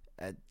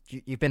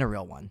 You've been a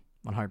real one,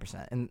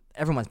 100%. And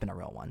everyone's been a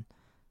real one.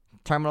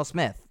 Terminal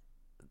Smith,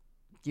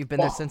 you've been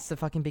there since the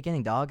fucking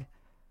beginning, dog.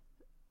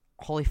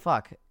 Holy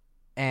fuck.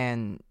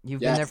 And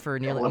you've been there for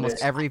nearly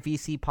almost every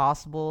VC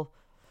possible.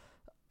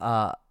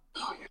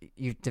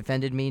 You've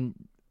defended me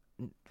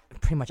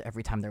pretty much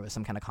every time there was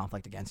some kind of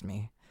conflict against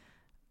me.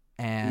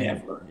 And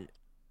Never.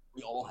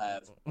 We all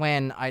have.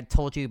 When I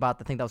told you about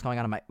the thing that was going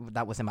on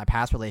that was in my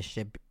past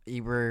relationship,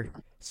 you were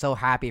so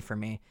happy for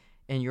me,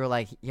 and you were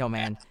like, "Yo,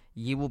 man,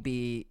 you will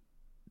be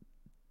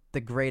the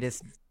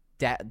greatest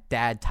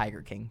dad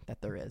Tiger King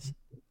that there is."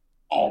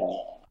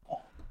 Oh.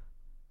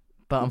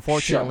 But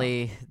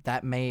unfortunately,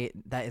 that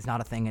is not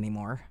a thing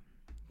anymore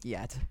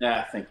yet.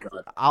 Yeah, thank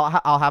God.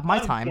 I'll have my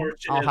time.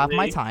 I'll have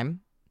my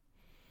time.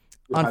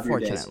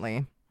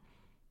 Unfortunately,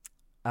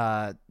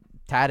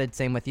 Tatted,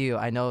 same with you.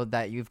 I know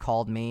that you've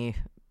called me,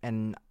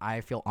 and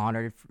I feel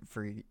honored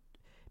for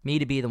me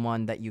to be the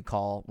one that you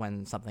call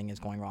when something is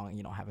going wrong and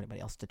you don't have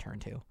anybody else to turn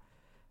to.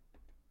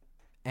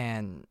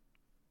 And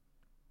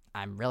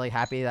I'm really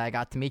happy that I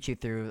got to meet you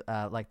through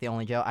like The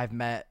Only Joe. I've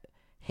met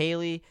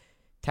Haley,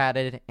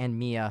 Tatted, and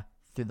Mia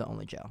through The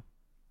Only Joe.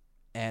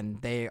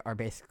 And they are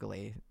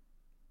basically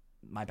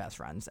my best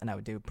friends, and I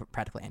would do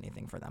practically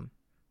anything for them.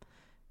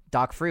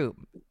 Doc Fruit,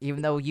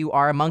 even though you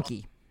are a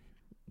monkey,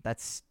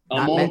 that's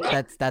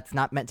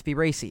not meant to be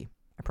racy.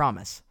 I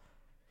promise.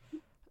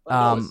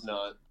 No, it's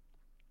not.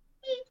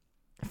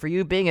 For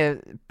you being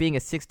a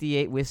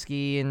 68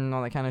 whiskey and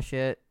all that kind of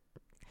shit,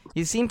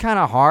 you seem kind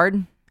of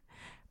hard,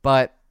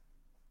 but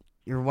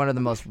you're one of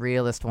the most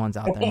realist ones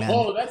out there, man.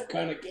 Oh, that's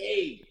kind of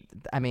gay.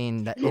 I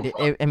mean,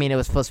 it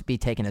was supposed to be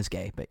taken as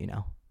gay, but you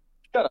know.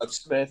 Shut up,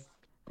 Smith.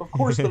 Of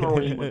course the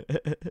Marine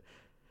would.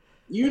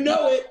 You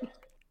know it.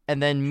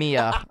 And then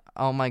Mia,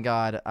 oh my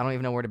God, I don't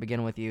even know where to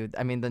begin with you.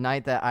 I mean, the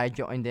night that I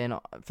joined in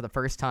for the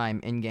first time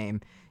in game,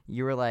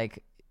 you were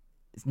like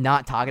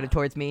not talkative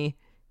towards me.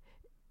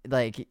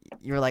 Like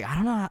you were like, I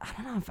don't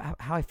know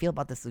how I feel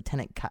about this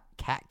Lieutenant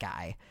Cat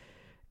guy.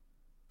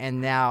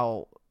 And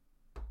now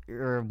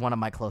you're one of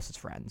my closest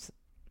friends.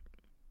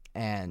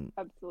 And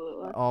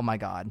absolutely. Oh my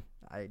God,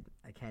 I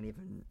can't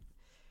even.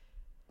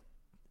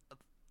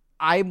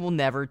 I will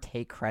never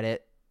take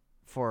credit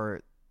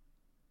for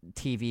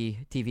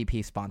TVP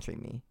sponsoring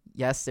me.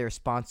 Yes, they're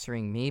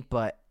sponsoring me,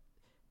 but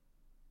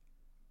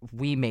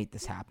we made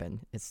this happen.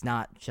 It's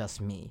not just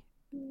me.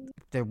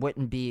 There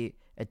wouldn't be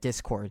a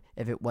Discord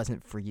if it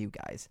wasn't for you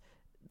guys.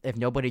 If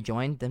nobody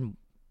joined, then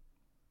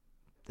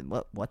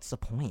what's the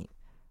point?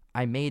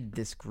 I made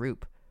this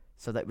group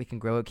so that we can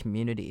grow a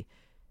community.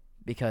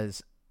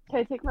 Because can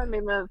I take my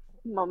moment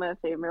of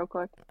fame real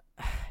quick?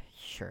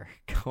 Sure,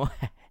 go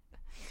ahead.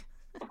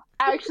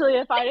 Actually,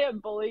 if I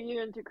didn't bully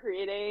you into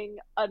creating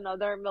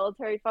another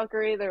military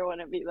fuckery, there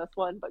wouldn't be this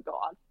one, but go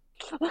on.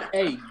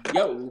 Hey,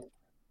 yo.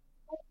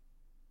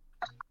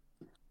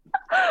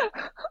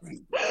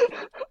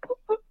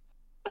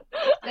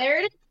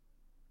 There it is.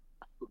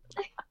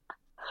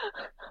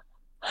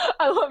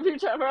 I love you,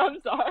 Trevor.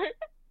 I'm sorry.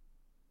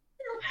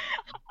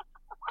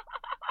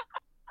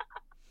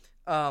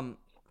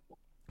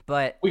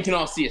 But we can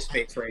all see his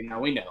face right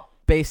now. We know.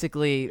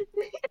 Basically,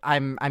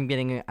 I'm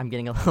getting a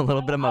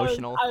little bit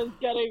emotional. I was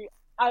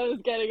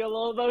getting a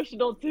little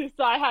emotional too,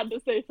 so I had to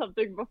say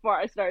something before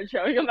I started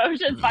showing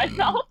emotions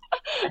myself.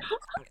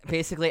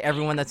 Basically,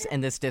 everyone that's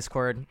in this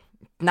Discord,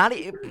 not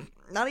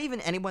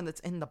even anyone that's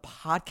in the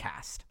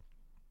podcast.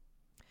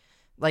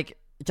 Like,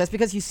 just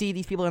because you see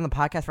these people in the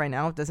podcast right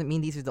now doesn't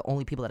mean these are the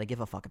only people that I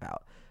give a fuck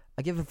about.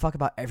 I give a fuck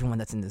about everyone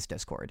that's in this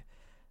Discord.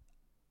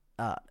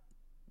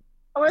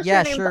 Unless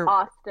your name's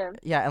Austin.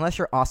 Yeah, unless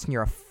you're Austin,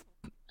 you're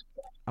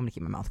I'm gonna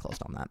keep my mouth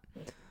closed on that.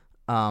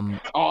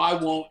 Oh, I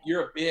won't.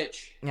 You're a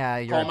bitch.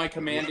 Yeah, call my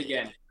command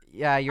again.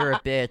 Yeah, you're a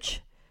bitch.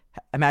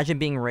 Imagine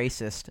being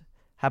racist.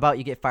 How about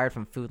you get fired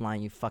from Food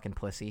Line, you fucking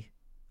pussy?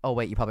 Oh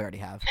wait, you probably already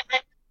have.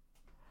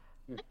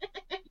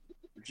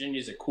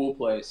 Virginia's a cool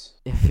place,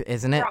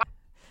 isn't it?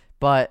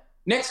 But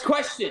next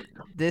question.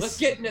 Let's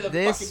get into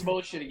the fucking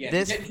bullshit again.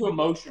 Get too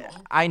emotional.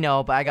 I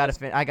know, but I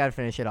gotta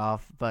finish it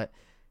off. But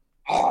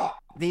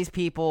these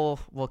people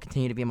will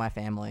continue to be my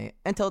family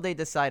until they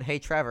decide, hey,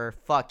 Trevor,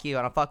 fuck you.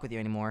 I don't fuck with you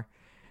anymore.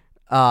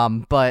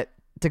 But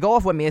to go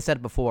off what Mia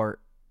said before,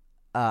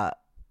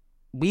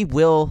 we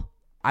will.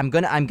 I'm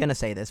gonna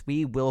say this.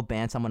 We will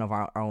ban someone of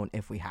our own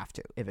if we have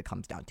to. If it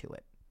comes down to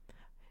it.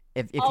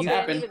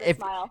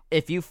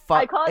 If you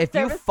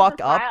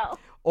fuck up,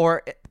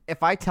 or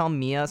if I tell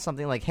Mia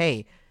something like,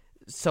 hey,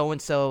 so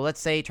and so, let's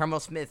say Terminal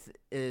Smith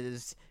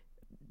is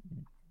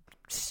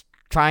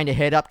trying to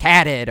hit up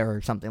Tatted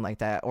or something like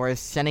that, or is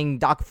sending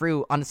Doc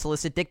Fruit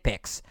unsolicited dick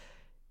pics.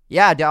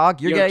 Yeah,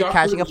 dog, you're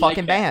catching a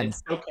fucking ban.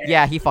 Okay.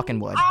 Yeah, he fucking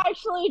would.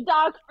 Actually,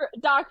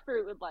 Doc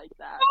Fruit would like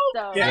that.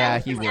 So. Yeah,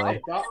 he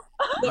would.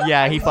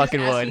 Yeah, he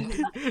fucking would.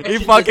 He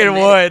fucking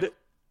would.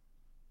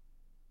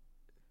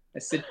 I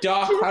said,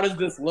 Doc, how does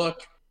this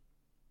look?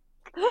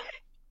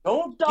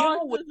 Don't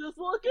Doc, does this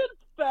look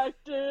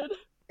infected?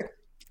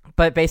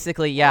 But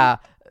basically, yeah,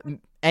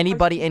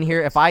 anybody in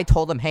here, if I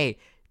told them, hey,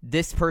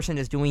 this person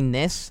is doing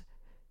this,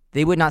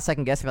 they would not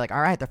second guess. They're like,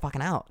 all right, they're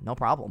fucking out. No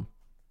problem.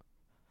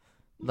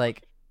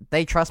 Like,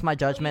 they trust my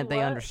judgment.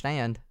 They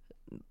understand.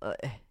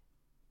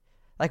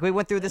 Like, we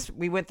went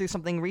through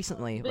something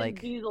recently.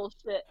 Big diesel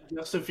shit.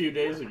 Just a few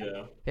days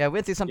ago. Yeah, we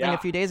went through something a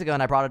few days ago,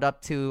 and I brought it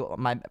up to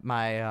my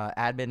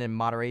admin and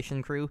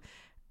moderation crew,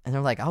 and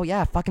they're like, oh,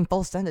 yeah, fucking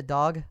full extended,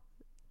 dog.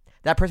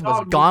 That person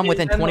was gone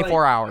within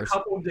 24 hours. A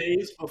couple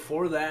days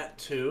before that,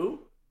 too?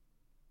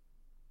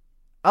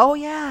 Oh,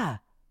 yeah.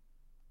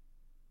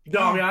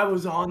 Dog, I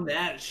was on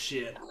that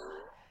shit.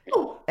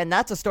 And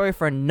that's a story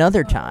for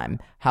another time.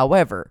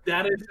 However,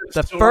 that is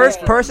the first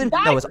person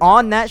that was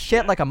on that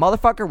shit like a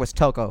motherfucker was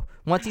Toko.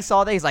 Once he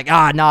saw that, he's like,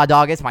 nah,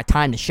 dog, it's my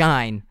time to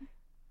shine.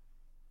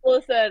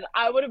 Listen,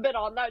 I would have been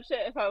on that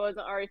shit if I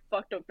wasn't already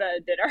fucked up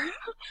at dinner.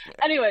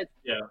 Anyways.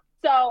 Yeah.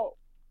 So,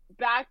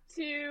 back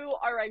to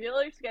our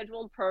regularly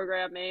scheduled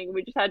programming.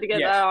 We just had to get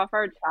that off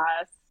our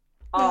chest.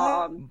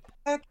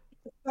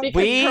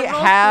 We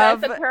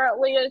have...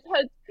 apparently is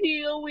his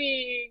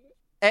peeling.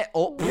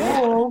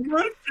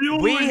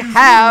 We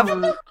have...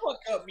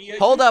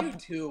 Hold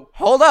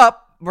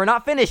up. We're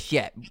not finished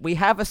yet. We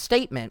have a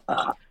statement.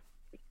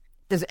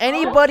 Does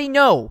anybody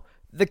know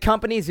the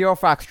company Zero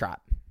Foxtrot?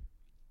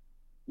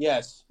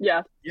 Yes.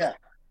 Yeah. Yeah.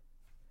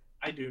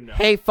 I do know.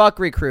 Hey,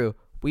 Fuckery Crew.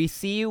 We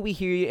see you, we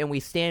hear you, and we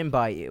stand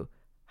by you.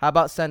 How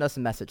about send us a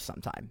message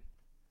sometime?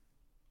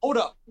 Hold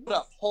up.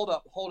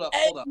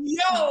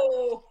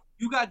 Yo!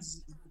 You got...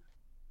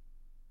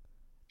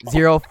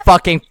 Zero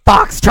fucking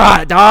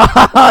Foxtrot, dog!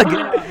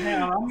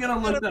 Yeah, I'm gonna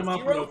look them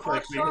up real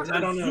quick because I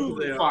don't know who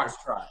they are.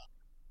 Foxtrot.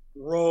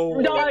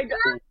 Bro. Dog.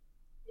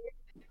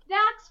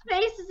 Doc's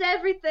face is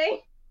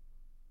everything.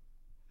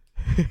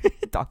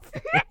 Dog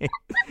face.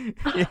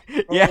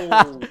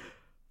 Yeah.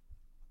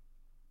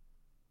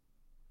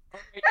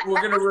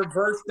 We're going to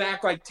reverse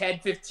back like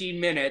 10-15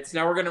 minutes.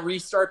 Now we're going to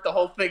restart the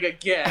whole thing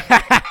again.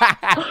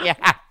 Yeah.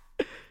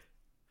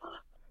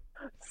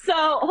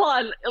 So, hold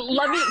on.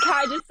 Can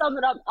I just sum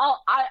it up?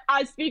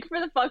 I speak for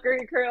the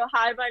Fuckery Crew.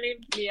 Hi, my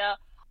name's Mia.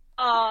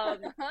 I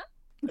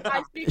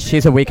speak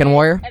She's a weekend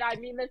warrior? And I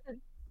mean this is...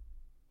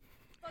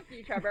 Fuck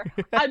you, Trevor.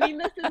 I mean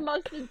this in the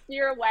most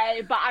sincere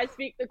way, but I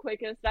speak the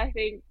quickest. I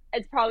think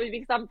it's probably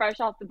because I'm fresh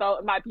off the boat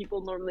and my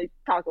people normally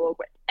talk a little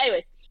quick.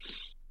 Anyways.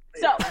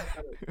 So,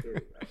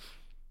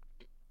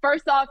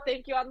 first off,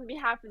 thank you on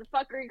behalf of the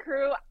Fuckery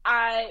Crew.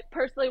 I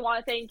personally want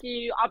to thank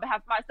you on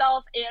behalf of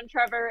myself and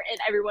Trevor and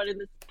everyone in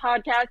this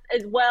podcast,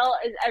 as well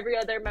as every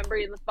other member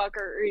in the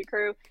Fuckery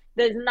Crew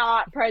that is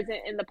not present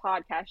in the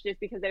podcast.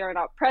 Just because they are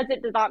not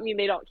present does not mean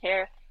they don't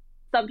care.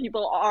 Some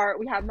people are.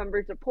 We have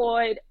members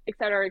deployed,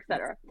 etc.,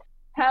 etc.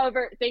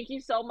 However, thank you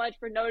so much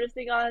for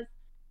noticing us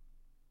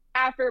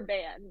after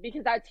ban,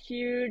 because that's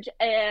huge,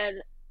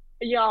 and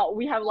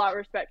we have a lot of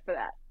respect for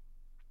that.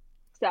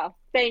 So,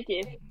 thank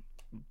you.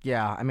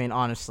 Yeah, I mean,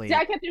 honestly. See,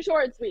 I kept it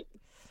short and sweet.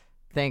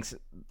 Thanks.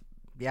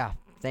 Yeah,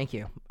 thank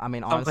you. I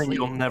mean, honestly. Something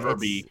you'll never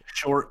be.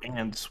 Short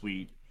and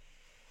sweet.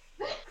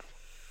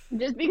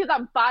 Just because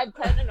I'm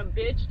 5'10" and a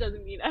bitch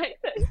doesn't mean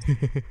anything.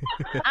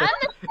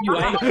 You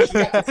can't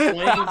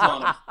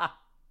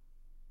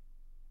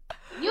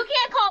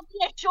call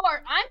me a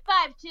short. I'm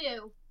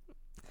 5'2".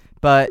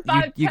 But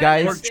you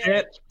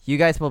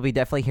guys will be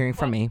definitely hearing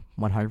from me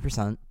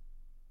 100%.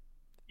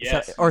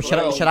 Yes. So, or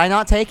should I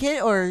not take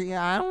it? Or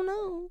I don't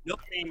know. No,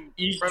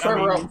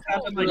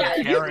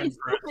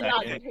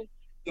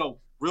 So,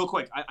 real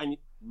quick,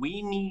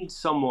 we need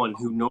someone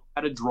who knows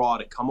how to draw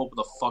to come up with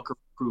a Fucker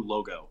Crew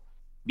logo.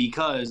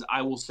 Because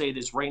I will say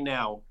this right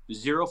now,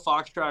 Zero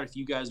Foxtrot, if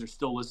you guys are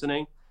still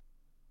listening,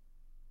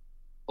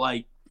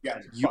 like, you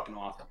guys are fucking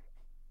awesome.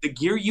 The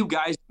gear you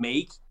guys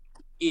make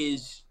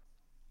is,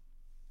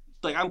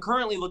 like, I'm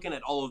currently looking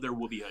at all of their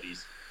Whoopi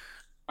hoodies.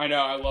 I know,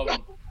 I love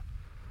them.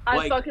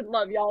 I fucking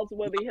love y'all's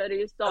Whoopi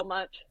hoodies so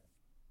much.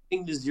 I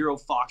think the Zero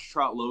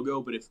Foxtrot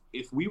logo, but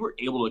if we were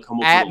able to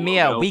come up at with a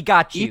Mia, logo, we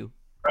got you.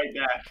 Right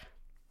back.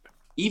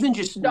 Even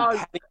just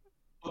having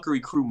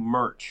Fuckery Crew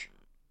merch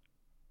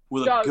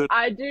with a good.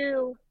 I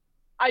do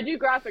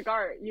graphic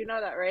art. You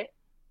know that, right?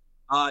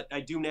 I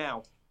do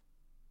now.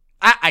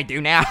 I do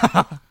now.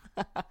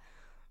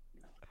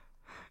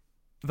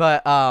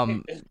 But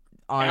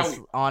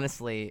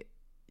honestly,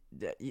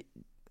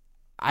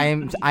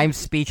 I'm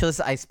speechless.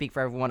 I speak for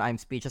everyone. I'm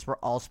speechless. We're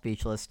all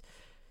speechless.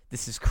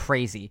 This is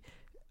crazy.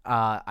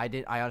 I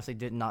honestly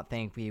did not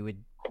think we would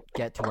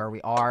get to where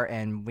we are,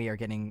 and we are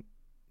getting.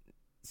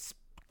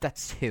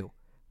 That's two.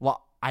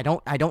 Well, I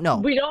don't know.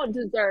 We don't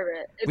deserve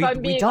it. If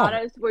I'm being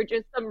honest, we're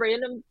just some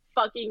random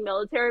fucking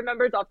military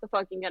members off the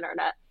fucking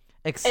internet.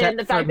 Except and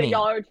the fact that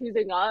y'all are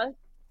choosing us.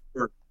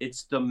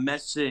 It's the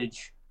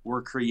message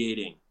we're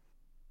creating.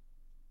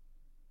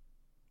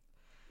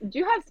 Do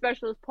you have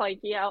Specialist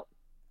Planky out?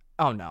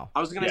 Oh no!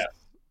 I was gonna say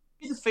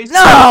the face.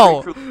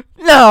 No,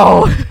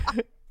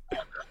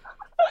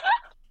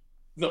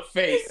 the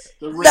face.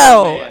 The real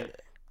no. man.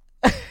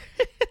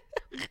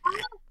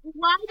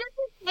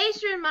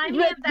 remind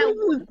me of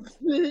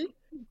that.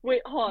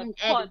 Wait, hold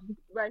on.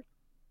 Right.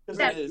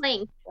 That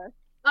plane.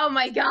 Oh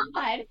my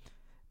god.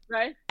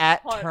 Right?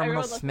 At Hold on,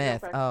 Terminal everyone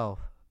Smith. listen Oh.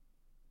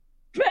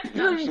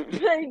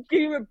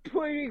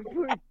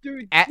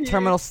 Dude, At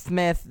Terminal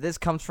Smith, this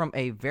comes from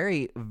a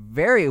very,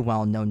 very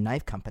well-known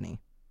knife company.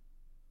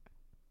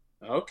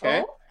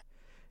 Okay.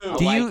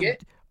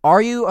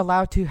 Are you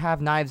allowed to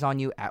have knives on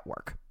you at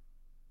work?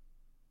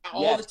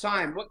 All the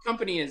time. What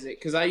company is it?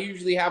 Because I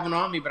usually have one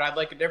on me, but I'd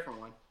like a different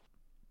one.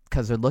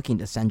 Because they're looking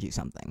to send you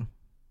something.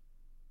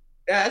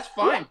 Yeah, that's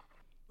fine.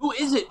 Who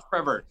is it,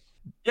 Trevor?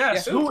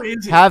 Yes, who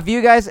is it? Have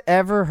you guys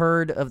ever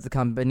heard of the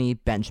company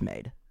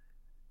Benchmade?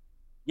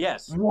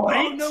 Yes. What?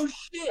 Oh, no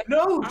shit.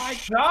 No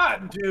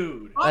shot,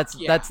 dude.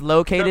 That's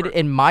located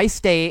in my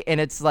state, and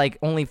it's like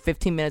only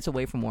 15 minutes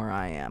away from where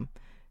I am.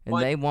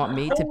 And they want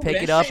me to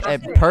pick it up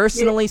and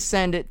personally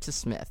send it to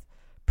Smith.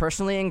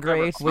 Personally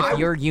engraved with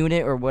your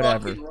unit or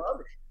whatever.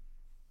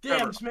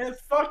 Damn,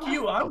 Smith, fuck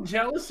you. I'm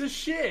jealous as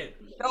shit.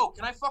 No,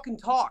 can I fucking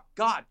talk?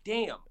 God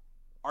damn.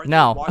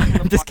 No,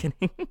 I'm just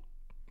kidding.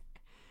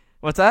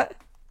 What's that?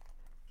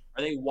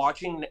 Are they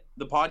watching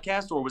the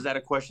podcast, or was that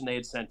a question they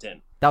had sent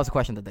in? That was a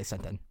question that they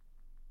sent in.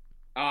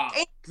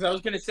 Because I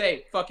was going to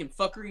say, fucking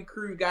Fuckery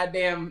Crew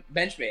goddamn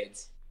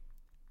Benchmades.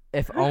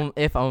 If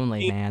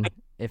only, man.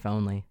 If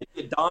only.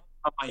 It dawns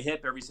on my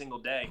hip every single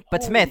day.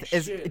 But Smith,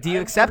 do you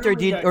accept or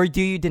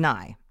do you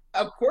deny?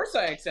 Of course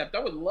I accept. I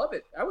would love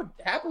it. I would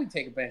happily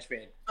take a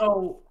Benchmade.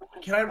 So,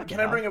 can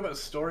I bring up a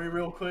story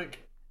real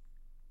quick?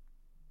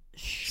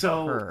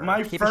 Sure.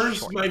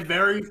 So, my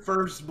very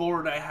first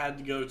board I had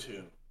to go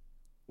to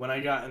when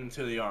I got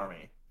into the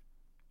Army,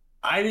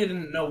 I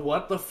didn't know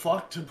what the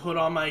fuck to put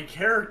on my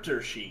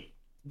character sheet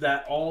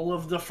that all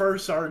of the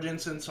first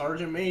sergeants and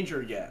sergeant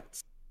major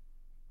gets.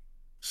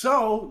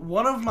 So,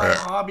 one of my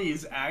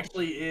hobbies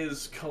actually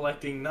is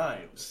collecting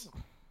knives.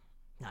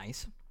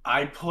 Nice.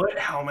 I put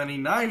how many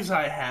knives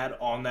I had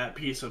on that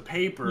piece of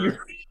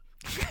paper,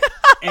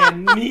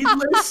 and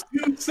needless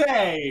to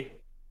say,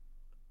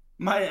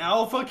 my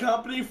Alpha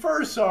Company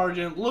first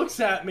sergeant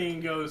looks at me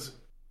and goes,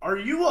 "Are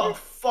you a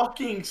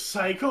fucking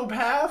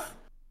psychopath?"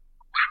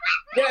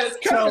 Yeah,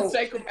 it's kind of a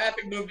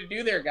psychopathic move to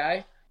do there,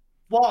 guy.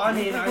 Well, I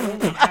mean, I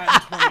only had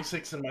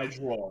 26 in my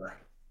drawer.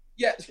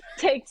 Yeah.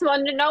 Takes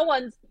one to know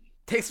one.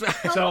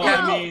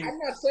 I mean, I'm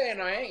not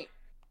saying I ain't.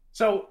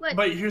 So,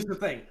 but here's the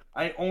thing.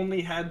 I only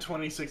had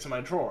 26 in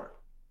my drawer.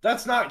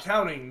 That's not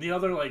counting the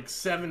other,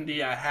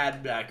 70 I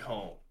had back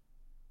home.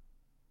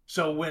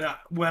 So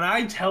when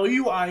I tell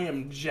you I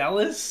am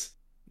jealous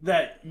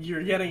that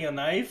you're getting a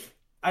knife,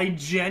 I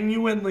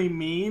genuinely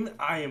mean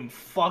I am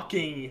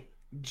fucking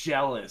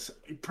jealous.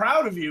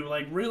 Proud of you,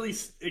 really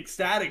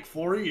ecstatic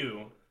for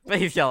you. But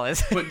he's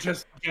jealous. But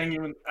just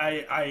genuine,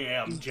 I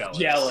am jealous.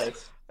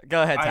 Jealous.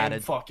 Go ahead, I Tatted.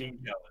 am fucking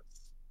jealous.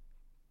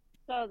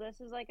 So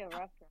this is like a rough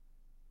draft.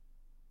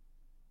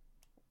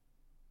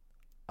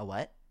 A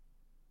what?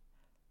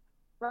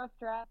 Rough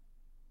draft.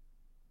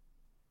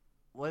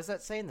 What does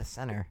that say in the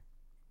center?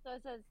 So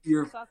it says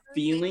Your fucker,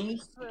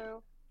 feelings?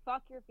 Through,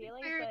 fuck your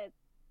feelings, but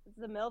it's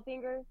the middle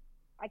finger.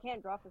 I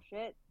can't draw for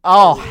shit.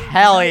 Oh,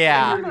 hell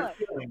yeah.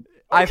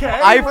 I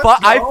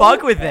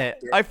fuck with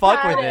it. I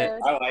fuck with it.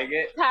 I like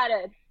it.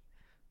 Tatted.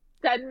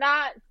 Send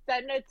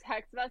a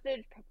text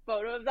message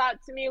photo of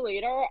that to me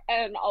later,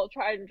 and I'll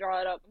try and draw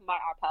it up on my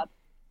iPad.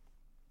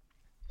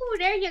 Ooh,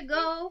 there you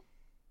go.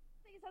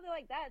 Something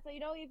like that. So,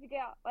 if you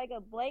got a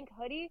blank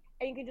hoodie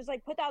and you can just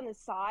put that on the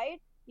side,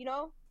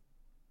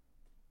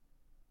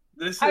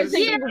 I was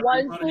thinking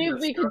one sleeve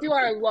we could do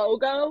our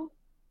logo,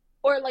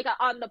 or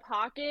on the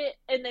pocket,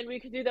 and then we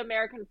could do the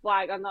American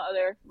flag on the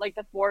other,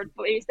 the forward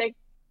facing.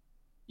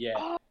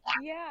 Yeah.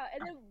 Yeah,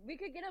 and then we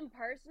could get them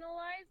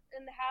personalized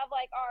and have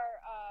our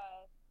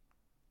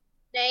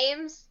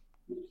names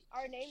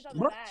on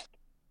the back.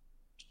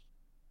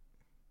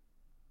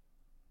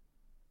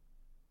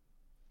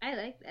 I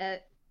like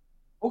that.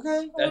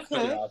 Okay. That's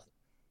pretty awesome.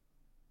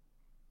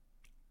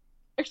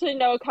 Actually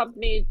know a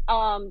company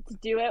to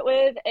do it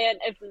with, and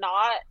if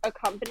not a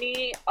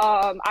company,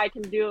 I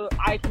can do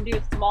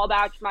a small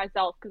batch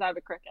myself because I have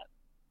a Cricut.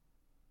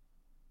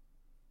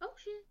 Oh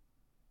shit.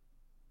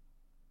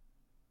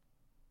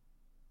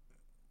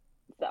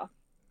 So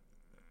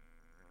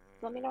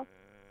let me know.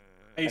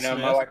 Hey, I know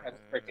my wife has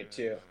a Cricut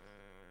too.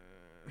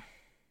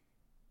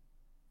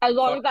 As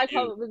long as I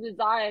come up with a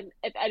design,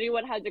 if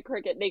anyone has a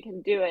Cricut, they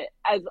can do it.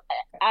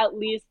 At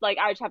least I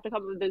just have to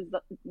come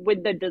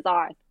with the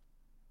design.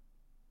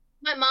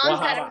 My mom's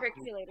got a Wow.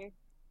 Cricut later.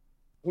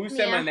 Who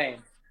said my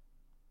name?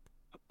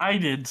 I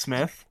did,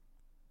 Smith.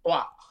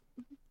 Wow.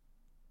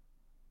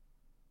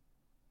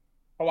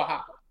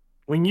 Wow.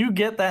 When you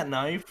get that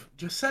knife,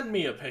 just send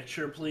me a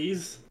picture,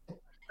 please.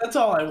 That's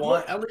all I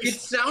want. At least,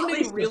 It's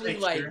sounding really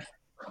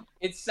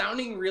it's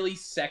sounding really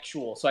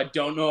sexual, so I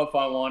don't know if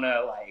I want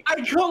to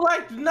I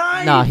collect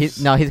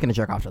knives. No, he's gonna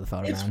jerk off to the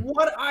photo, It's man.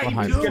 what I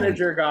 100%. do. He's gonna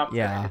jerk off.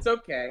 Yeah. It's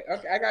okay.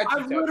 Okay, I got you.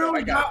 I Toto.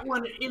 literally I got got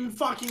one in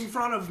fucking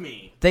front of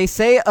me. They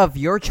say of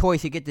your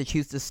choice, you get to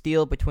choose to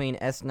steal between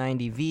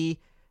S90V,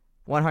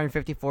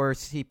 154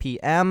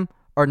 CPM,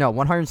 or no,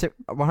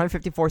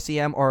 154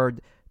 cm or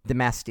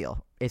Damascus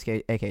steel,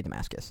 aka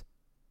Damascus.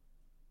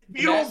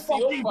 You don't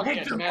fucking Fuck pick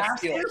yeah,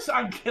 Damascus?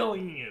 I'm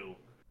killing you.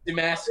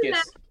 Damascus.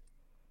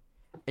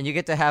 And you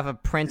get to have a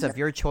print of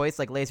your choice,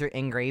 like laser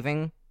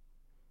engraving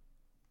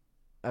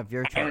of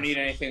your choice. I don't need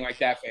anything like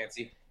that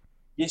fancy.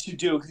 Yes, you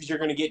do, because you're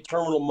going to get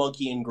Terminal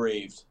Monkey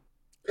engraved.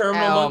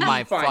 Terminal Monkey,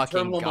 my fine. fucking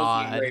Terminal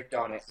God. Monkey engraved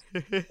on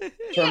it.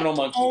 Terminal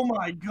Monkey. Oh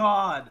my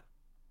god.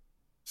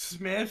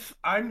 Smith,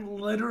 I'm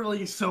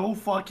literally so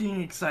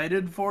fucking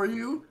excited for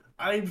you.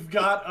 I've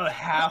got a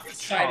half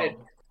Excited.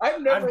 chub.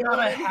 I've never I've got won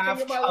a anything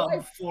half in my chub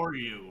life. for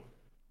you.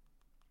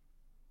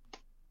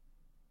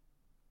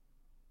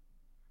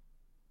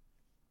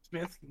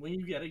 Smith, when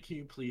you get it, can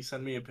you please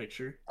send me a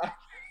picture?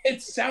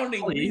 It's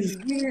sounding Please.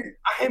 really weird.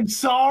 I am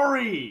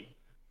sorry.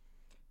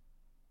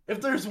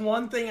 If there's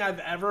one thing I've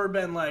ever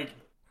been like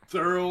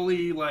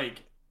thoroughly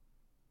like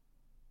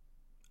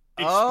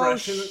Oh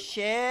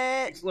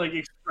shit!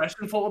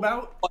 Expressionful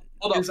about.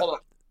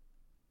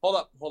 Hold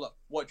up.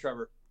 What,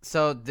 Trevor?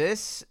 So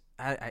this,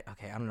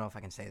 okay, I don't know if I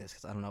can say this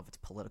because I don't know if it's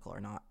political or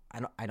not.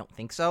 I don't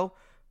think so.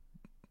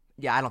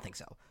 Yeah, I don't think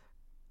so.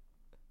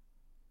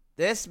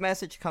 This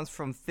message comes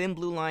from Thin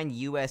Blue Line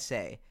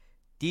USA.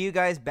 Do you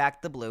guys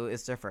back the blue?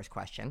 Is their first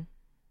question.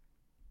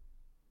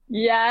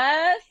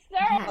 Yes,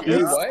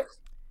 sir.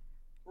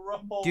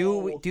 Do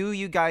what? Do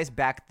you guys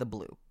back the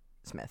blue,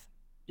 Smith?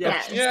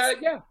 Yeah.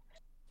 Yeah.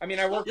 I mean,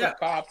 I work with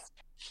cops.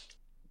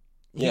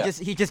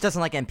 He just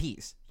doesn't like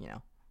MPs, you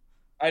know.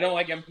 I don't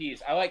like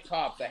MPs. I like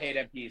cops. I hate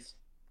MPs.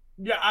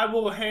 Yeah, I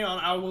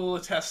will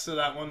attest to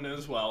that one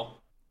as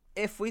well.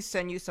 If we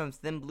send you some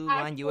Thin Blue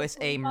Line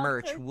USA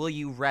merch, will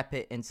you rep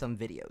it in some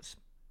videos?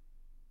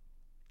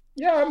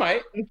 Yeah, I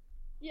might.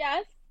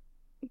 Yes.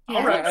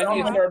 All right, I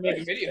need to start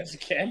making videos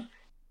again.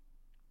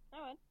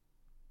 Alright.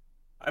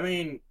 I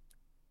mean,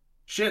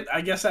 shit, I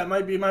guess that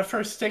might be my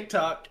first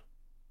TikTok.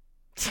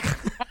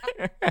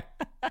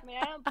 I mean,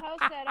 I don't post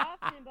that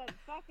often, but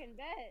fucking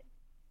bet.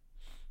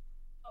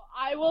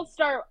 I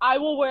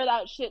will wear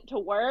that shit to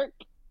work.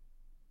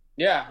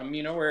 Yeah, I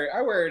mean, I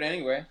wear it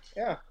anyway.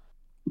 Yeah.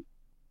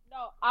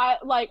 No,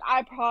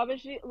 I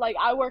promise you, like,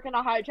 I work in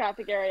a high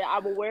traffic area. I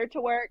will wear it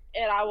to work,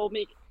 and I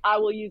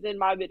will use it in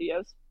my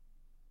videos.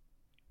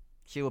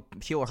 She will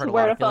hurt a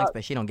lot of feelings,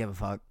 but she don't give a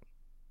fuck.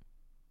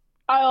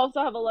 I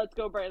also have a Let's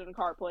Go Brandon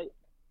car plate.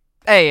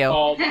 Hey yo.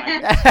 Oh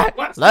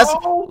my.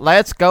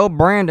 Let's go,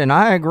 Brandon.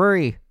 I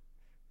agree.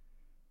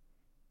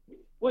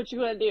 What you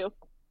gonna do?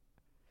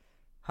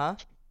 Huh?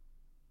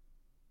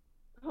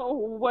 Oh,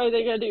 what are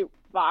they gonna do?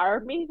 Fire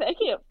me? They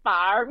can't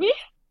fire me.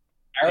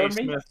 Hey,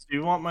 Smith, do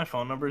you want my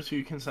phone number so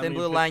you can send Thin me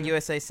Blue a Line picture?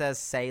 USA says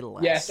say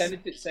less. Yeah, send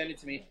it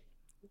to me.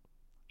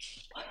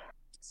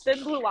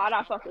 Thin Blue Line,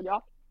 I fuck with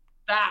y'all.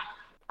 Stop.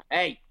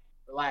 Hey,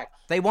 relax.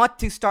 They want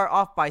to start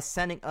off by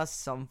sending us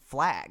some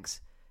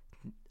flags.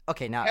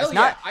 Okay, now Hell it's yeah,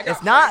 not. I got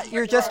It's not flags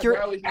your in my just garage. your.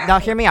 I always Now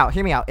hear me out.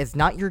 Hear me out. It's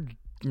not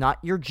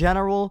your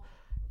general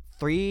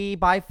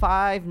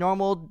 3x5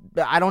 normal.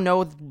 I don't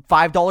know,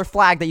 $5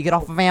 flag that you get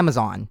off of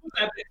Amazon.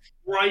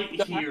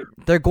 Right here.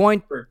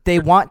 They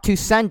want to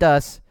send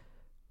us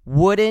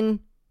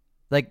wooden,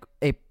 like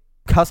a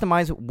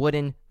customized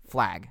wooden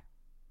flag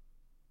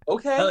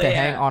Okay. to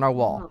hang on our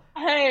wall.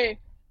 Hey,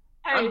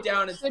 I'm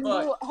down as Thin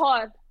fuck. Blue,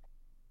 hold on.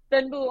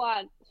 Thin Blue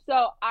Line.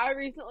 So I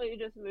recently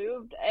just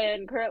moved,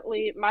 and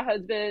currently my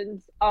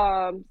husband's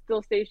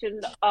still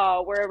stationed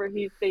wherever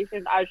he's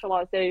stationed. I just don't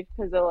want to say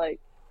because of like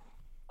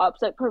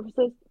upset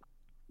purposes,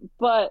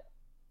 but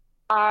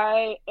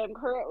I am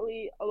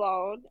currently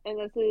alone, and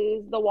this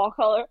is the wall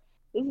color.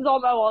 This is all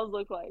my walls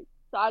look like.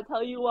 So I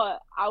tell you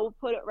what, I will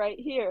put it right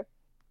here.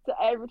 So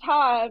every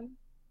time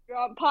you're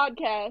on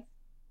podcast,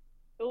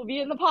 it will be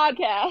in the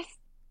podcast.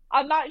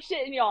 I'm not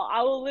shitting y'all.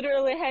 I will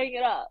literally hang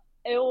it up.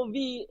 It will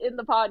be in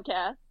the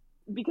podcast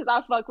because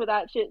I fuck with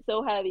that shit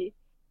so heavy.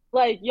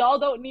 Like, y'all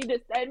don't need to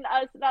send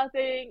us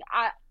nothing.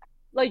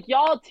 Like,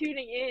 y'all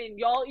tuning in,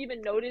 y'all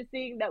even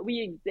noticing that we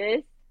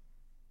exist,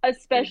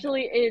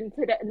 especially in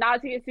today,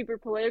 not to get super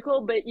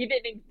political, but even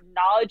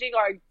acknowledging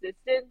our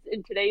existence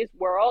in today's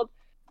world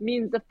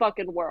means the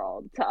fucking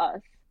world to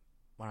us.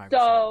 100%.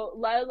 So,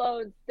 let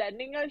alone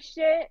sending us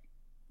shit.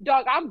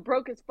 Dog, I'm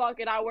broke as fuck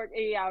and I work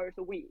 80 hours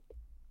a week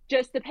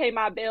just to pay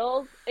my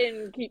bills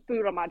and keep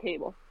food on my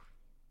table.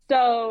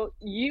 So,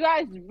 you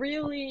guys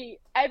really,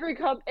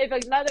 if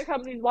another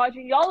company's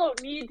watching, y'all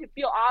don't need to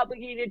feel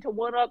obligated to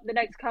one-up the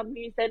next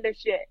company, send us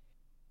shit.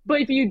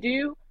 But if you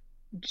do,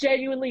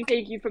 genuinely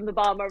thank you from the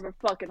bottom of our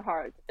fucking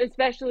hearts.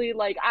 Especially,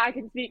 like, I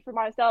can speak for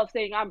myself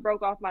saying I'm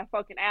broke off my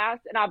fucking ass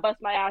and I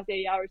bust my ass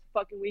 80 hours a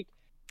fucking week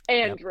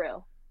and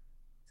drill.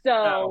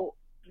 So,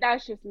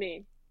 that's just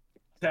me.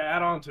 To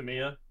add on to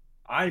Mia,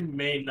 I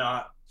may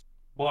not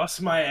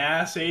bust my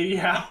ass 80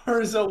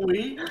 hours a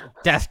week.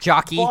 Death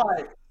jockey.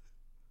 But,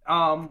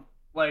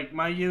 like,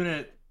 my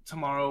unit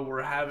tomorrow,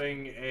 we're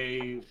having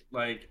a,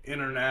 like,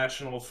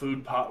 international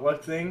food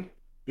potluck thing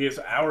because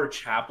our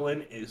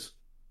chaplain is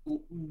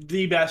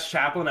the best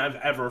chaplain I've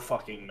ever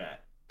fucking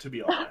met, to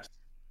be honest.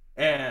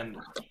 And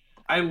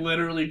I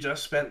literally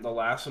just spent the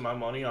last of my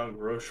money on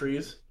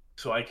groceries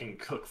so I can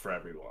cook for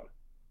everyone.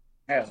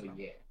 Hell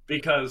yeah.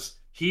 Because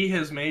he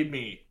has made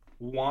me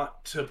want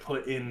to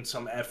put in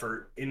some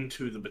effort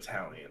into the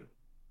battalion.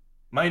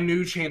 My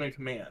new chain of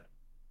command.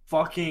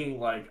 Fucking,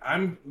 like,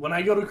 when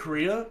I go to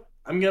Korea,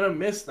 I'm gonna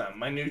miss them.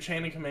 My new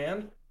chain of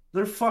command,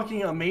 they're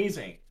fucking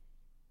amazing.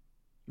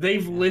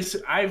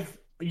 I've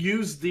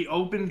used the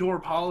open door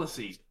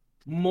policy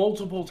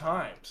multiple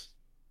times,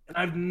 and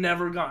I've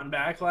never gotten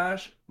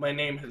backlash. My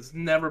name has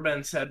never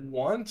been said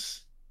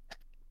once.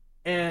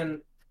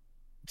 And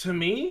to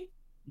me,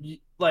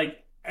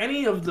 like,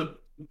 any of the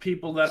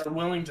people that are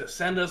willing to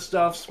send us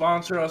stuff,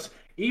 sponsor us,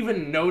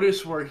 even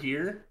notice we're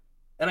here,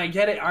 and I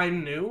get it,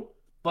 I'm new,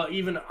 but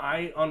even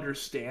I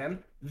understand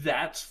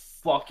that's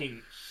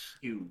fucking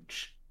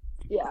huge.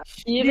 Yeah.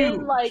 Huge.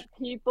 Even, like,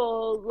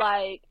 people,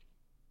 like,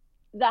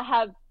 that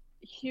have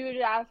huge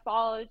ass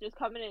followers just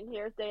coming in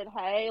here saying,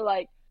 hey,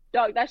 like,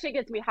 dog, that shit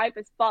gets me hype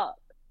as fuck.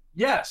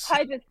 Yes.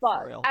 Hype as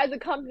fuck. As a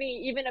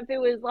company, even if it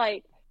was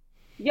like,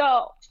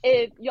 yo,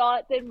 if y'all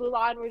at Thin Blue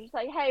Line were just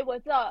like, hey,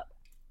 what's up?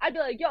 I'd be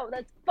like, yo,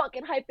 that's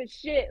fucking hype as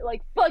shit.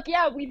 Like, fuck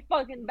yeah, we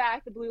fucking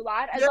back the Blue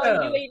Line. As long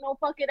as you ain't no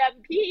fucking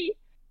MP.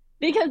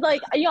 Because,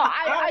 like, yo,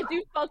 I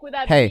do fuck with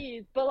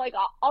MPs, but, like,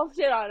 I'll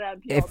shit on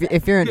an MP.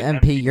 If you're an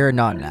MP, you're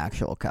not an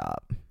actual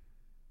cop.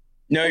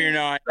 No, you're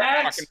not.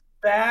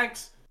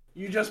 Facts.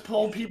 You just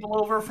pull people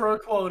over for a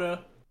quota.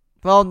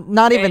 Well,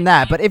 not even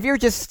that. But if you're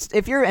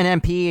an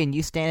MP and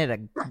you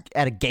stand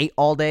at a gate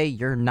all day,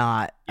 you're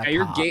not a cop.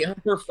 You're a gate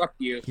hunter. Fuck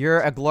you.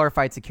 You're a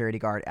glorified security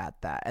guard at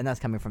that, and that's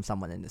coming from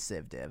someone in the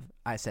Civ Div.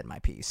 I said my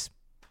piece.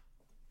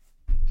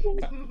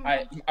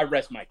 I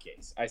rest my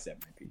case. I said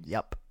my piece.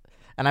 Yep.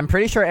 And I'm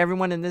pretty sure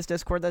everyone in this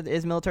Discord that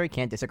is military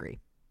can't disagree.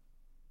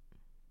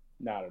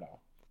 Not at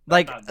all.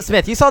 Like,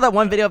 Smith, you saw that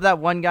one video of that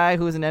one guy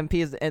who was an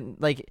MP, and,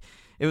 like,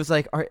 it was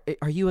like,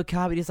 are you a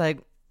cop? And he's like,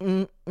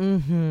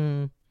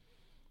 mm-hmm.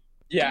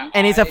 Yeah.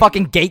 And he's a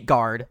fucking gate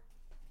guard.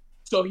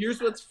 So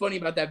here's what's funny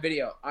about that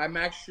video. I'm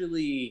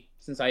actually,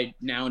 since I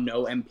now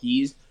know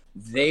MPs,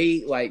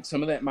 they, like,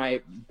 some of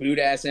my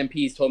boot-ass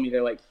MPs told me,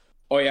 they're like,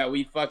 oh, yeah,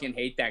 we fucking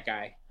hate that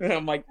guy. And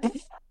I'm like...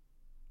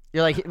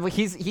 You're like,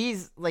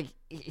 he's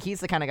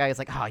the kind of guy who's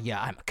like, oh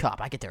yeah, I'm a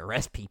cop, I get to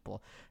arrest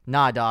people.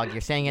 Nah, dog,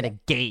 you're standing at a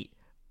gate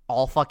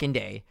all fucking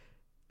day,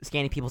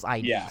 scanning people's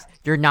IDs. Yeah.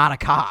 You're not a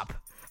cop.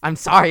 I'm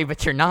sorry,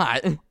 but you're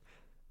not.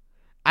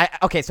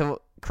 Okay,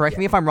 so correct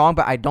me if I'm wrong,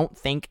 but I don't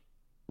think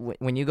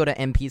when you go to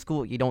MP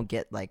school, you don't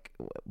get, like,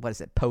 what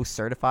is it, post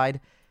certified?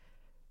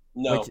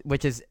 No.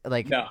 Which is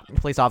like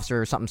police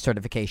officer or something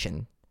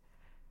certification.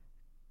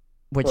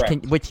 Which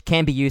Correct.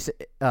 can be used,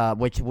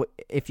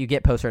 if you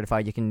get post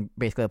certified, you can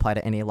basically apply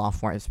to any law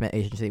enforcement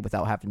agency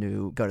without having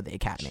to go to the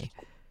academy.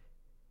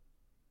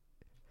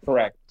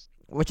 Correct.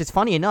 Which is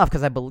funny enough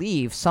because I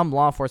believe some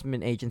law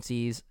enforcement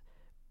agencies,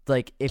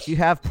 like, if you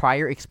have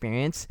prior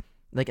experience,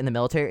 like in the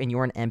military, and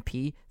you're an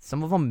MP,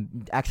 some of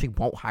them actually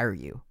won't hire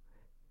you.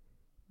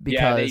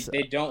 Because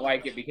they don't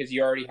like it because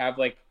you already have,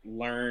 like,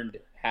 learned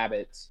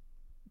habits.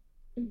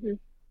 Mm-hmm.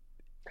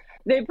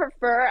 They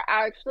prefer,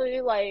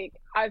 actually, like,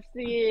 I've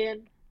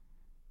seen,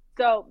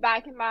 so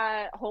back in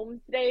my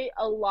home state,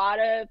 a lot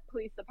of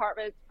police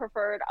departments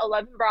preferred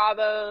 11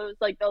 Bravos,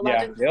 like the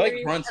 11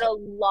 series, and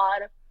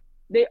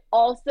they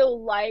also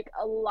like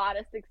a lot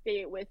of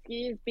 68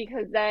 whiskeys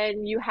because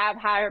then you have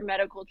higher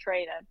medical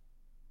training.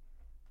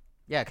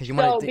 Yeah, because you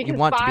want to be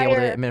able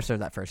to administer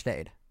that first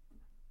aid.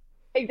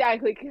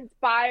 Exactly, because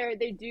Fire,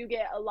 they do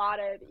get a lot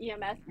of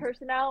EMS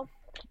personnel,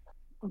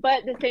 but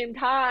at the same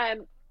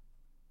time,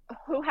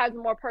 who has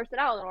more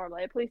personnel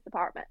normally? A police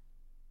department.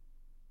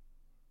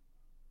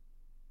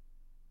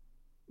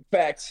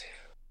 Facts.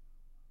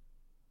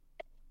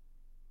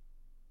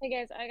 Hey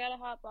guys, I gotta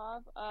hop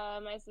off.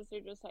 My sister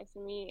just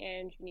texted me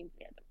and she needs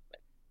me at the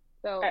moment.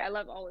 So I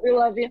love all of you. We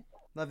love you.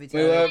 Love you too.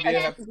 We love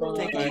you.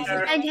 Take it easy.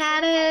 I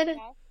got it.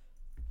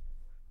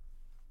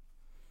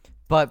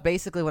 But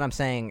basically what I'm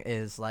saying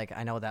is, like,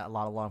 I know that a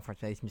lot of law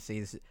enforcement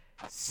agencies,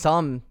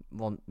 some,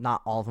 well,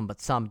 not all of them,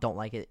 but some don't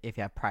like it if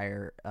you have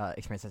prior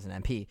experience as an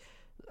MP.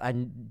 I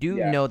do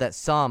know that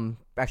some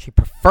actually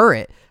prefer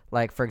it.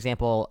 Like, for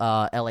example,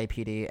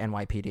 LAPD,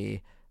 NYPD,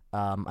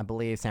 I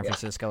believe San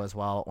Francisco as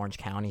well, Orange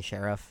County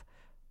Sheriff.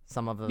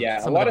 Some of the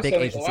big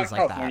agencies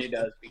like that. California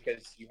does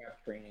because you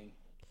have training.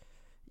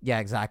 Yeah,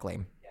 exactly.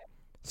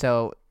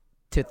 So,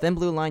 to Thin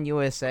Blue Line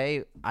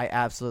USA, I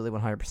absolutely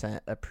 100%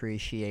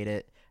 appreciate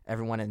it.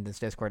 Everyone in this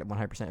Discord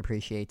 100%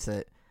 appreciates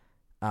it.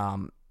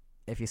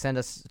 If you send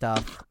us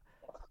stuff,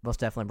 most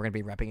definitely we're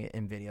going to be repping it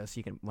in videos, so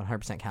you can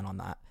 100% count on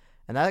that.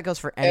 And that goes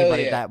for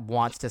anybody that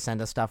wants to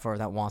send us stuff or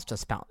that wants to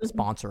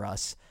sponsor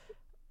us.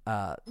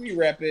 We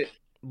rep it.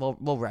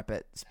 We'll rep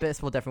it.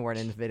 Smith will definitely wear it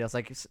in his videos.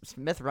 Like,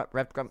 Smith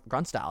rep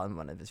Grunt Style in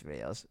one of his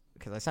videos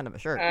because I sent him a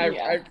shirt. I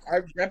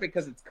rep it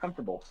because it's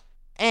comfortable.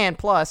 And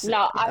plus, it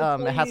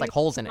has, like,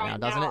 holes in it now,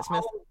 doesn't it,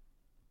 Smith?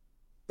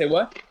 Say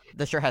what?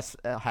 The shirt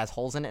has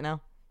holes in it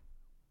now?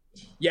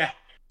 Yeah.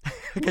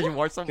 Because you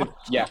wore so much?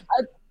 Yeah.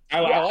 I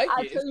like it.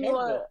 I'll tell you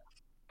what,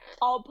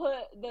 I'll put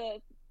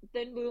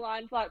thin blue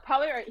line flag,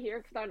 probably right here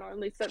because I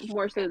normally sit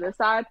more so this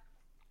side.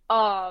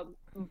 But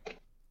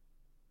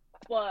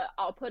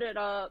I'll put it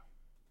up.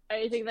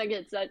 Anything that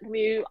gets sent to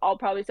me, I'll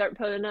probably start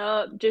putting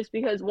up just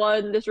because,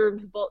 one, this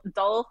room's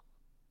dull.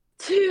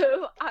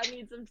 Two, I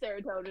need some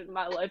serotonin in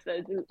my life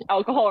that is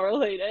alcohol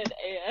related,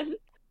 and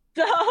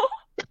so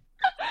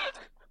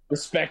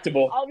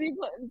respectable. I'll be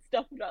putting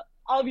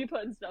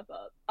stuff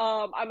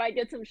up. I might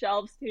get some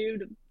shelves too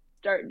to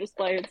start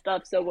displaying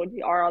stuff, so when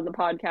we are on the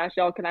podcast,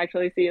 y'all can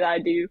actually see that I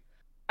do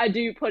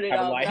put it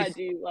up. And I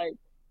do, like,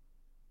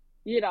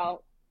 you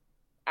know,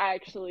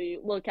 actually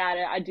look at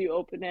it. I do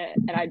open it,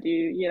 and I do,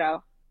 you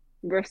know,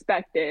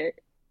 respect it.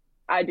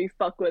 I do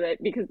fuck with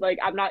it because, like,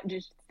 I'm not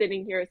just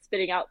sitting here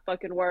spitting out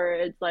fucking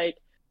words. Like,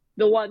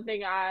 the one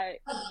thing I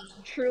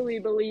truly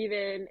believe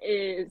in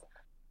is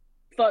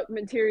fuck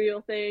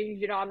material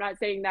things. You know, I'm not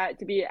saying that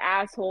to be an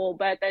asshole,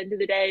 but at the end of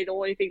the day, the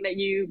only thing that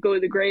you go to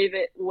the grave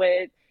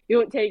with, you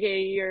don't take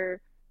any of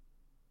your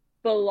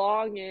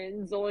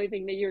belongings. The only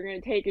thing that you're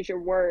going to take is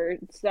your word.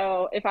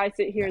 So if I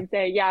sit here and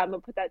say, yeah, I'm going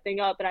to put that thing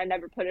up and I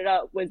never put it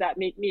up, what does that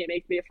make me? It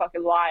makes me a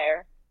fucking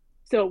liar.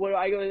 So what do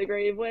I go to the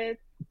grave with?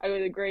 I go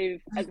to the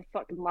grave as a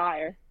fucking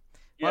liar.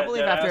 Well, I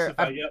believe after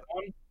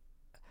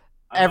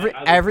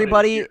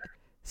everybody,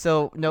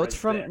 so notes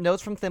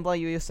from Thin Blue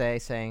USA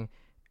saying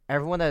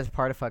everyone that is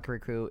part of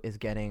Fuckery Crew is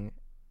getting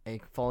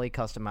a fully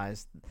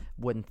customized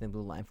wooden Thin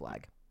Blue Line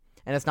flag,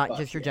 and it's not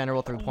just your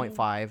general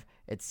 3.5.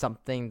 It's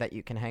something that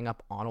you can hang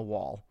up on a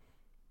wall,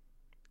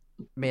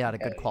 made out of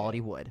good quality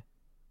wood.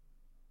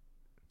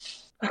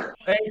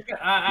 Hey,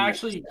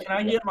 actually, can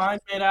I get mine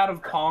made out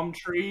of palm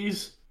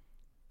trees?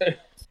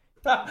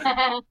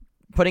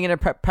 Putting in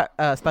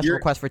a special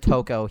request for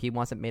Toko. He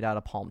wants it made out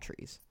of palm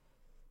trees.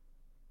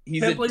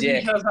 He's simply a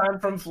dick. because I'm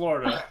from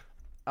Florida.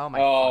 Oh my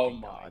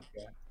god.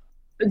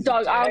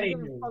 Dog,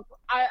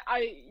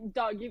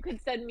 dog, you could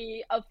send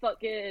me a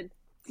fucking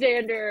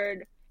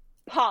standard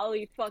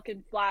poly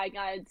fucking flag,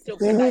 I'd still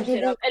put that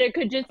shit up, and it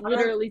could just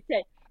literally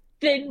say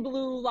Thin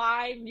Blue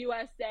Line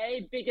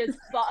USA, big as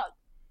fuck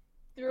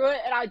through it,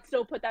 and I'd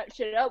still put that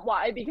shit up.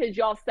 Why? Because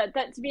y'all sent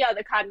that to me out of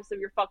the kindness of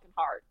your fucking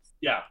hearts.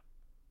 Yeah.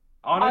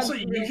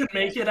 Honestly, you could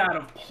make it out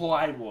of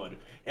plywood,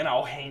 and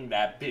I'll hang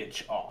that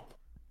bitch up.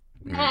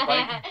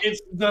 Like,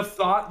 it's the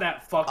thought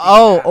that fucking.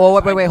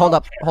 Wait, hold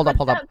up.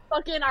 That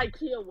fucking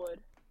IKEA wood.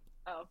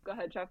 Oh, go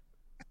ahead, Jeff.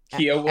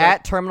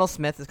 At Terminal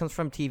Smith, this comes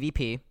from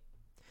TVP.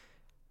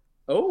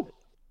 Oh.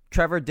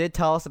 Trevor did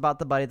tell us about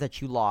the buddy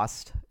that you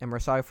lost, and we're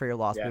sorry for your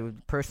loss. Yeah. We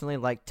would personally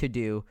like to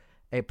do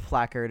a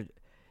placard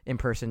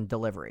in-person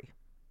delivery.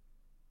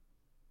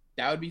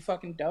 That would be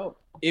fucking dope.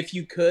 If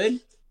you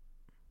could,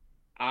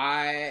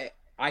 I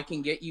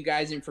can get you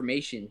guys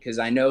information because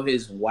I know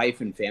his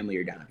wife and family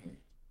are down here.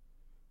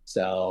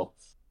 So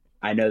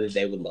I know that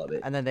they would love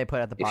it. And then they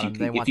put at the bottom,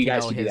 they want to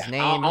know his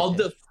name. I'll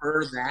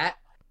defer that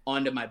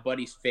onto my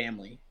buddy's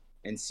family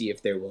and see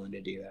if they're willing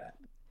to do that.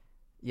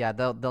 Yeah,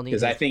 they'll need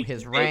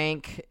his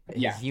rank,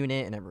 his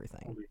unit, and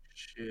everything. Holy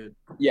shit.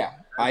 Yeah,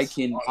 I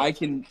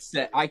can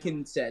set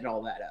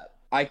all that up.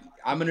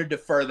 I'm gonna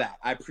defer that.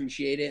 I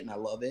appreciate it and I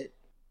love it.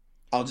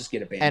 I'll just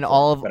get a band. And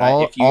all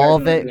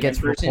of it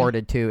gets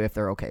reported too if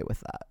they're okay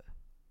with that.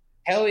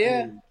 Hell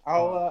yeah,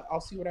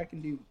 I'll see what I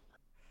can do.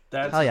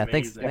 That's hell yeah,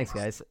 amazing. thanks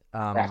guys.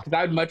 Because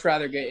I would much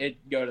rather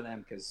go to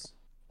them because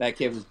that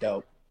kid was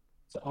dope.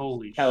 So,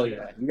 holy hell shit.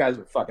 Yeah, you guys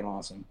were fucking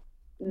awesome.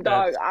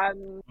 Dog,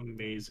 I'm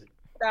amazing.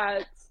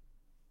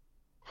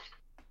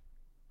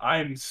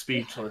 I'm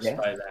speechless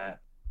by that.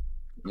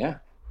 Yeah.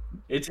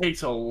 It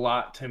takes a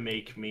lot to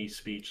make me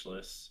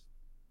speechless.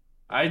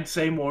 I'd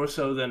say more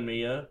so than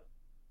Mia,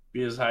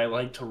 because I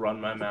like to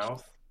run my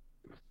mouth.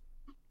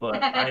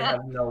 But I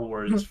have no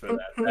words for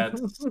that.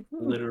 That's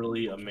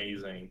literally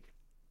amazing.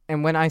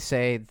 And when I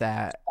say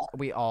that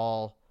we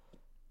all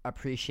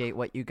appreciate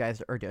what you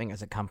guys are doing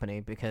as a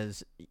company,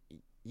 because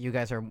you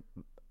guys are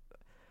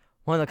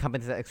one of the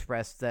companies that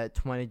expressed that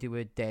 22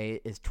 a day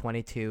is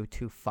 22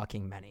 too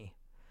fucking many.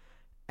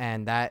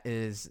 And that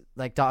is,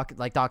 like Doc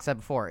said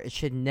before, it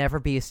should never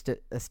be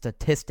a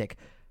statistic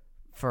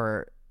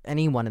for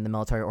anyone in the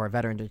military or a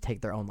veteran to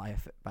take their own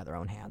life by their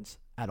own hands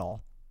at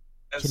all.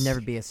 It should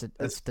never be a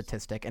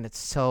statistic, and it's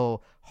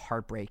so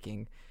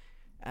heartbreaking.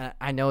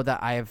 I know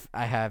that I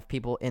have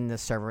people in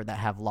this server that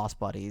have lost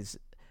buddies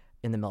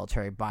in the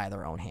military by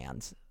their own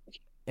hands,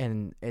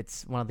 and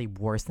it's one of the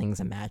worst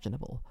things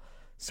imaginable.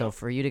 So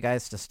for you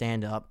guys to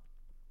stand up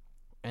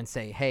and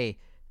say, hey,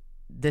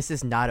 this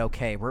is not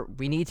okay.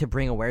 We need to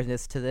bring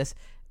awareness to this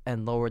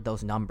and lower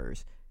those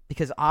numbers,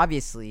 because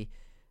obviously,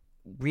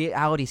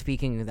 reality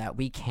speaking, that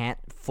we can't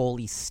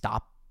fully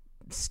stop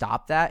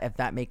that, if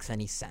that makes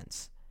any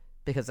sense,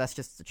 because that's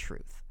just the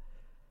truth.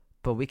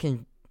 But we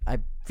can. I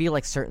feel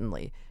like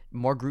certainly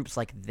more groups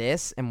like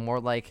this and more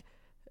like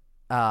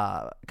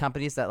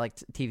companies that like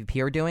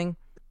TVP are doing,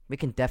 we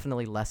can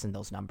definitely lessen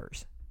those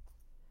numbers.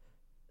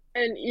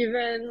 And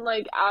even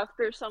like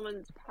after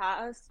someone's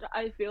passed,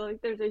 I feel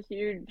like there's a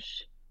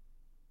huge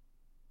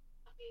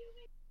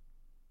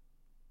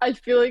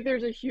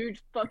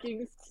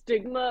fucking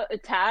stigma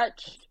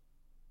attached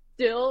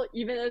still,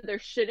 even though there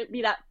shouldn't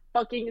be that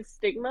fucking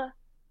stigma.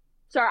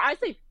 Sorry, I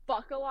say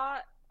fuck a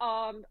lot.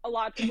 A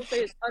lot of people say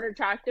it's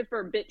unattractive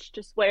for a bitch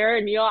to swear,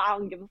 and I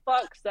don't give a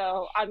fuck.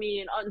 So, I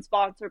mean,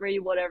 unsponsor me,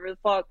 whatever the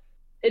fuck.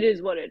 It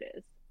is what it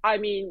is. I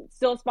mean,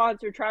 still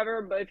sponsor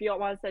Trevor, but if you don't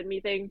want to send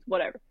me things,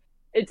 whatever.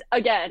 It's,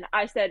 again,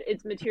 I said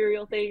it's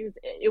material things.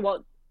 It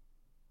won't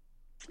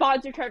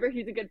sponsor Trevor.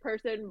 He's a good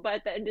person, but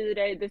at the end of the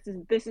day,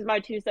 this is my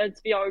 2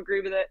 cents. If y'all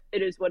agree with it,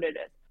 it is what it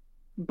is.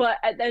 But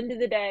at the end of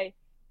the day,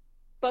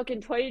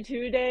 fucking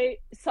 22 day,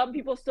 some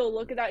people still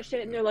look at that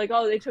shit and they're like,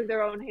 oh, they took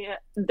their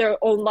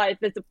own life.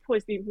 It's a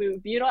pussy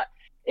move. You know what?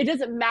 It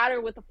doesn't matter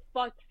what the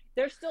fuck.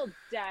 They're still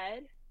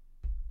dead.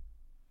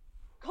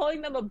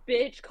 Calling them a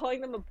bitch, calling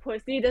them a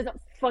pussy doesn't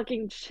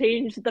fucking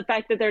change the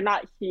fact that they're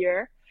not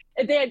here.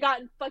 If they had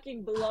gotten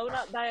fucking blown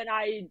up by an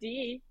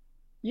IED,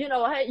 you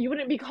know what? You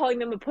wouldn't be calling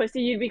them a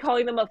pussy. You'd be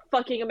calling them a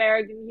fucking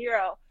American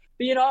hero.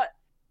 But you know what?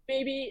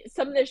 Maybe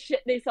some of the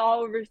shit they saw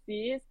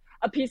overseas,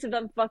 a piece of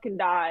them fucking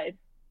died.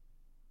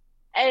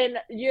 And,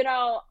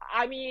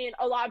 I mean,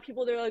 a lot of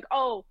people, they're like,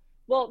 oh,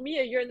 well,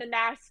 Mia, you're the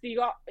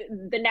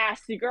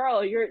nasty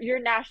girl. You're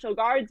National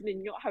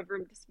Guardsman. You don't have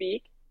room to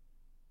speak.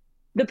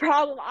 The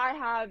problem I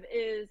have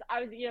is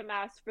I was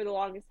EMS for the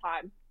longest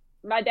time.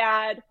 My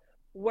dad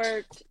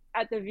worked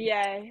at the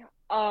VA.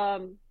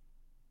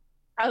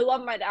 I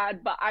love my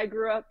dad, but I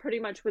grew up pretty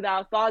much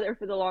without a father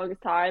for the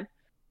longest time.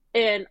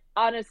 And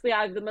honestly,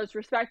 I have the most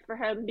respect for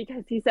him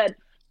because he said,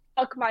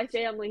 fuck my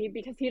family,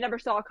 because he never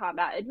saw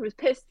combat, and he was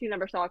pissed he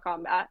never saw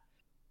combat.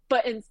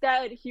 But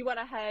instead, he went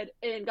ahead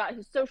and got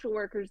his social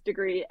worker's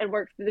degree and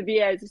worked for the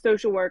VA as a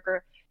social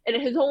worker.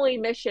 And his only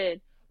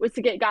mission was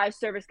to get guys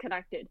service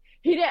connected.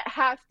 He didn't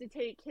have to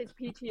take his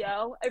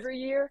PTO every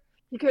year.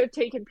 He could have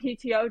taken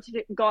PTO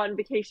to go on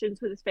vacations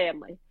with his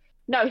family.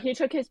 No, he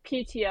took his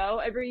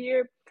PTO every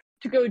year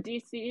to go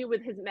DC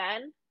with his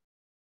men,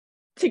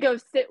 to go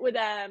sit with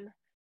them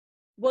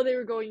while they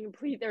were going to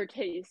plead their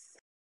case.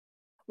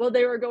 Well,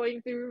 they were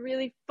going through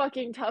really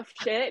fucking tough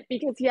shit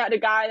because he had a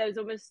guy that was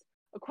almost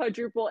a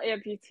quadruple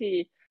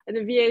amputee. And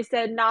the VA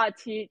said, nah,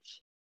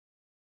 teach.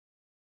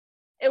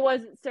 It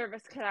wasn't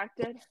service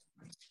connected.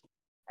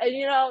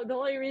 And the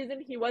only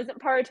reason he wasn't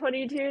part of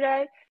 22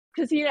 Day,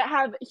 because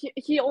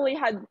he only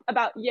had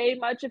about yay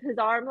much of his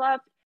arm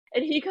left,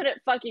 and he couldn't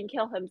fucking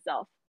kill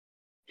himself.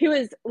 He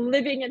was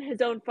living in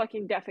his own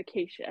fucking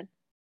defecation.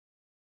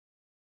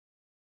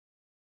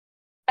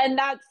 And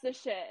that's the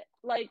shit.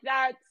 Like,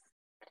 that's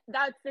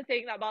the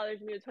thing that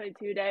bothers me with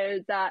 22 Day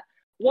is that,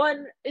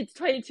 one, it's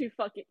 22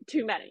 fucking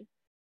too many.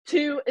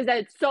 Two, is that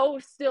it's so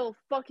still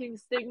fucking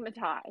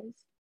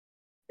stigmatized.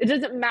 It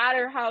doesn't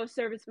matter how a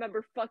service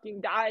member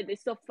fucking died. They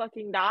still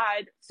fucking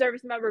died.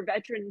 Service member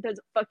veteran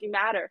doesn't fucking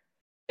matter.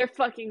 They're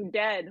fucking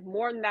dead.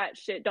 More than that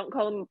shit. Don't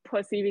call them a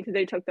pussy because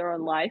they took their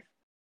own life.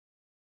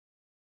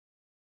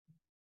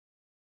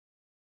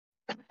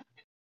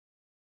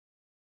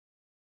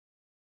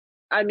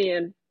 I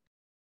mean,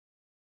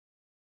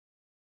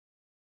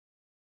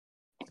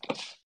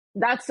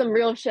 that's some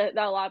real shit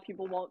that a lot of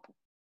people won't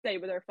say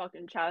with their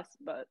fucking chest,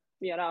 but,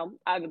 I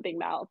have a big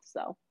mouth,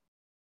 so.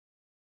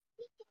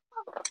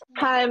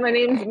 Hi, my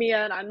name's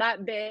Mia, and I'm that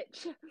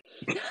bitch.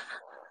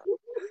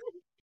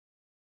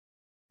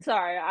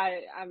 Sorry,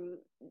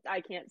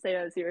 I can't say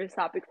a serious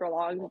topic for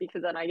long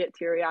because then I get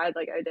teary-eyed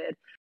like I did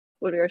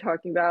when we were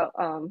talking about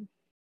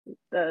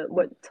the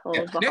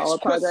Next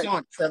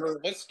question, Trevor.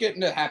 Let's get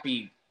into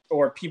happy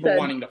or people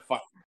wanting to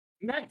fuck.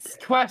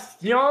 Next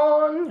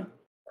question.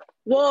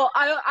 Well,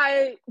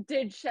 I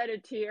did shed a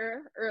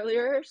tear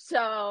earlier,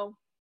 so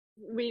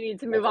we need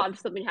to move on to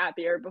something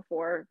happier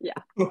before,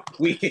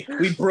 we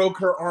broke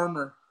her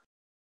armor.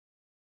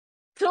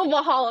 So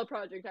Valhalla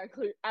Project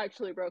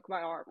actually broke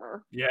my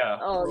armor. Yeah.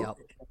 Yep.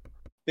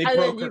 And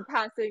then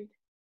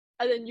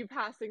you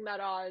passing that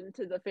on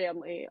to the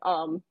family.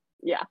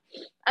 Yeah.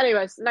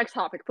 Anyways, next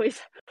topic,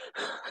 please.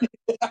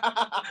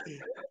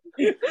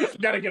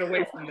 Gotta get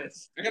away from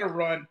this. I gotta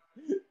run.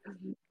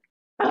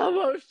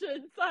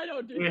 Emotions. I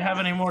don't do. Do we have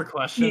any more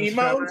questions?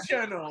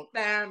 Emotional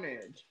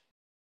damage.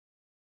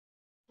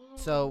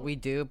 So we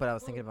do, but I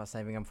was thinking about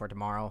saving them for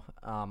tomorrow.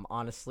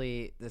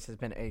 Honestly, this has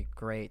been a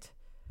great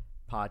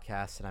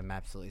podcast, and I'm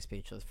absolutely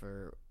speechless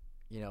for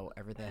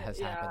everything that has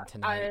happened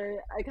tonight.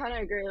 I kind of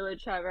agree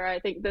with Trevor. I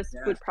think this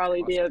would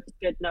probably be a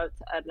good note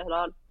to end it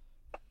on.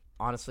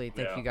 Honestly,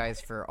 thank you guys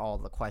for all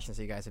the questions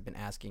that you guys have been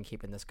asking,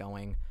 keeping this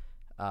going.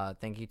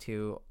 Thank you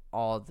to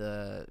all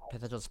the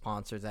potential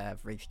sponsors that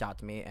have reached out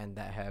to me and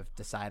that have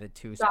decided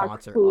to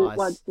sponsor us.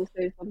 Wants to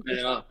say something.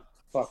 Yeah,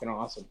 fucking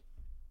awesome.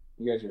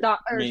 You guys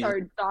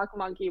are Doc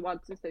Monkey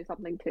wants to say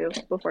something too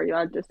before you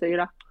add, just so you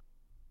know.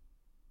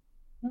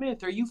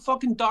 Myth, are you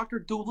fucking Dr.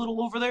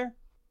 Doolittle over there?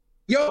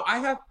 Yo,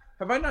 have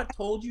I not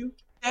told you?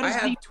 I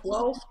have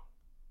 12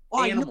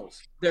 animals.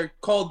 They're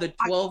called the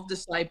 12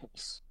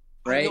 disciples,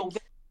 right? I know,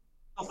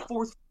 the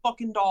fourth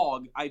fucking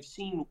dog I've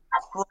seen,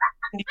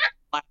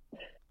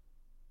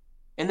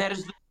 and that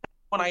is the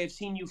one I have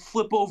seen you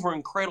flip over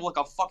and cradle like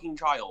a fucking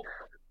child.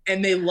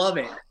 And they love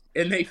it.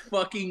 And they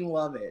fucking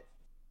love it.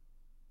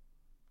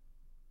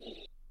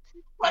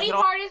 funny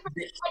part is, I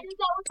think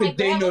that was my But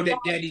they know that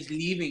grandma. daddy's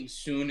leaving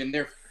soon, and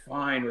they're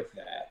fine with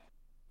that.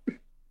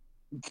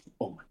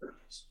 Oh my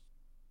goodness.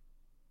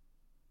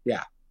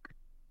 Yeah.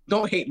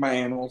 Don't hate my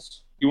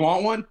animals. You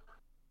want one?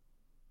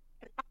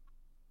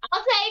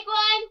 I'll take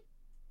one.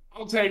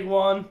 I'll take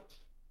one.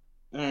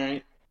 All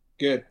right.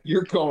 Good.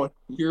 You're going.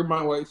 You're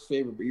my wife's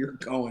favorite, but you're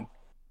going.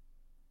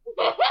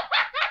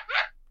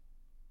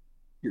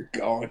 You're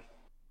going.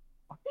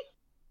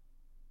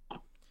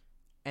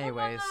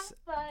 Anyways,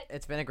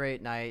 it's been a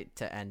great night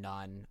to end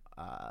on.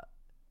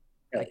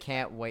 I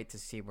can't wait to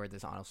see where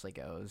this honestly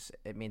goes.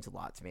 It means a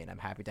lot to me, and I'm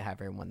happy to have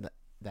everyone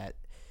that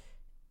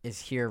is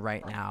here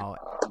right now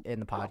in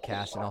the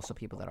podcast, and also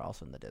people that are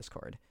also in the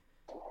Discord.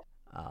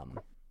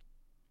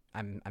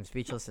 I'm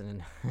speechless,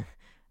 and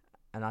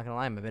I'm not gonna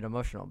lie, I'm a bit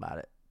emotional about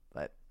it.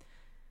 But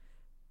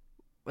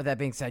with that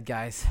being said,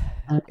 guys,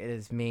 it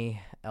is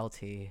me,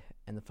 LT,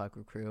 and the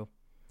Fuckery Crew.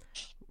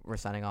 We're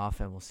signing off,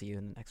 and we'll see you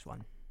in the next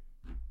one.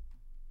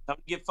 Come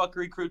get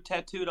Fuckery Crew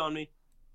tattooed on me.